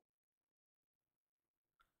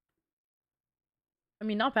 I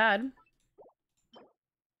mean, not bad.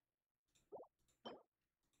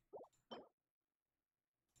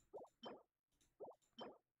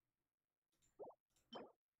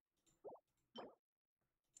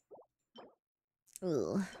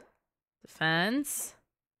 Ugh. Defense.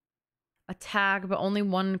 Attack, but only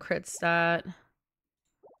 1 crit stat.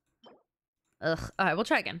 Ugh. Alright, we'll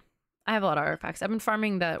try again. I have a lot of artifacts. I've been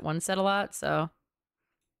farming that one set a lot, so...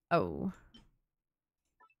 Oh.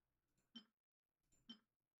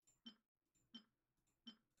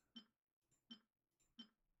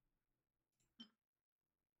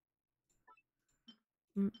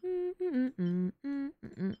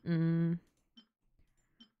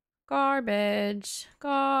 Garbage.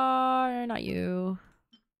 Not you.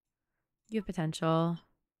 You have potential.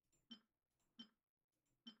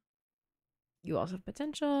 You also have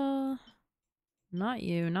potential. Not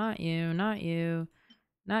you, not you, not you.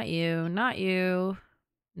 Not you, not you.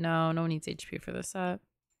 No, no one needs HP for this set.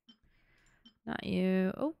 Not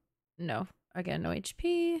you. Oh, no. Again, no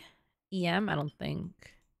HP. EM, I don't think.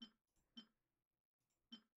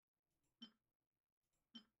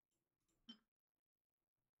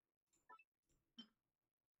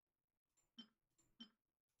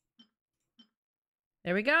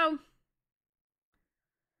 There we go.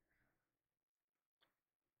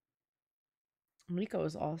 Miko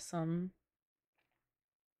is awesome.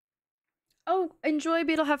 Oh, enjoy,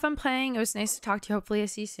 Beetle. Have fun playing. It was nice to talk to you. Hopefully I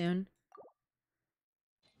see you soon.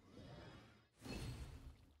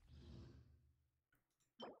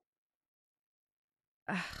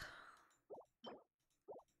 Ugh.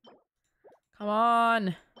 Come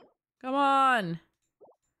on. Come on.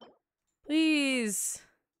 Please.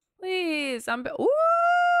 Please.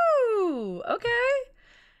 Ooh. Okay.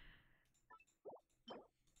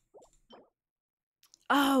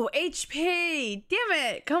 Oh, HP. Damn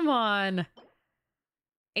it. Come on.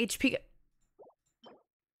 HP.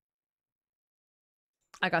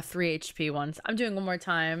 I got 3 HP once. I'm doing one more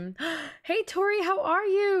time. Hey, Tori, how are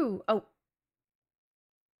you? Oh.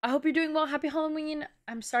 I hope you're doing well. Happy Halloween.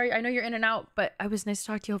 I'm sorry. I know you're in and out, but I was nice to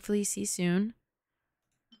talk to you. Hopefully see you soon.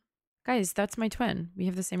 Guys, that's my twin. We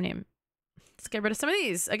have the same name. Let's get rid of some of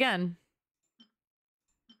these again.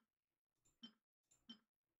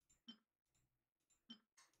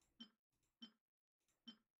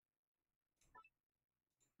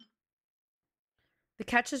 The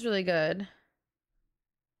catch is really good.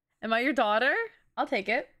 Am I your daughter? I'll take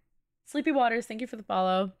it. Sleepy Waters, thank you for the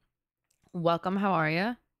follow. Welcome, how are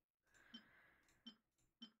you?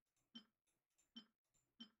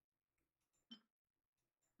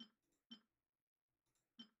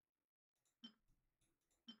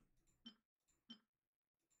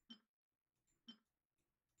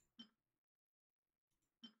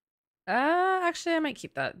 Actually, I might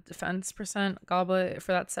keep that defense percent goblet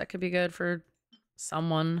for that set. Could be good for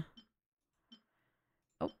someone.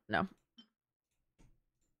 Oh, no.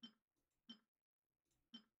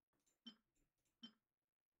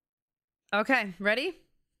 Okay, ready?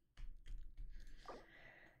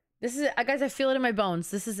 This is it. Guys, I feel it in my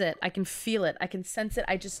bones. This is it. I can feel it. I can sense it.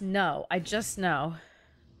 I just know. I just know.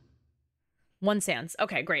 1 sans.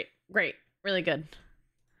 Okay, great. Great. Really good.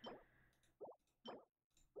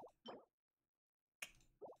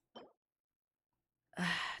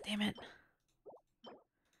 Damn it.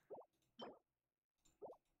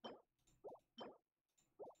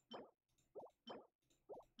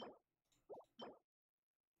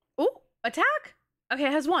 Ooh, attack? Okay,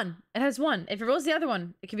 it has 1. It has 1. If it rolls the other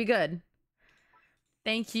one, it could be good.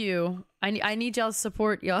 Thank you. I need y'all's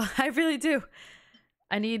support, y'all. I really do.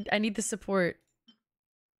 I need the support.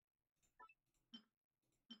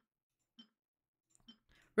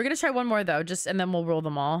 We're gonna try one more though, just and then we'll roll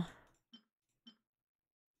them all.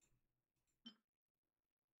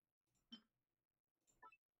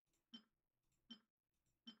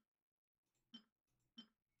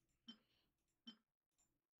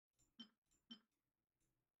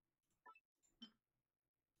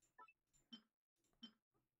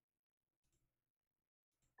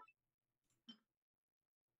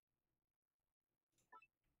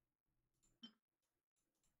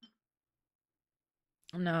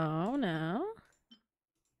 No, no.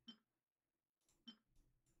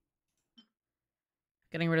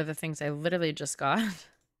 Getting rid of the things I literally just got.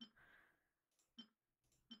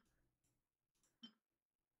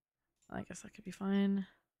 I guess that could be fine.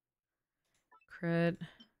 Crit.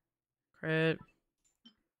 Crit.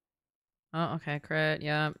 Oh, okay, crit,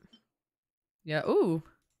 yeah. Yeah, ooh.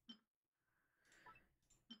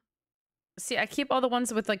 See, I keep all the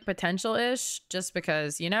ones with, like, potential-ish, just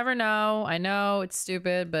because you never know. I know, it's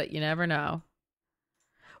stupid, but you never know.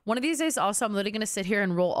 One of these days, also, I'm literally gonna sit here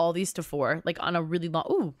and roll all these to 4, like, on a really long...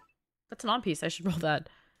 Ooh, that's an on-piece. I should roll that.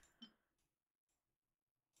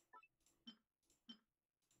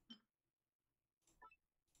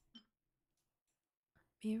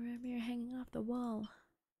 Mirror, mirror hanging off the wall.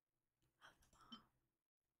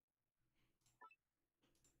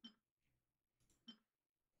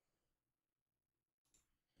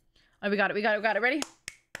 Oh, we got it. We got it. We got it. Ready?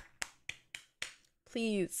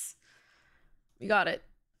 Please. We got it.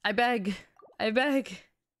 I beg. I beg.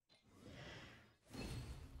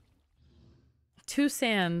 2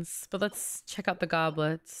 sands, but let's check out the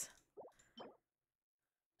goblets.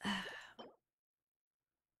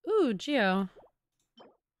 Ooh, Geo.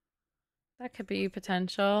 That could be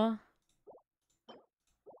potential.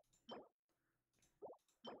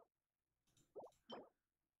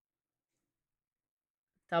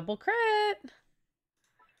 Double crit.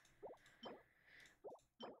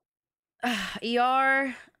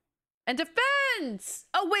 ER. And defense!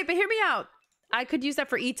 Oh, wait, but hear me out. I could use that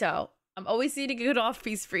for Ito. I'm always needing a good off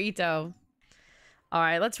piece for Ito. All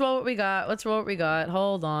right, let's roll what we got. Let's roll what we got.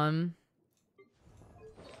 Hold on.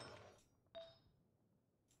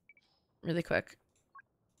 Really quick.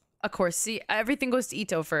 Of course, see, everything goes to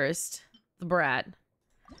Ito first. The brat.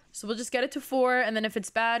 So we'll just get it to 4, and then if it's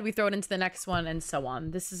bad, we throw it into the next one, and so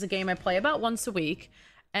on. This is a game I play about once a week,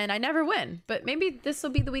 and I never win. But maybe this will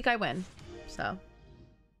be the week I win. So,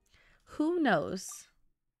 who knows?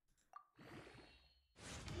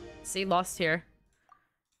 See, lost here.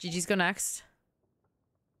 GG's go next.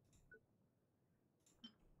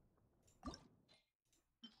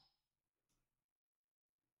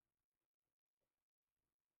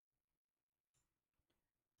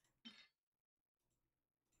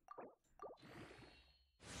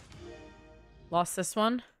 Lost this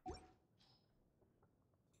one.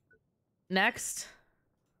 Next.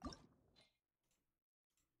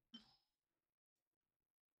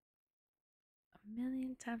 A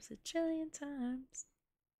million times, a trillion times.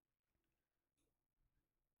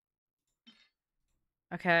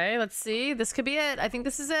 Okay, let's see. This could be it. I think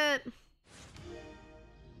this is it.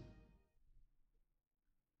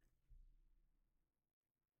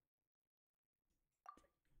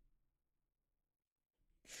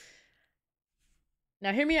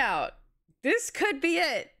 Now hear me out. This could be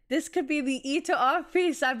it. This could be the Ito off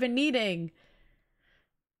piece I've been needing.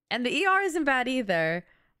 And the ER isn't bad either.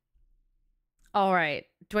 All right.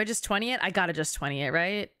 Do I just 20 it? I gotta just 20 it,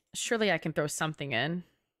 right? Surely I can throw something in.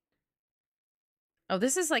 Oh,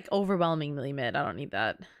 this is like overwhelmingly mid. I don't need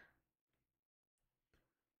that.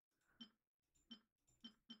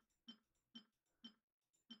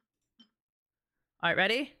 All right,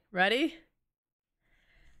 ready? Ready?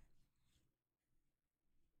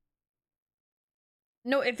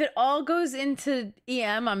 No, if it all goes into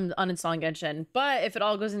EM, I'm uninstalling Genshin. But if it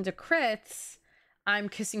all goes into crits, I'm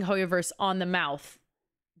kissing Hoyoverse on the mouth.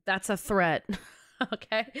 That's a threat.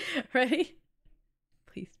 Okay, ready?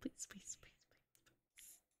 Please, please, please, please,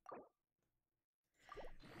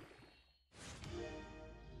 please.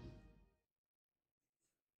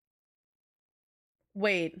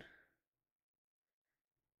 Wait.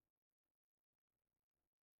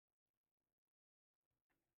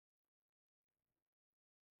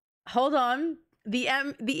 Hold on. The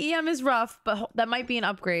EM is rough, but that might be an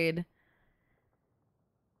upgrade.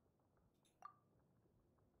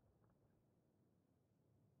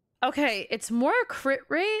 Okay, it's more crit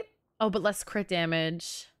rate. Oh, but less crit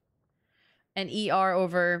damage. And ER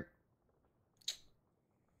over.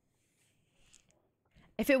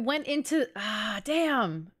 If it went into... Ah,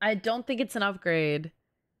 damn. I don't think it's an upgrade.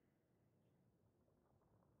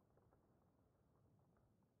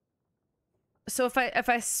 So if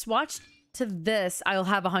I swatch to this, I'll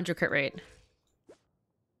have 100 crit rate.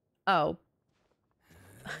 Oh.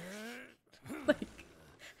 Like,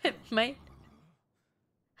 it might...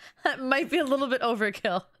 That might be a little bit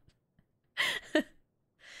overkill. But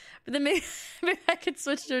then maybe I could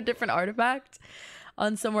switch to a different artifact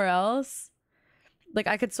on somewhere else. Like,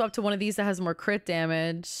 I could swap to one of these that has more crit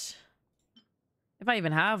damage. If I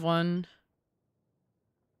even have one.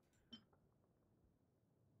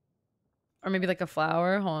 Or maybe like a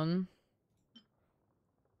flower. Hold on.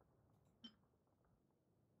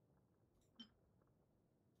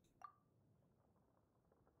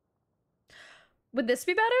 Would this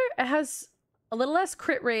be better? It has a little less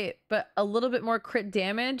crit rate, but a little bit more crit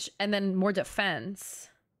damage and then more defense.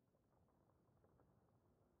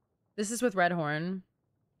 This is with Redhorn.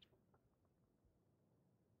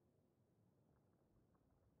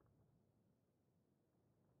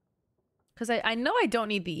 Because I know I don't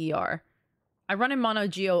need the ER. I run in Mono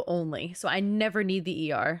Geo only, so I never need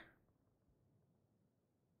the ER.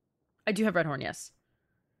 I do have Redhorn, yes.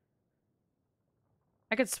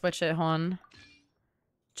 I could switch it, hon.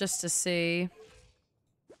 Just to see.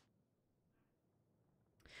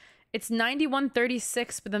 It's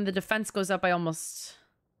 9136, but then the defense goes up by almost...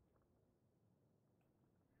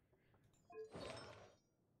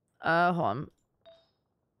 hold on.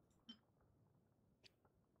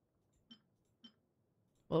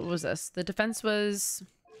 What was this? The defense was...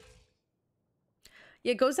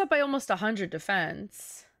 Yeah, it goes up by almost 100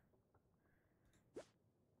 defense.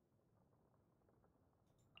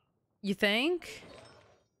 You think?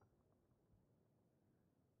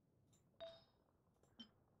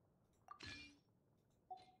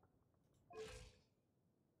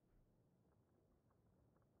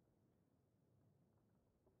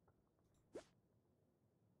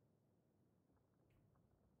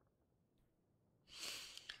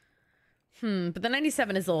 But the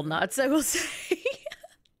 97 is old nuts, I will say.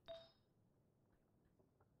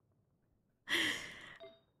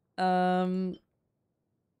 Um.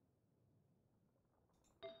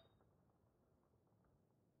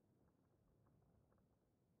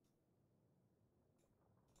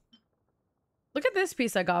 Look at this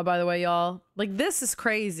piece I got, by the way, y'all. Like, this is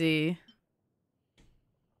crazy.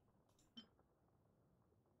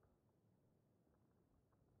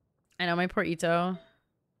 I know, my poor Ito.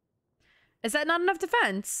 Is that not enough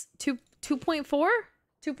defense? 2.4?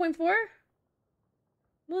 2.4?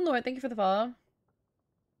 Moonlord, thank you for the follow.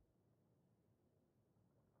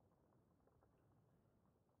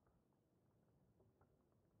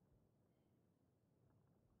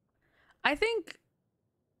 I think...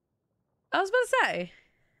 I was about to say.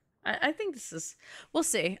 I think this is... We'll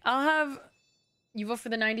see. I'll have... You vote for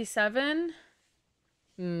the 97?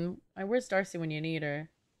 Where's Darcy when you need her?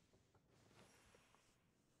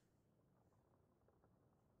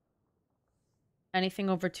 Anything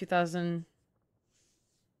over 2000...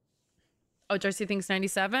 Oh, Darcy thinks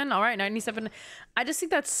 97? All right, 97. I just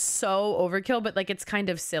think that's so overkill, but, like, it's kind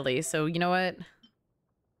of silly. So, you know what?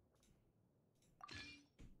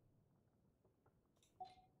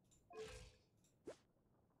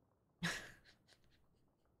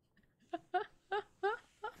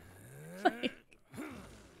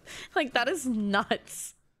 like, that is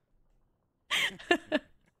nuts.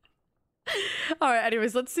 All right,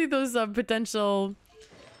 anyways, let's see those potential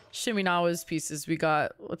Shiminawa's pieces we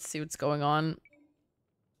got. Let's see what's going on.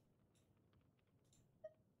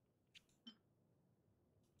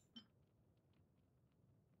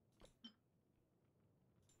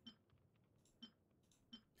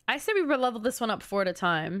 I say we level this one up 4 at a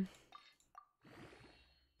time.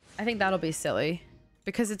 I think that'll be silly.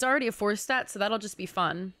 Because it's already a 4 stat, so that'll just be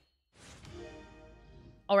fun.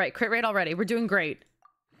 Alright, crit rate already. We're doing great.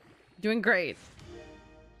 Doing great.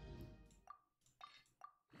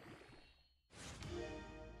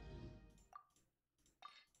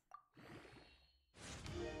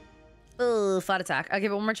 Ugh, flat attack. I'll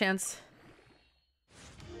give it one more chance.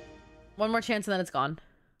 One more chance and then it's gone.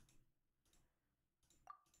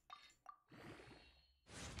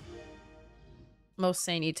 Most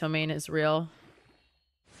sane Ito main is real.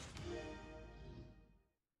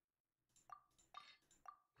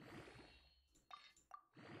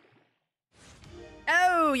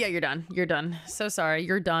 Oh, yeah, you're done. You're done. So sorry.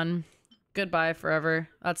 You're done. Goodbye forever.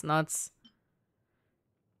 That's nuts.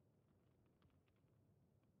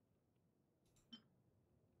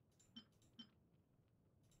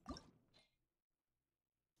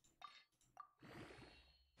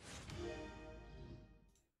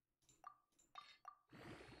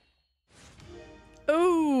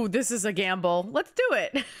 Oh, this is a gamble. Let's do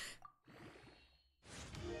it.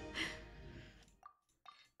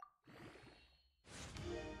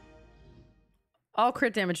 All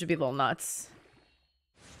crit damage would be a little nuts.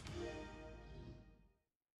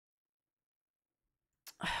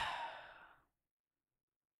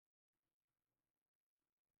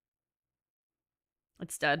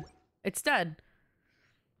 It's dead. It's dead.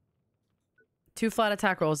 2 flat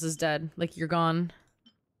attack rolls is dead. Like, you're gone.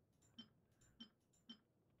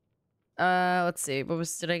 Let's see. What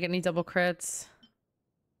was... Did I get any double crits?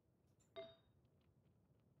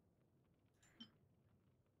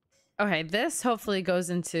 Okay, this hopefully goes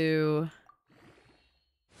into...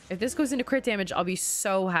 If this goes into crit damage, I'll be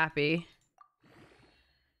so happy.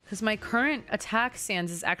 Because my current attack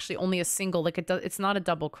stance is actually only a single. Like, it's not a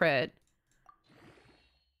double crit.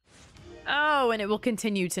 Oh, and it will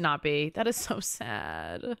continue to not be. That is so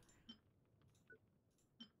sad.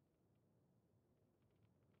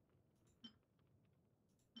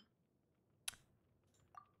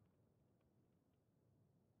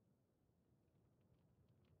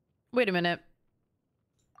 Wait a minute.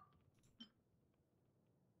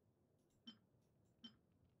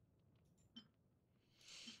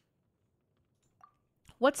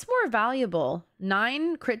 What's more valuable?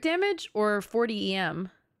 9 crit damage or 40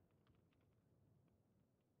 EM?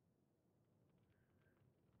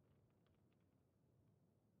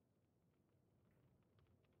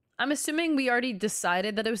 I'm assuming we already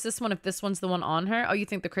decided that it was this one if this one's the one on her. Oh, you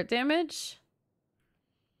think the crit damage?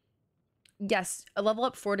 Yes, a level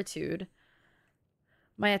up fortitude.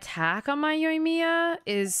 My attack on my Yoimiya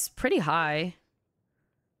is pretty high.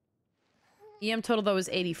 EM total, though, is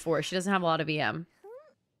 84. She doesn't have a lot of EM.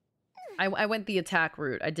 I went the attack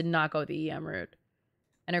route. I did not go the EM route.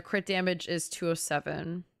 And her crit damage is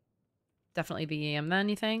 207. Definitely the EM then,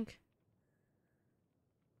 you think?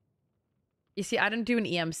 You see, I didn't do an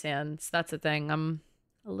EM stance. That's the thing. I'm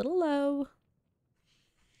a little low.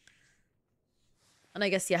 And I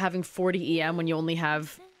guess, yeah, having 40 EM when you only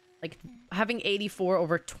have, like, having 84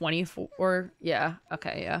 over 24. Yeah,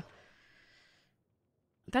 okay, yeah.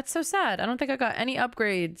 That's so sad. I don't think I got any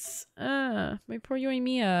upgrades. My poor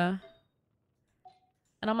Yoimiya.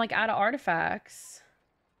 And I'm like out of artifacts.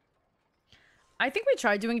 I think we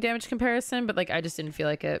tried doing damage comparison, but like I just didn't feel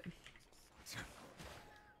like it.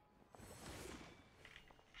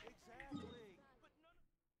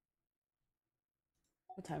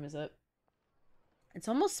 What time is it? It's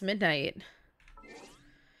almost midnight.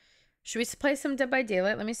 Should we play some Dead by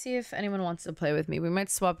Daylight? Let me see if anyone wants to play with me. We might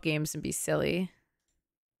swap games and be silly.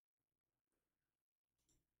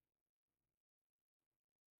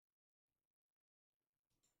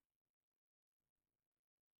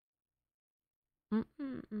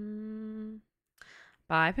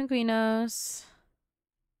 Bye, Pinguinos.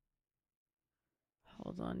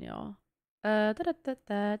 Hold on, y'all. Da -da -da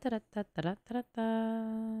 -da -da -da -da -da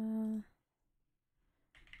 -da.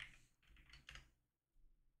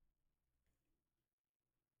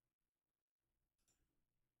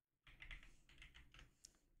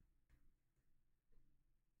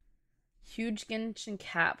 Huge Genshin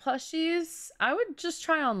cat plushies. I would just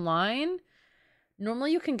try online.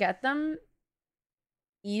 Normally you can get them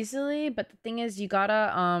easily, but the thing is you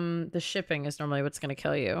gotta the shipping is normally what's gonna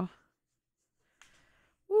kill you.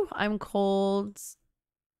 Ooh, I'm cold.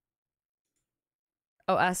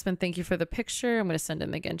 Oh, Aspen, thank you for the picture. I'm gonna send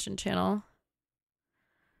in the Genshin channel.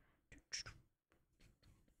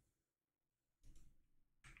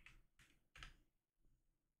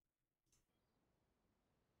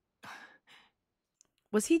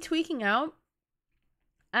 Was he tweaking out?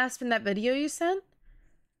 Aspen, that video you sent?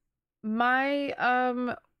 My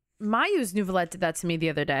Mayu's Nouvellette did that to me the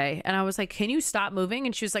other day, and I was like, can you stop moving?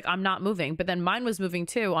 And she was like, I'm not moving. But then mine was moving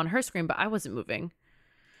too on her screen, but I wasn't moving.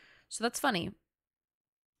 So that's funny.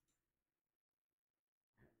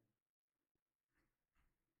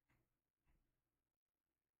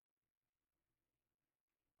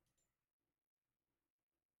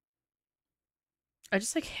 I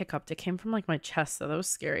just like hiccuped. It came from like my chest, so that was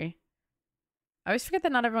scary. I always forget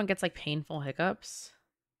that not everyone gets like painful hiccups.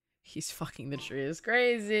 He's fucking the tree is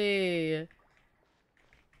crazy.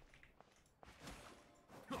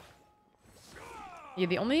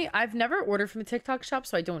 Yeah, I've never ordered from the TikTok shop,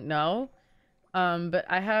 so I don't know. But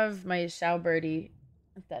I have my Xiao birdie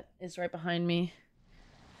that is right behind me.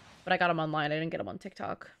 But I got him online. I didn't get him on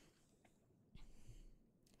TikTok.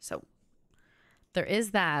 So there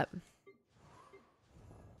is that.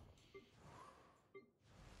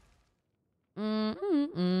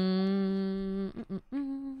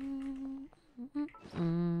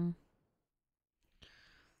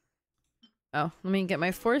 Oh, let me get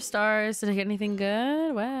my 4 stars. Did I get anything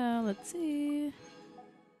good? Wow, let's see.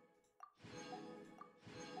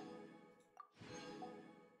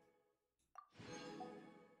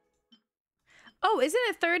 Oh, isn't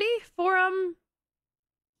it 30 for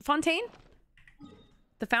Fontaine?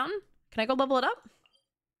 The fountain? Can I go level it up?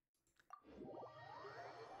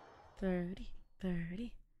 30.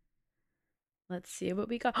 Let's see what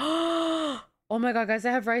we got. Oh my god, guys,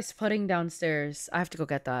 I have rice pudding downstairs. I have to go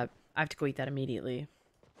get that. I have to go eat that immediately.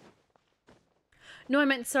 No, I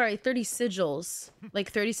meant, sorry, 30 sigils. Like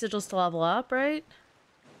 30 sigils to level up, right?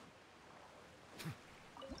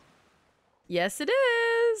 Yes, it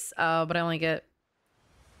is. Oh, but I only get...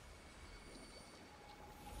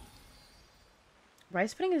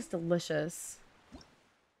 Rice pudding is delicious.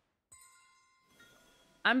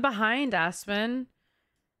 I'm behind, Aspen.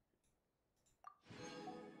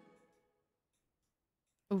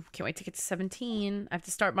 Oh, can't wait to get to 17. I have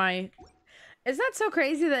to start my... Isn't that so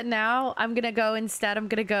crazy that now I'm gonna go instead? I'm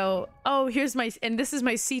gonna go... Oh, here's my... And this is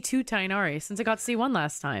my C2 Tainari since I got C1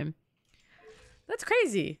 last time. That's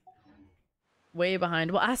crazy. Way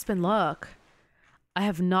behind. Well, Aspen, look. I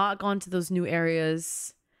have not gone to those new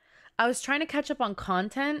areas. I was trying to catch up on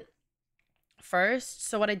content first.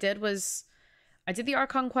 So what I did was... I did the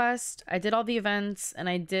Archon quest, I did all the events, and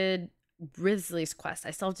I did Grizzly's quest.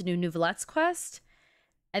 I still have to do Nouvellette's quest.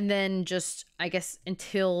 And then just, I guess,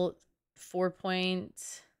 until 4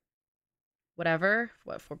 point... Whatever.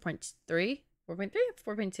 What, 4.3? 4.3?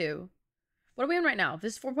 4.2. What are we on right now?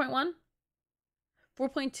 This is 4.1?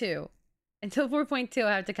 4.2. Until 4.2,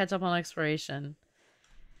 I have to catch up on exploration.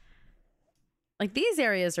 Like, these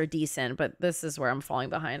areas are decent, but this is where I'm falling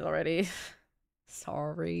behind already.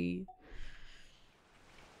 Sorry.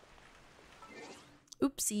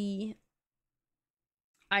 Oopsie.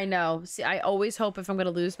 I know. See, I always hope if I'm going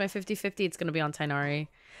to lose my 50-50, it's going to be on Tainari.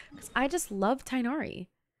 Because I just love Tainari.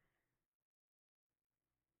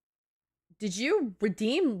 Did you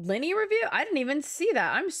redeem Linny review? I didn't even see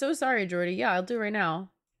that. I'm so sorry, Jordy. Yeah, I'll do it right now.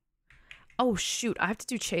 Oh, shoot. I have to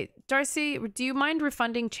do Chase. Darcy, do you mind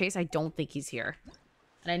refunding Chase? I don't think he's here.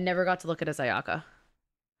 And I never got to look at his Ayaka.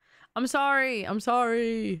 I'm sorry. I'm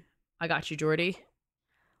sorry. I got you, Jordy.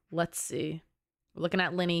 Let's see. We're looking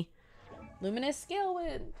at Linny. Luminous Scale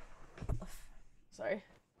Wind. Sorry.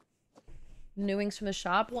 New wings from the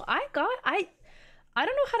shop. Well, I don't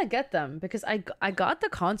know how to get them because I got the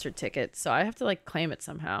concert ticket, so I have to like claim it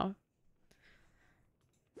somehow.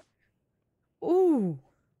 Ooh.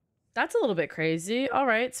 That's a little bit crazy. All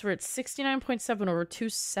right, so we're at 69.7 over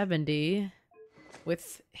 270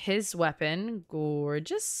 with his weapon.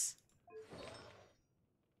 Gorgeous.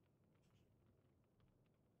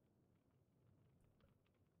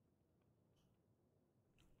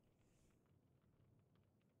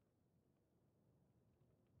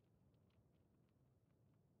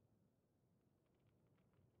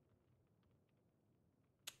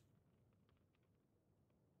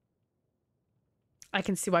 I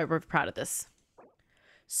can see why we're proud of this.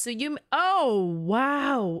 So you... Oh,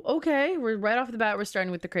 wow. Okay, we're right off the bat. We're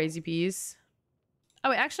starting with the crazy peas. Oh,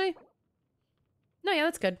 wait, actually... No, yeah,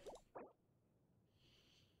 that's good.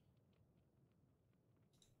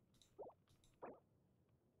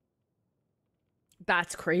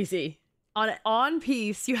 That's crazy. On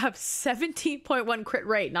piece, you have 17.1 crit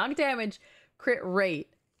rate. Knock damage, crit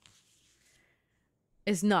rate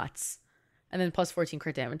is nuts. And then plus 14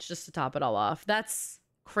 crit damage just to top it all off. That's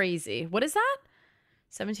crazy. What is that?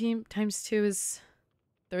 17 times 2 is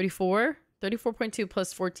 34? 34.2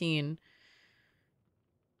 plus 14.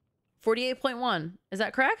 48.1. Is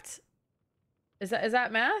that correct? Is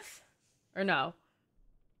that math? Or no?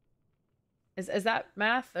 Is that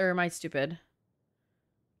math or am I stupid?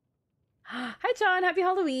 Hi John, happy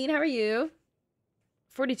Halloween. How are you?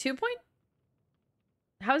 42 point?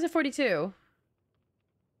 How is it 42?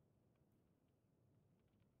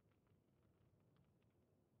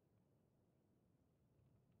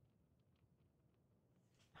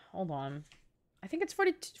 Hold on. I think it's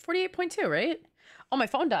 48.2, right? Oh, my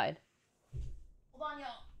phone died. Hold on,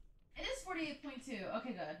 y'all. It is 48.2.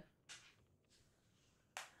 Okay, good.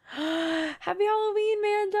 Happy Halloween,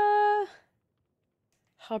 Manda.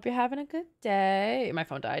 Hope you're having a good day. My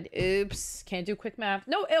phone died. Oops. Can't do quick math.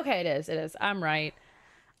 No, okay, it is. It is. I'm right.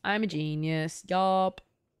 I'm a genius. Yup.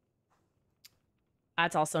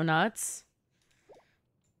 That's also nuts.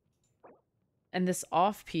 And this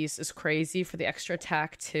off piece is crazy for the extra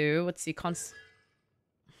attack too. Let's see.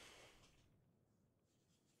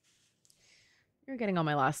 You're getting on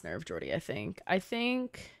my last nerve, Jordy, I think. I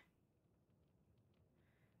think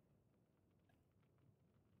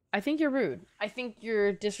you're rude. I think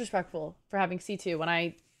you're disrespectful for having C2 when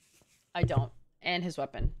I don't. And his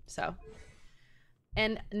weapon. So.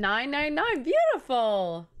 And 999.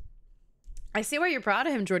 Beautiful. I see why you're proud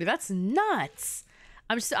of him, Jordy. That's nuts.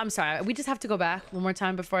 I'm sorry. We just have to go back one more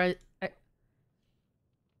time before I...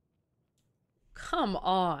 Come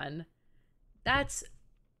on. That's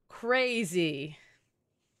crazy.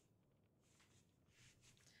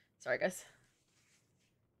 Sorry, guys.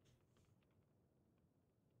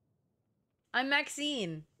 I'm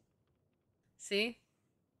Maxine. See?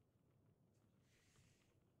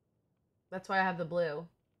 That's why I have the blue.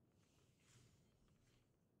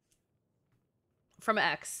 From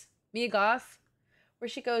X. Mia Goth. Where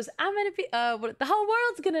she goes, I'm gonna be, the whole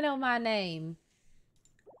world's gonna know my name.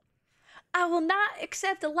 I will not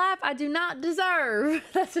accept a life I do not deserve.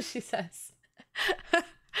 That's what she says.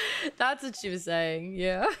 That's what she was saying,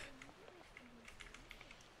 yeah.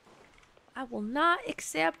 I will not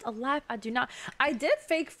accept a life I do not. I did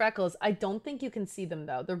fake freckles. I don't think you can see them,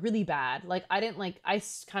 though. They're really bad. Like, I didn't, like, I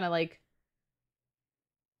kind of, like...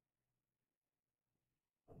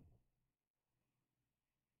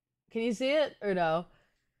 Can you see it or no?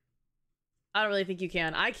 I don't really think you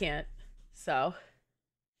can. I can't. So.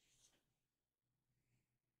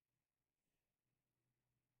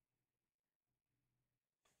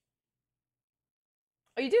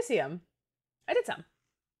 Oh, you do see him. I did some.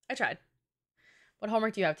 I tried. What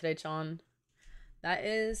homework do you have today, Sean? That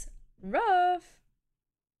is rough.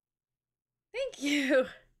 Thank you.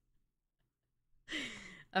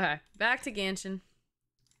 Okay, back to Genshin.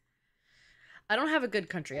 I don't have a good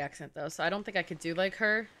country accent, though, so I don't think I could do, like,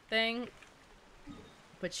 her thing.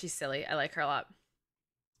 But she's silly. I like her a lot.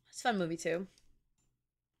 It's a fun movie, too.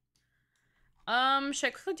 Should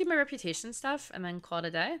I quickly do my reputation stuff and then call it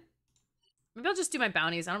a day? Maybe I'll just do my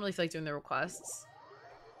bounties. I don't really feel like doing the requests.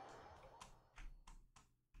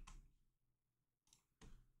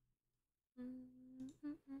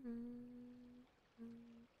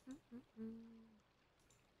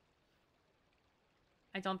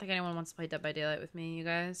 I don't think anyone wants to play Dead by Daylight with me, you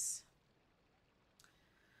guys.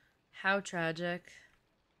 How tragic.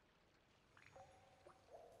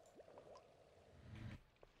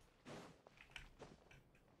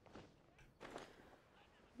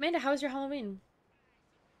 Amanda, how was your Halloween?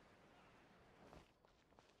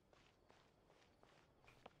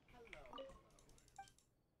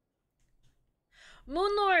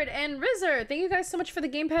 Moonlord and Rizzer, thank you guys so much for the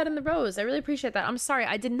gamepad and the rose. I really appreciate that. I'm sorry,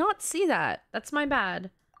 I did not see that. That's my bad.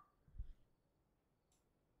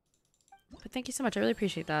 But thank you so much. I really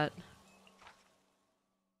appreciate that.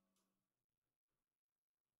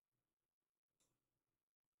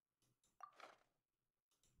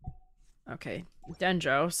 Okay,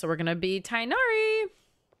 Dendro. So we're gonna be Tainari.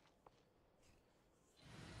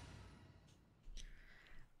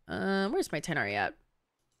 Where's my Tainari at?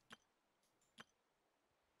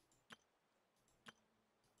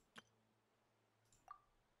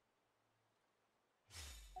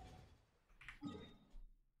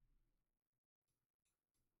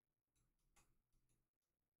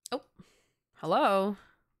 Oh, hello.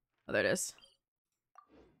 Oh, there it is.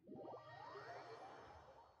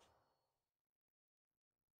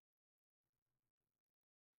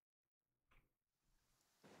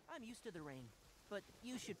 I'm used to the rain, but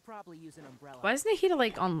you should probably use an umbrella. Why isn't he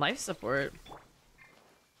like on life support?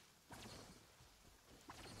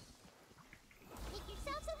 Make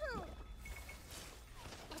yourselves at home.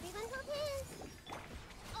 Everyone hold hands.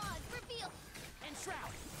 Odds reveal. And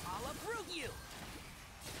Shroud, I'll uproot you!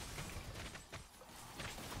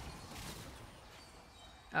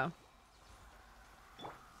 Oh.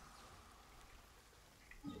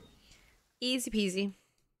 Easy peasy.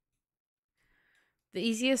 The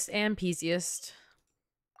easiest and peasiest.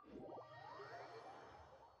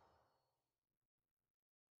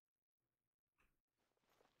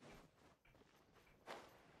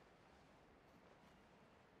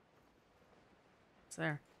 What's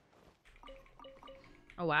there?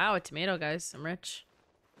 Oh wow, a tomato, guys. I'm rich.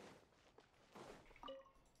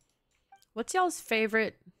 What's y'all's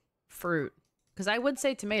favorite fruit? Because I would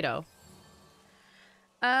say tomato.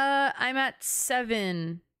 I'm at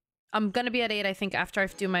 7. I'm gonna be at 8, I think, after I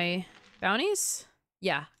do my bounties.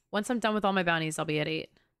 Yeah, once I'm done with all my bounties, I'll be at 8.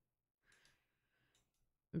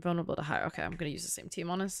 I'm vulnerable to higher. Okay, I'm gonna use the same team,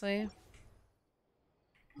 honestly.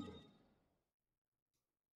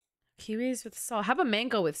 Kiwis with salt. How about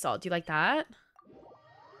mango with salt? Do you like that?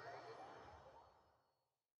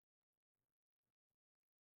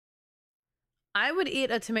 I would eat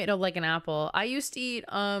a tomato like an apple. I used to eat,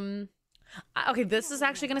 okay, this is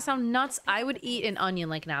actually gonna sound nuts. I would eat an onion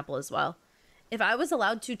like an apple as well. If I was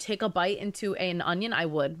allowed to take a bite into an onion, I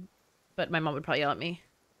would. But my mom would probably yell at me.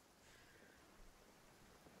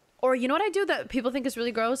 Or you know what I do that people think is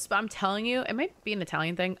really gross, but I'm telling you, it might be an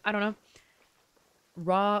Italian thing. I don't know.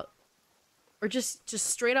 Raw, or just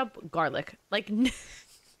straight up garlic. Like,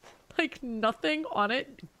 like nothing on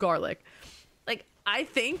it, garlic. Like, I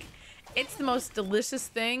think it's the most delicious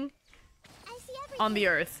thing I see on the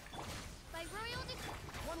earth. By royal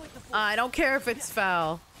One with the force. I don't care if it's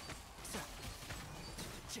foul.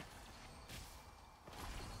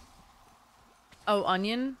 Oh,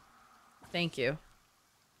 onion? Thank you.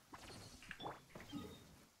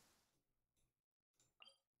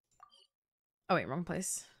 Oh wait, wrong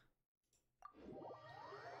place.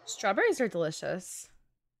 Strawberries are delicious.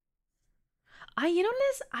 You know what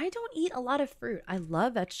it is? I don't eat a lot of fruit. I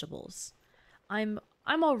love vegetables. I'm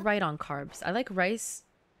all right on carbs. I like rice.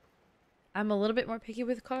 I'm a little bit more picky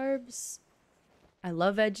with carbs. I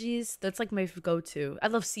love veggies. That's like my go-to. I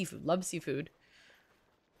love seafood. Love seafood.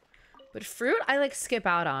 But fruit, I like skip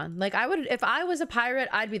out on. Like I would, if I was a pirate,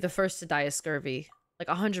 I'd be the first to die of scurvy. Like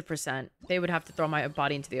 100%. They would have to throw my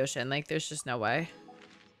body into the ocean. Like there's just no way.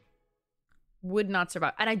 Would not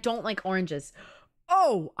survive. And I don't like oranges.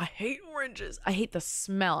 Oh, I hate oranges. I hate the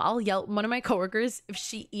smell. I'll yell at one of my coworkers if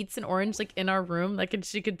she eats an orange like in our room, like and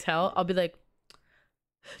she could tell. I'll be like,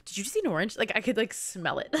 "Did you just eat an orange?" Like I could like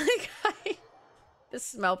smell it. Like the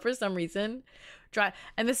smell for some reason. Dry.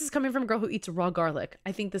 And this is coming from a girl who eats raw garlic.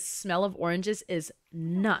 I think the smell of oranges is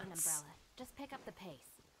nuts. Umbrella. Just pick up the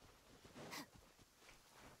pace.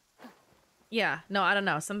 Yeah, no, I don't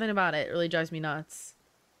know. Something about it really drives me nuts.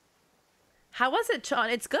 How was it, Sean?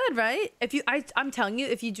 It's good, right? If you, I'm telling you,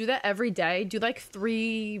 if you do that every day, do like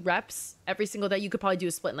 3 reps every single day, you could probably do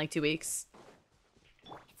a split in like 2 weeks.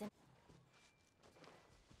 Sharing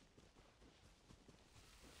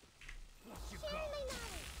my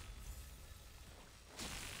knowledge.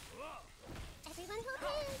 Everyone hold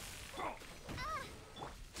hands. Ah,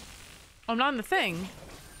 I'm not in the thing.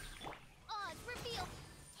 odds reveal.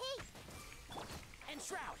 Hey, And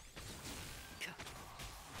Shroud.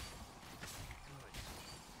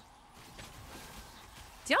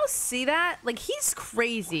 Do y'all see that? Like, he's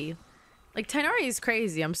crazy. Like, Tainari is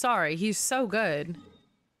crazy. I'm sorry. He's so good.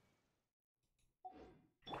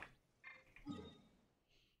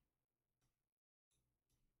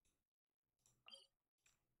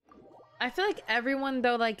 I feel like everyone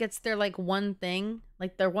though like gets their like one thing,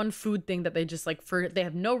 like their one food thing that they just like for they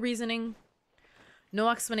have no reasoning, no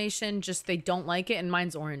explanation, just they don't like it, and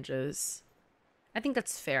mine's oranges. I think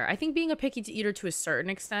that's fair. I think being a picky eater to a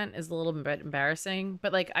certain extent is a little bit embarrassing,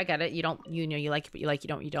 but like I get it. You don't, you know, you like it, but you like,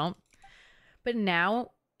 you don't. But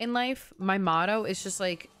now in life, my motto is just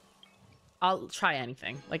like, I'll try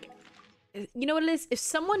anything. Like, you know what it is? If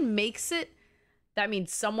someone makes it, that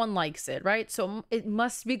means someone likes it, right? So it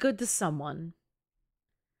must be good to someone.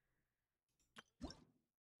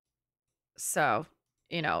 So,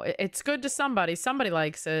 you know, it's good to somebody. Somebody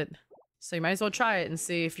likes it. So you might as well try it and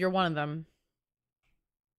see if you're one of them.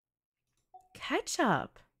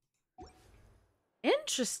 Ketchup.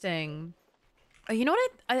 Interesting. You know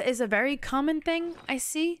what is a very common thing I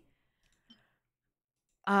see?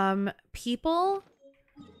 People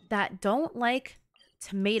that don't like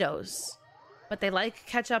tomatoes, but they like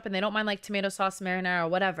ketchup, and they don't mind like tomato sauce, marinara, or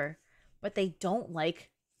whatever, but they don't like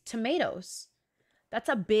tomatoes. That's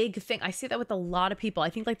a big thing. I see that with a lot of people. I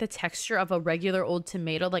think like the texture of a regular old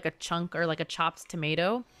tomato, like a chunk or like a chopped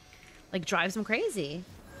tomato, like drives them crazy.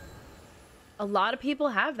 A lot of people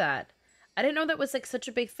have that. I didn't know that was like such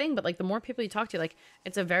a big thing, but like the more people you talk to, like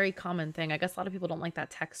it's a very common thing. I guess a lot of people don't like that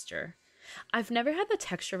texture. I've never had the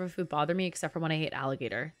texture of a food bother me except for when I ate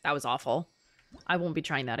alligator. That was awful. I won't be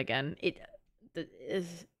trying that again.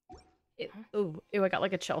 Ooh, I got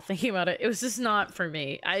like a chill thinking about it. It was just not for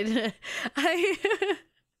me. I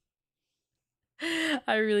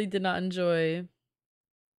really did not enjoy.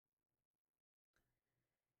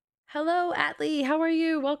 Hello, Atlee. How are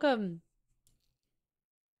you? Welcome.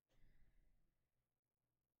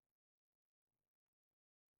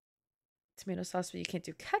 Tomato sauce, but you can't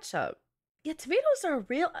do ketchup. Yeah, tomatoes are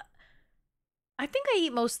real. I think I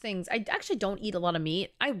eat most things. I actually don't eat a lot of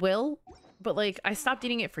meat. I will, but like I stopped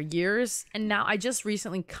eating it for years, and now I just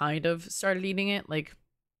recently kind of started eating it. Like,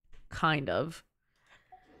 kind of.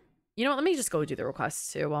 You know what? Let me just go do the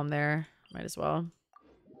requests too while I'm there. Might as well.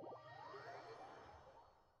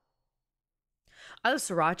 I love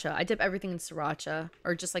sriracha. I dip everything in sriracha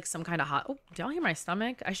or just like some kind of hot. Oh, do y'all hear my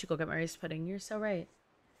stomach? I should go get my rice pudding. You're so right.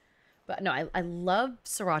 But no, I love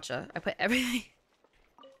sriracha. I put everything.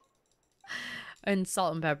 And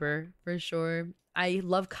salt and pepper, for sure. I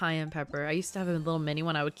love cayenne pepper. I used to have a little mini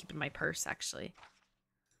one I would keep in my purse, actually.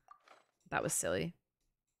 That was silly.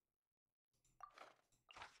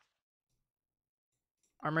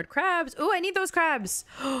 Armored crabs. Ooh, I need those crabs.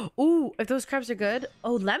 Ooh, if those crabs are good.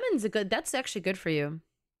 Oh, lemon's a good. That's actually good for you.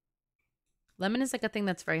 Lemon is like a thing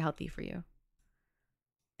that's very healthy for you.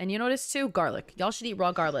 And you notice too, garlic. Y'all should eat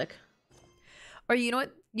raw garlic. Or you know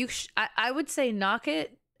what? I would say knock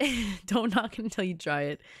it. Don't knock it until you try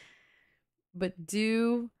it. But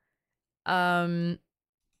do what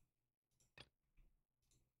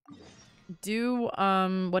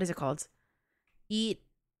is it called? Eat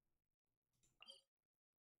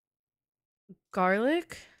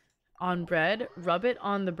garlic on bread, rub it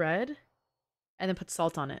on the bread, and then put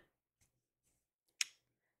salt on it.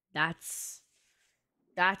 That's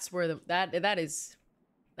where that is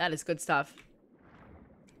good stuff.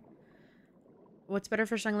 What's better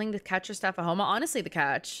for struggling, the catch or Staphahoma? Honestly, the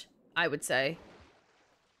catch, I would say.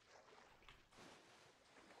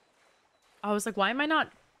 I was like, why am I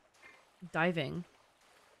not diving?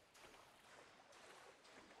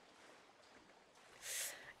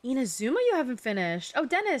 Inazuma, you haven't finished. Oh,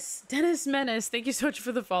 Dennis Menace, thank you so much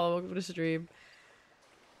for the follow. Welcome to the stream.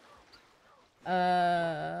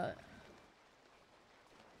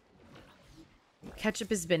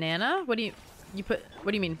 Ketchup is banana? What do you mean? By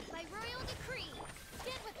royal decree,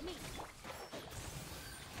 get with me.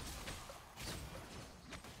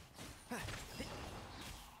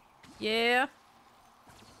 Yeah.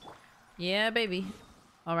 Yeah, baby.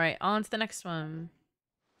 All right, on to the next one.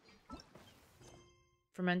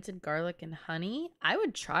 Fermented garlic and honey. I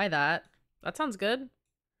would try that. That sounds good.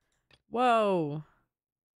 Whoa.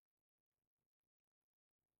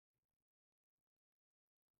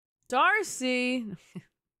 Darcy.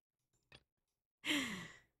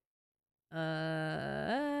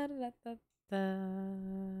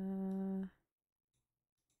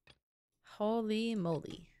 Holy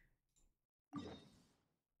moly.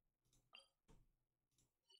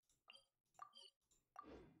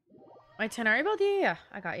 My itinerary build? Yeah,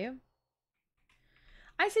 I got you.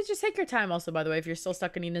 I say just take your time also, by the way, if you're still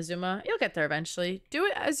stuck in Inazuma. You'll get there eventually. Do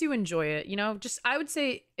it as you enjoy it, you know? Just, I would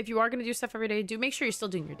say, if you are going to do stuff every day, do make sure you're still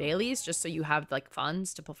doing your dailies, just so you have, like,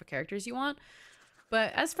 funds to pull for characters you want.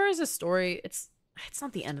 But as far as a story, it's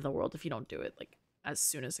not the end of the world if you don't do it, like, as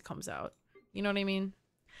soon as it comes out. You know what I mean?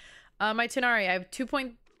 My itinerary, I have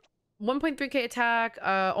 1.3k attack,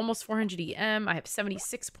 almost 400 EM. I have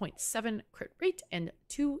 76.7 crit rate and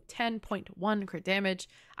 210.1 crit damage.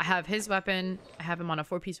 I have his weapon. I have him on a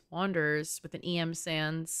 4-piece Wanderers with an EM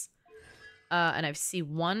Sands. And I have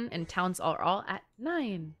C1 and Talents are all at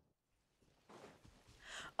 9.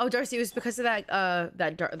 Oh, Darcy, it was because of that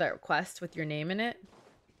that quest with your name in it.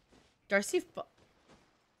 Darcy,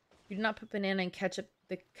 you did not put banana in ketchup.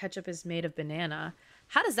 The ketchup is made of banana.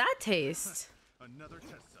 How does that taste? Another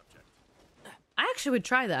test subject. I actually would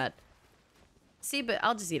try that. See, but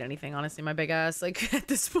I'll just eat anything, honestly, my big ass, like, at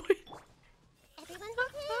this point. Everyone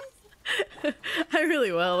with hands. I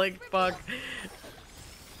really will, like, fuck.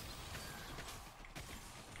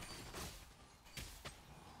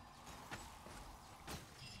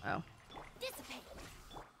 Wow. Dissipate.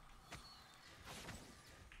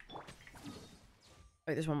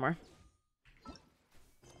 Wait, there's one more.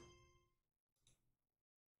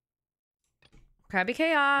 Krabby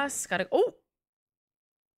Chaos. Gotta. Oh!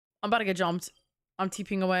 I'm about to get jumped. I'm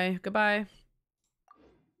TPing away. Goodbye.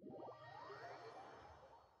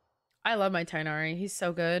 I love my Tainari. He's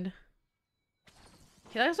so good.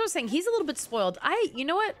 Yeah, that's what I was saying. He's a little bit spoiled. You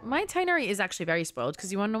know what? My Tainari is actually very spoiled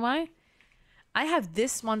because you want to know why? I have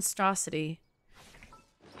this monstrosity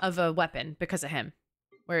of a weapon because of him.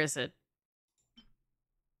 Where is it?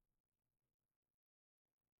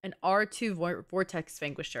 An R2 Vortex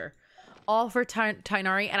Vanquisher. All for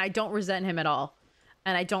Tainari, and I don't resent him at all.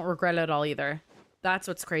 And I don't regret it at all either. That's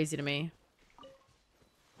what's crazy to me.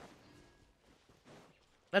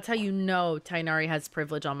 That's how you know Tainari has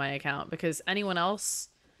privilege on my account, because anyone else,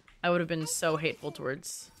 I would have been so hateful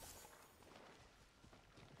towards.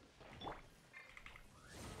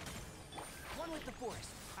 One with the force.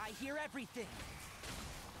 I hear everything.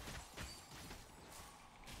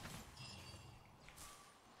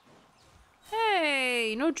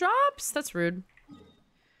 Hey, no drops? That's rude.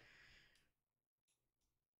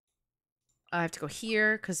 I have to go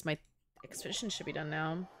here because my expedition should be done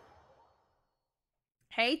now.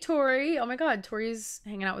 Hey, Tori. Oh my god, Tori's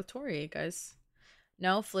hanging out with Tori, guys.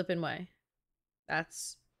 No flipping way.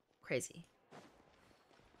 That's crazy.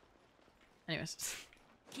 Anyways.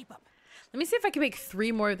 Keep up. Let me see if I can make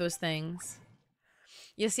 3 more of those things.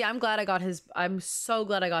 Yeah, see, I'm glad I got his... I'm so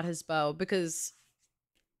glad I got his bow, because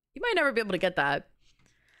you might never be able to get that.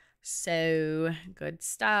 So, good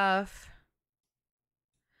stuff.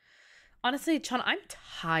 Honestly, Chana, I'm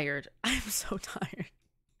tired. I'm so tired.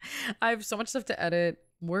 I have so much stuff to edit.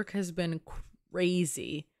 Work has been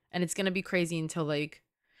crazy. And it's going to be crazy until, like,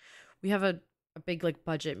 we have a big, like,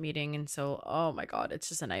 budget meeting. And so, oh my god, it's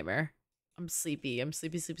just a nightmare. I'm sleepy. I'm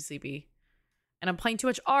sleepy, sleepy, sleepy. And I'm playing too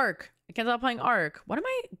much Ark. I can't stop playing Ark. What am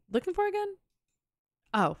I looking for again?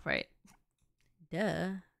 Oh, right. Duh.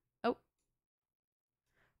 Oh.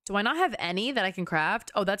 Do I not have any that I can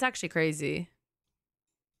craft? Oh, that's actually crazy.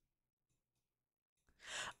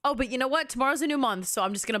 Oh, but you know what? Tomorrow's a new month, so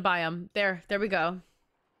I'm just gonna buy them. There we go.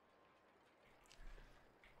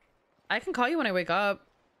 I can call you when I wake up.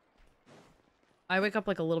 I wake up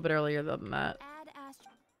like a little bit earlier than that.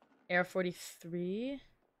 Air 43.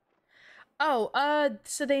 Oh,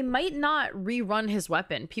 so they might not rerun his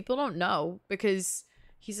weapon. People don't know because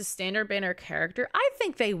he's a standard banner character. I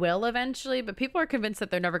think they will eventually, but people are convinced that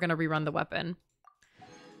they're never gonna rerun the weapon.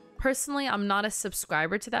 Personally, I'm not a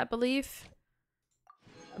subscriber to that belief.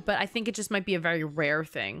 But I think it just might be a very rare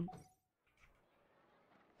thing.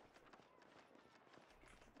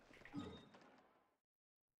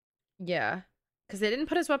 Yeah. Because they didn't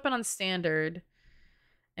put his weapon on standard.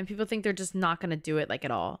 And people think they're just not going to do it, like, at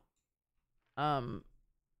all.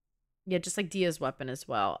 Yeah, just like Dia's weapon as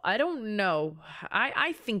well. I don't know.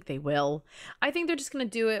 I think they will. I think they're just going to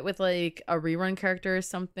do it with, like, a rerun character or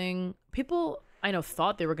something. People, I know,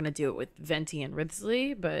 thought they were going to do it with Venti and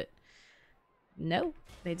Ridsley, but... No,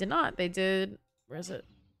 they did not. They did... Where is it?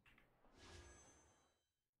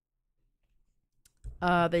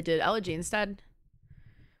 They did Elegy instead.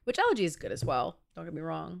 Which Elegy is good as well. Don't get me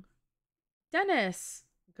wrong. Dennis!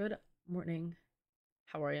 Good morning.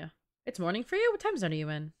 How are you? It's morning for you? What time zone are you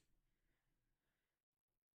in?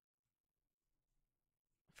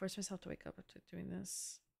 Force myself to wake up after doing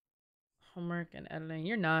this. Homework and editing.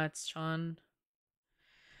 You're nuts, Sean.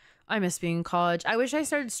 I miss being in college. I wish I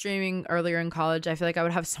started streaming earlier in college. I feel like I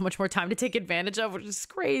would have so much more time to take advantage of, which is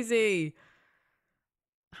crazy.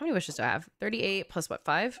 How many wishes do I have? 38 plus what,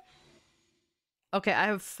 5? Okay, I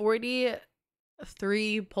have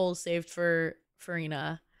 43 polls saved for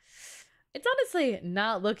Farina. It's honestly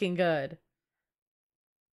not looking good.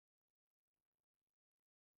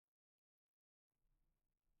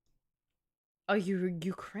 Oh, you're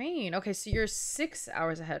Ukraine. Okay, so you're 6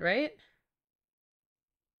 hours ahead, right?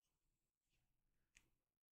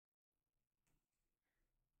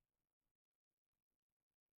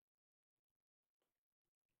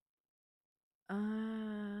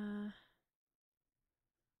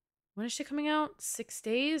 When is she coming out? 6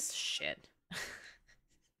 days? Shit.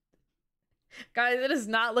 Guys, it is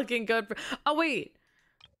not looking good for. Oh wait,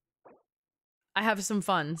 I have some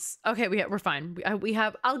funds. Okay, we're fine. We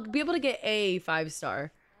have. I'll be able to get a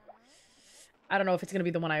 5-star. I don't know if it's gonna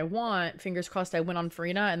be the one I want. Fingers crossed. I win on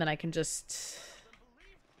Farina, and then I can just.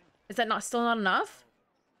 Is that not still not enough?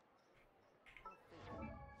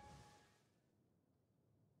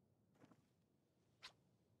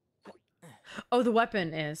 Oh, the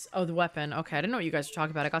weapon is. Oh, the weapon. Okay, I didn't know what you guys were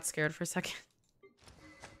talking about. I got scared for a second.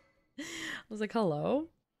 I was like, hello?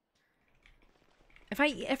 If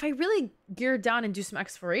I really gear down and do some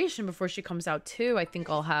exploration before she comes out too, I think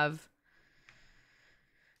I'll have,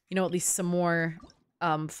 you know, at least some more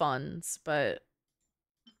funds. But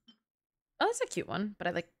oh, that's a cute one. But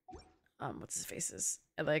I like what's his faces?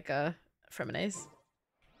 I like Fremenes.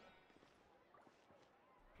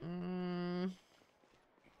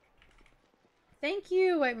 Thank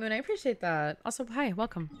you, White Moon. I appreciate that. Also, hi,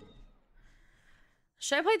 welcome.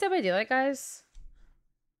 Should I play Dead by Daylight, guys?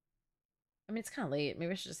 I mean, it's kind of late.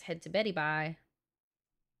 Maybe I should just head to beddy. Bye.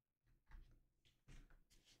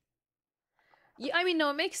 Yeah, I mean, no,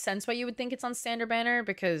 it makes sense why you would think it's on standard banner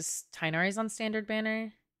because Tainari's on standard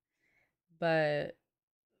banner. But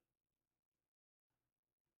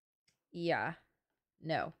yeah,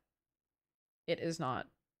 no, it is not.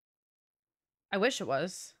 I wish it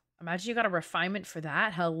was. Imagine you got a refinement for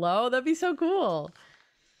that. Hello, that'd be so cool.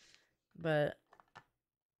 But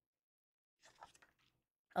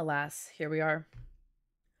alas, here we are.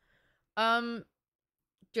 Do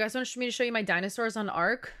you guys want me to show you my dinosaurs on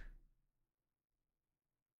Ark?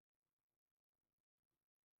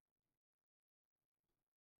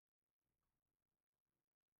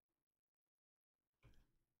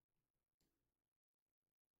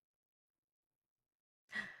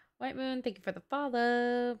 White Moon, thank you for the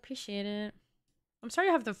follow. Appreciate it. I'm sorry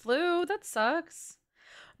you have the flu. That sucks.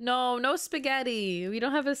 No, no spaghetti. We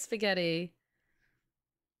don't have a spaghetti.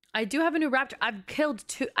 I do have a new raptor. I've killed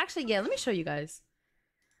 2. Actually, yeah, let me show you guys.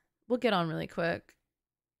 We'll get on really quick.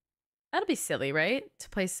 That'll be silly, right? To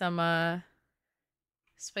play some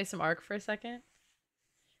let's play some Ark for a second.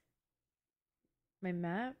 My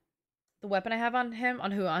map? The weapon I have on him?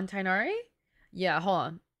 On who? On Tainari? Yeah, hold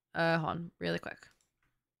on. Hold on, really quick.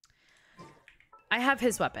 I have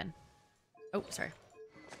his weapon. Oh, sorry.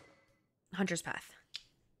 Hunter's Path.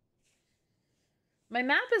 My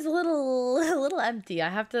map is a little empty. I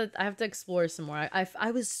have to explore some more.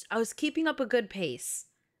 I was keeping up a good pace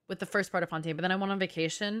with the first part of Fontaine, but then I went on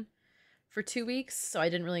vacation for 2 weeks, so I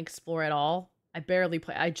didn't really explore at all. I barely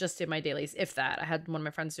play. I just did my dailies, if that. I had one of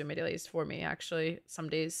my friends do my dailies for me, actually, some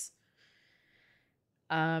days.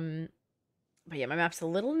 But yeah, my map's a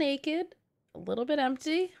little naked, a little bit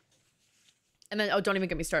empty. And then, oh, don't even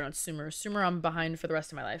get me started on Sumer. Sumer, I'm behind for the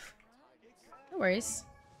rest of my life. No worries.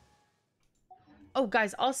 Oh,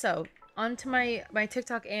 guys, also, onto my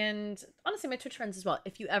TikTok and honestly my Twitch friends as well.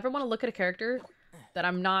 If you ever want to look at a character that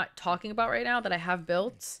I'm not talking about right now that I have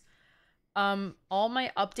built, all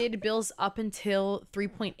my updated builds up until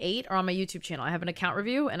 3.8 are on my YouTube channel. I have an account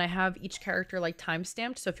review and I have each character like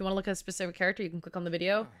timestamped. So if you want to look at a specific character, you can click on the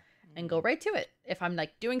video and go right to it. If I'm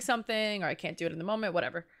like doing something or I can't do it in the moment,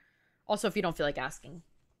 whatever. Also, if you don't feel like asking.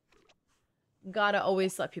 Gotta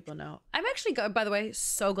always let people know. I'm actually, by the way,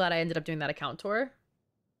 so glad I ended up doing that account tour.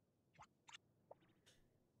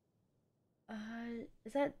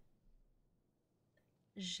 Is that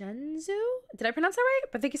Genzu? Did I pronounce that right?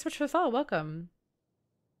 But thank you so much for the follow. Welcome.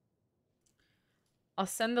 I'll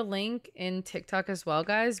send the link in TikTok as well,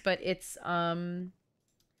 guys. But it's in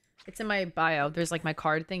my bio. There's like my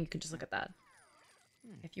card thing. You can just look at that.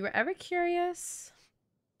 If you were ever curious.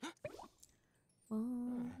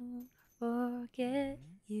 Won't forget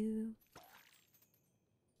you.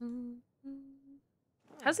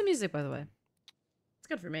 How's the music, by the way? It's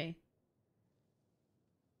good for me.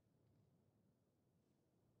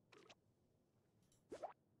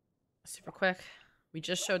 Super quick. We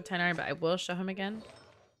just showed Tainari, but I will show him again.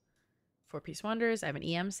 4-piece wonders. I have an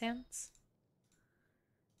EM stance.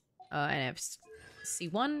 And I have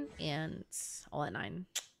C1 and all at 9.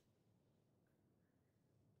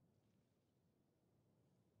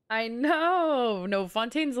 I know. No,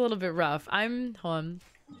 Fontaine's a little bit rough. Hold on.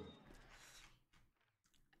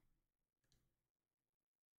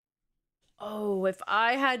 Oh, if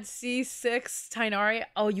I had C6 Tainari,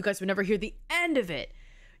 oh, you guys would never hear the end of it.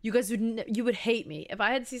 You guys you would hate me. If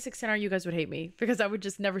I had C6 Tainari, you guys would hate me because I would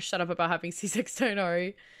just never shut up about having C6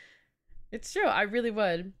 Tainari. It's true. I really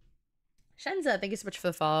would. Shenza, thank you so much for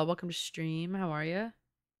the follow. Welcome to stream. How are you?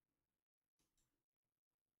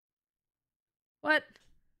 What?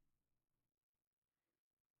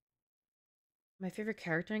 My favorite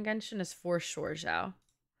character in Genshin is for sure Zhao.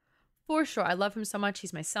 For sure. I love him so much.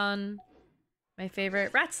 He's my son. My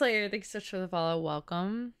favorite. Rat Slayer, thanks so much for the follow.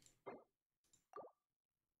 Welcome.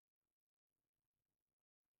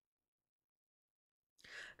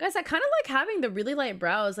 Guys, I kind of like having the really light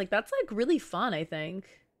brows. Like, that's like really fun, I think.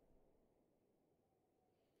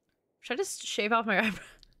 Should I just shave off my eyebrow?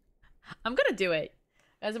 I'm gonna do it.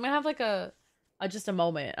 Guys, I'm gonna have like just a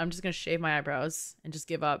moment. I'm just gonna shave my eyebrows and just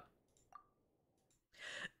give up.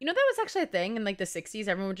 You know, that was actually a thing in like the 60s.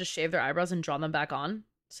 Everyone would just shave their eyebrows and draw them back on.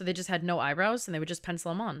 So they just had no eyebrows and they would just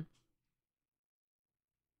pencil them on.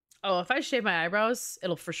 Oh, if I shave my eyebrows,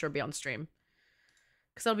 it'll for sure be on stream.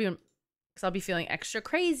 Because I'll be feeling extra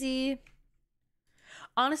crazy.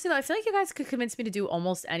 Honestly, though, I feel like you guys could convince me to do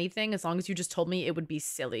almost anything as long as you just told me it would be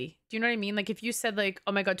silly. Do you know what I mean? Like, if you said, like,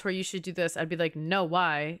 oh my god, Tori, you should do this, I'd be like, no,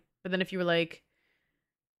 why? But then if you were like,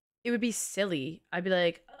 it would be silly, I'd be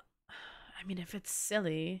like, I mean, if it's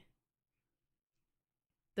silly.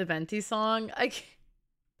 The Venti song?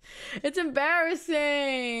 It's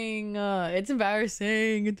embarrassing! It's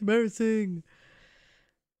embarrassing! It's embarrassing!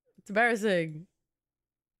 It's embarrassing.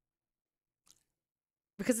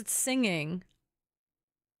 Because it's singing.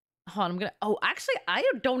 Hold on, I'm gonna... Oh, actually, I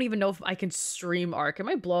don't even know if I can stream Arc. It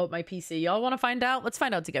might blow up my PC. Y'all want to find out? Let's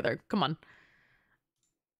find out together. Come on.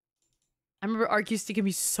 I remember Arc used to give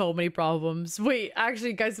me so many problems. Wait,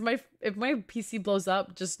 actually, guys, if my PC blows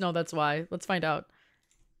up, just know that's why. Let's find out.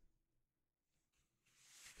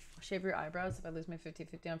 Shave your eyebrows if I lose my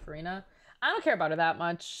 50-50 on Farina. I don't care about her that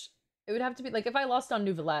much. It would have to be... Like, if I lost on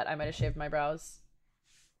Nouvellette, I might have shaved my brows.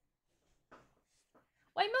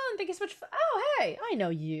 White Moon, thank you so much for... Oh, hey! I know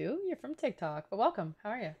you. You're from TikTok. But welcome. How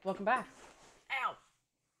are you? Welcome back. Ow!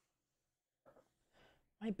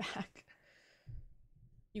 My back.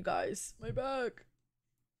 You guys. My back.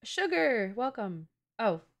 Sugar! Welcome.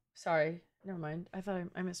 Oh, sorry. Never mind. I thought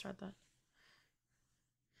I misread that.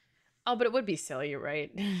 Oh, but it would be silly, you're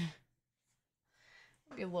right. It'd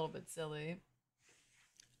be a little bit silly.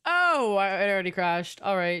 Oh, it already crashed.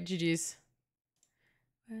 Alright, GG's.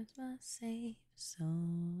 Where's my safe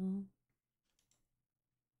zone?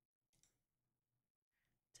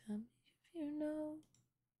 Tell me if you know.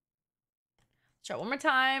 Try one more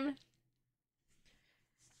time.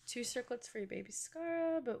 2 circlets for your baby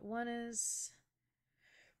Scara, but one is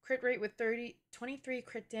crit rate with 23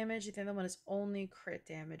 crit damage. The other one is only crit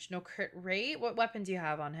damage. No crit rate? What weapon do you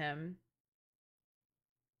have on him?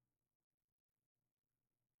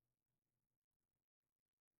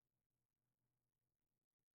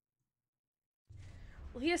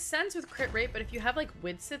 Well, he ascends with crit rate, but if you have, like,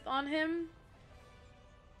 Widsith on him...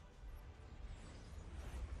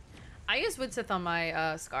 I use Widsith on my,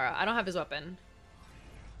 Scara. I don't have his weapon.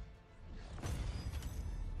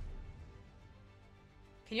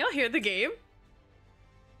 Can y'all hear the game?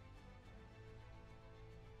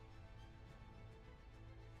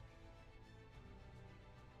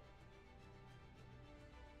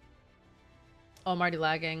 Oh, I'm already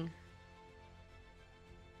lagging.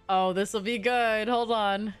 Oh, this will be good. Hold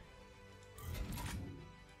on.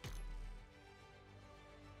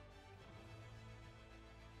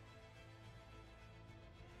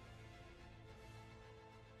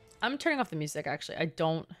 I'm turning off the music, actually. I'm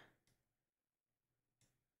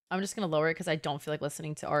just gonna lower it because I don't feel like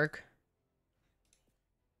listening to Arc.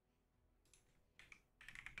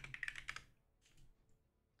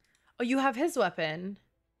 Oh, you have his weapon.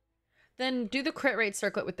 Then do the crit rate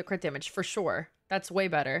circlet with the crit damage for sure. That's way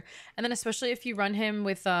better. And then especially if you run him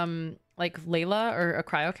with like Layla or a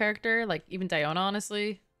cryo character, like even Diona,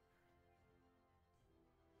 honestly.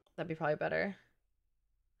 That'd be probably better.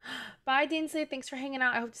 Bye, Deansley. Thanks for hanging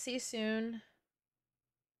out. I hope to see you soon.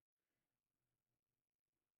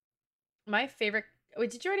 My favorite...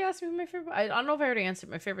 Wait, did you already ask me my favorite? I don't know if I already answered.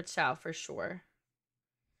 My favorite Xiao for sure.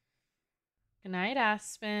 Good night,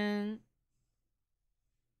 Aspen.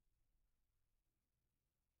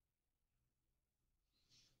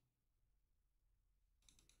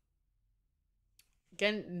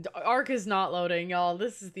 Again, Arc is not loading, y'all.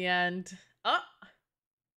 This is the end. Oh!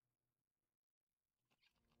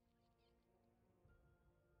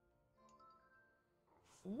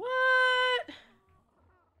 What?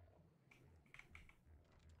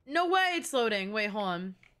 No way it's loading. Wait, hold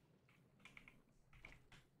on.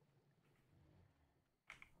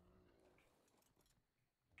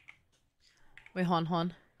 Wait, hold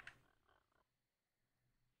on.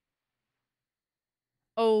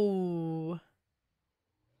 Oh.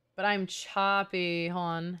 But I'm choppy. Hold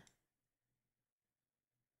on.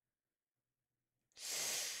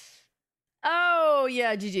 Oh,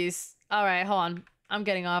 yeah, GG's. All right, hold on. I'm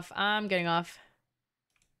getting off.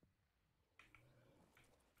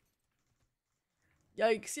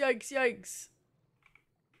 Yikes, yikes, yikes.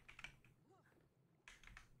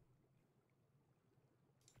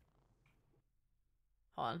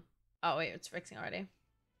 Hold on. Oh, wait, it's fixing already.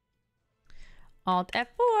 Alt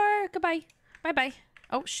F4. Goodbye. Bye-bye.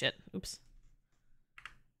 Oh, shit. Oops.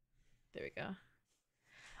 There we go.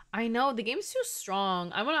 I know, the game's too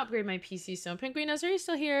strong. I want to upgrade my PC soon. Penguinos, are you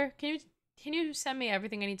still here? Can you send me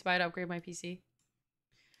everything I need to buy to upgrade my PC?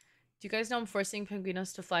 Do you guys know I'm forcing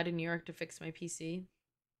Penguinos to fly to New York to fix my PC?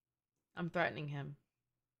 I'm threatening him.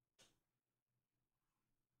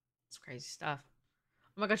 It's crazy stuff.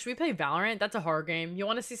 Oh my gosh, should we play Valorant? That's a horror game. You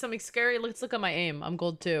want to see something scary? Let's look at my aim. I'm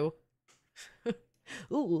gold 2.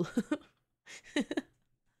 Ooh.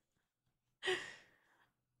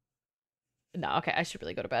 No, okay, I should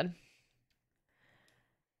really go to bed.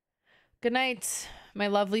 Good night, my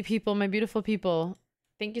lovely people, my beautiful people.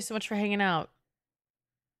 Thank you so much for hanging out.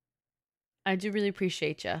 I do really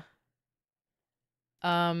appreciate you.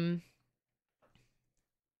 I'll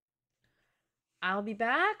be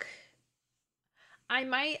back.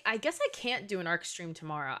 I guess I can't do an ARC stream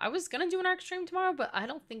tomorrow. I was gonna do an ARC stream tomorrow, but I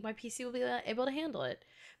don't think my PC will be able to handle it.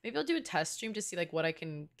 Maybe I'll do a test stream to see like what I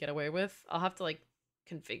can get away with. I'll have to like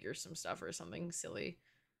configure some stuff or something silly.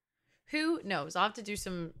 Who knows? I'll have to do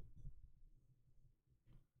some...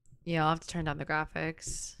 Yeah, I'll have to turn down the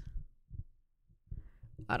graphics.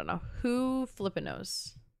 I don't know. Who flippin'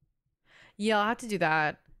 knows? Yeah, I'll have to do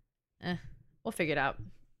that. We'll figure it out.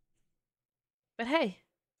 But hey.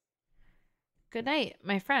 Good night,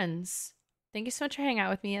 my friends. Thank you so much for hanging out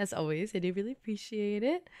with me as always. I do really appreciate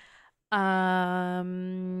it. I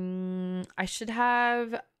should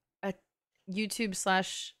have a YouTube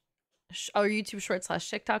short /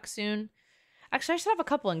 TikTok soon. Actually, I should have a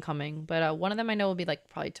couple incoming, but one of them I know will be like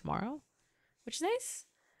probably tomorrow, which is nice.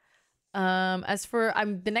 As for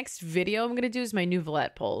the next video I'm gonna do is my new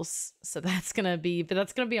Valette polls. So that's gonna be,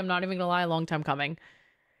 I'm not even gonna lie, a long time coming.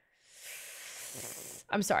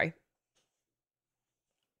 I'm sorry.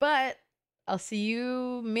 But I'll see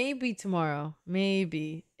you maybe tomorrow.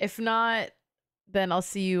 Maybe. If not, then I'll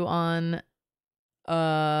see you on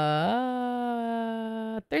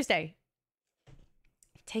Thursday.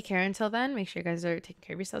 Take care until then. Make sure you guys are taking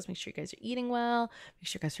care of yourselves. Make sure you guys are eating well. Make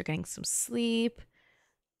sure you guys are getting some sleep.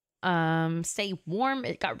 Stay warm.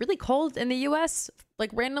 It got really cold in the US, like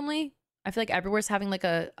randomly. I feel like everywhere's having like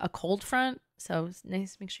a cold front. So it's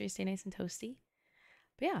nice. Make sure you stay nice and toasty.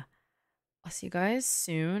 But yeah. I'll see you guys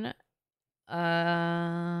soon. Is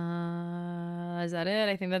that it?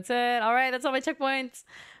 I think that's it. All right, that's all my checkpoints.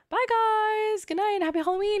 Bye, guys. Good night. Happy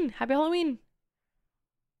Halloween. Happy Halloween.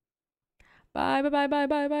 Bye, bye, bye, bye,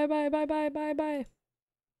 bye, bye, bye, bye, bye, bye, bye.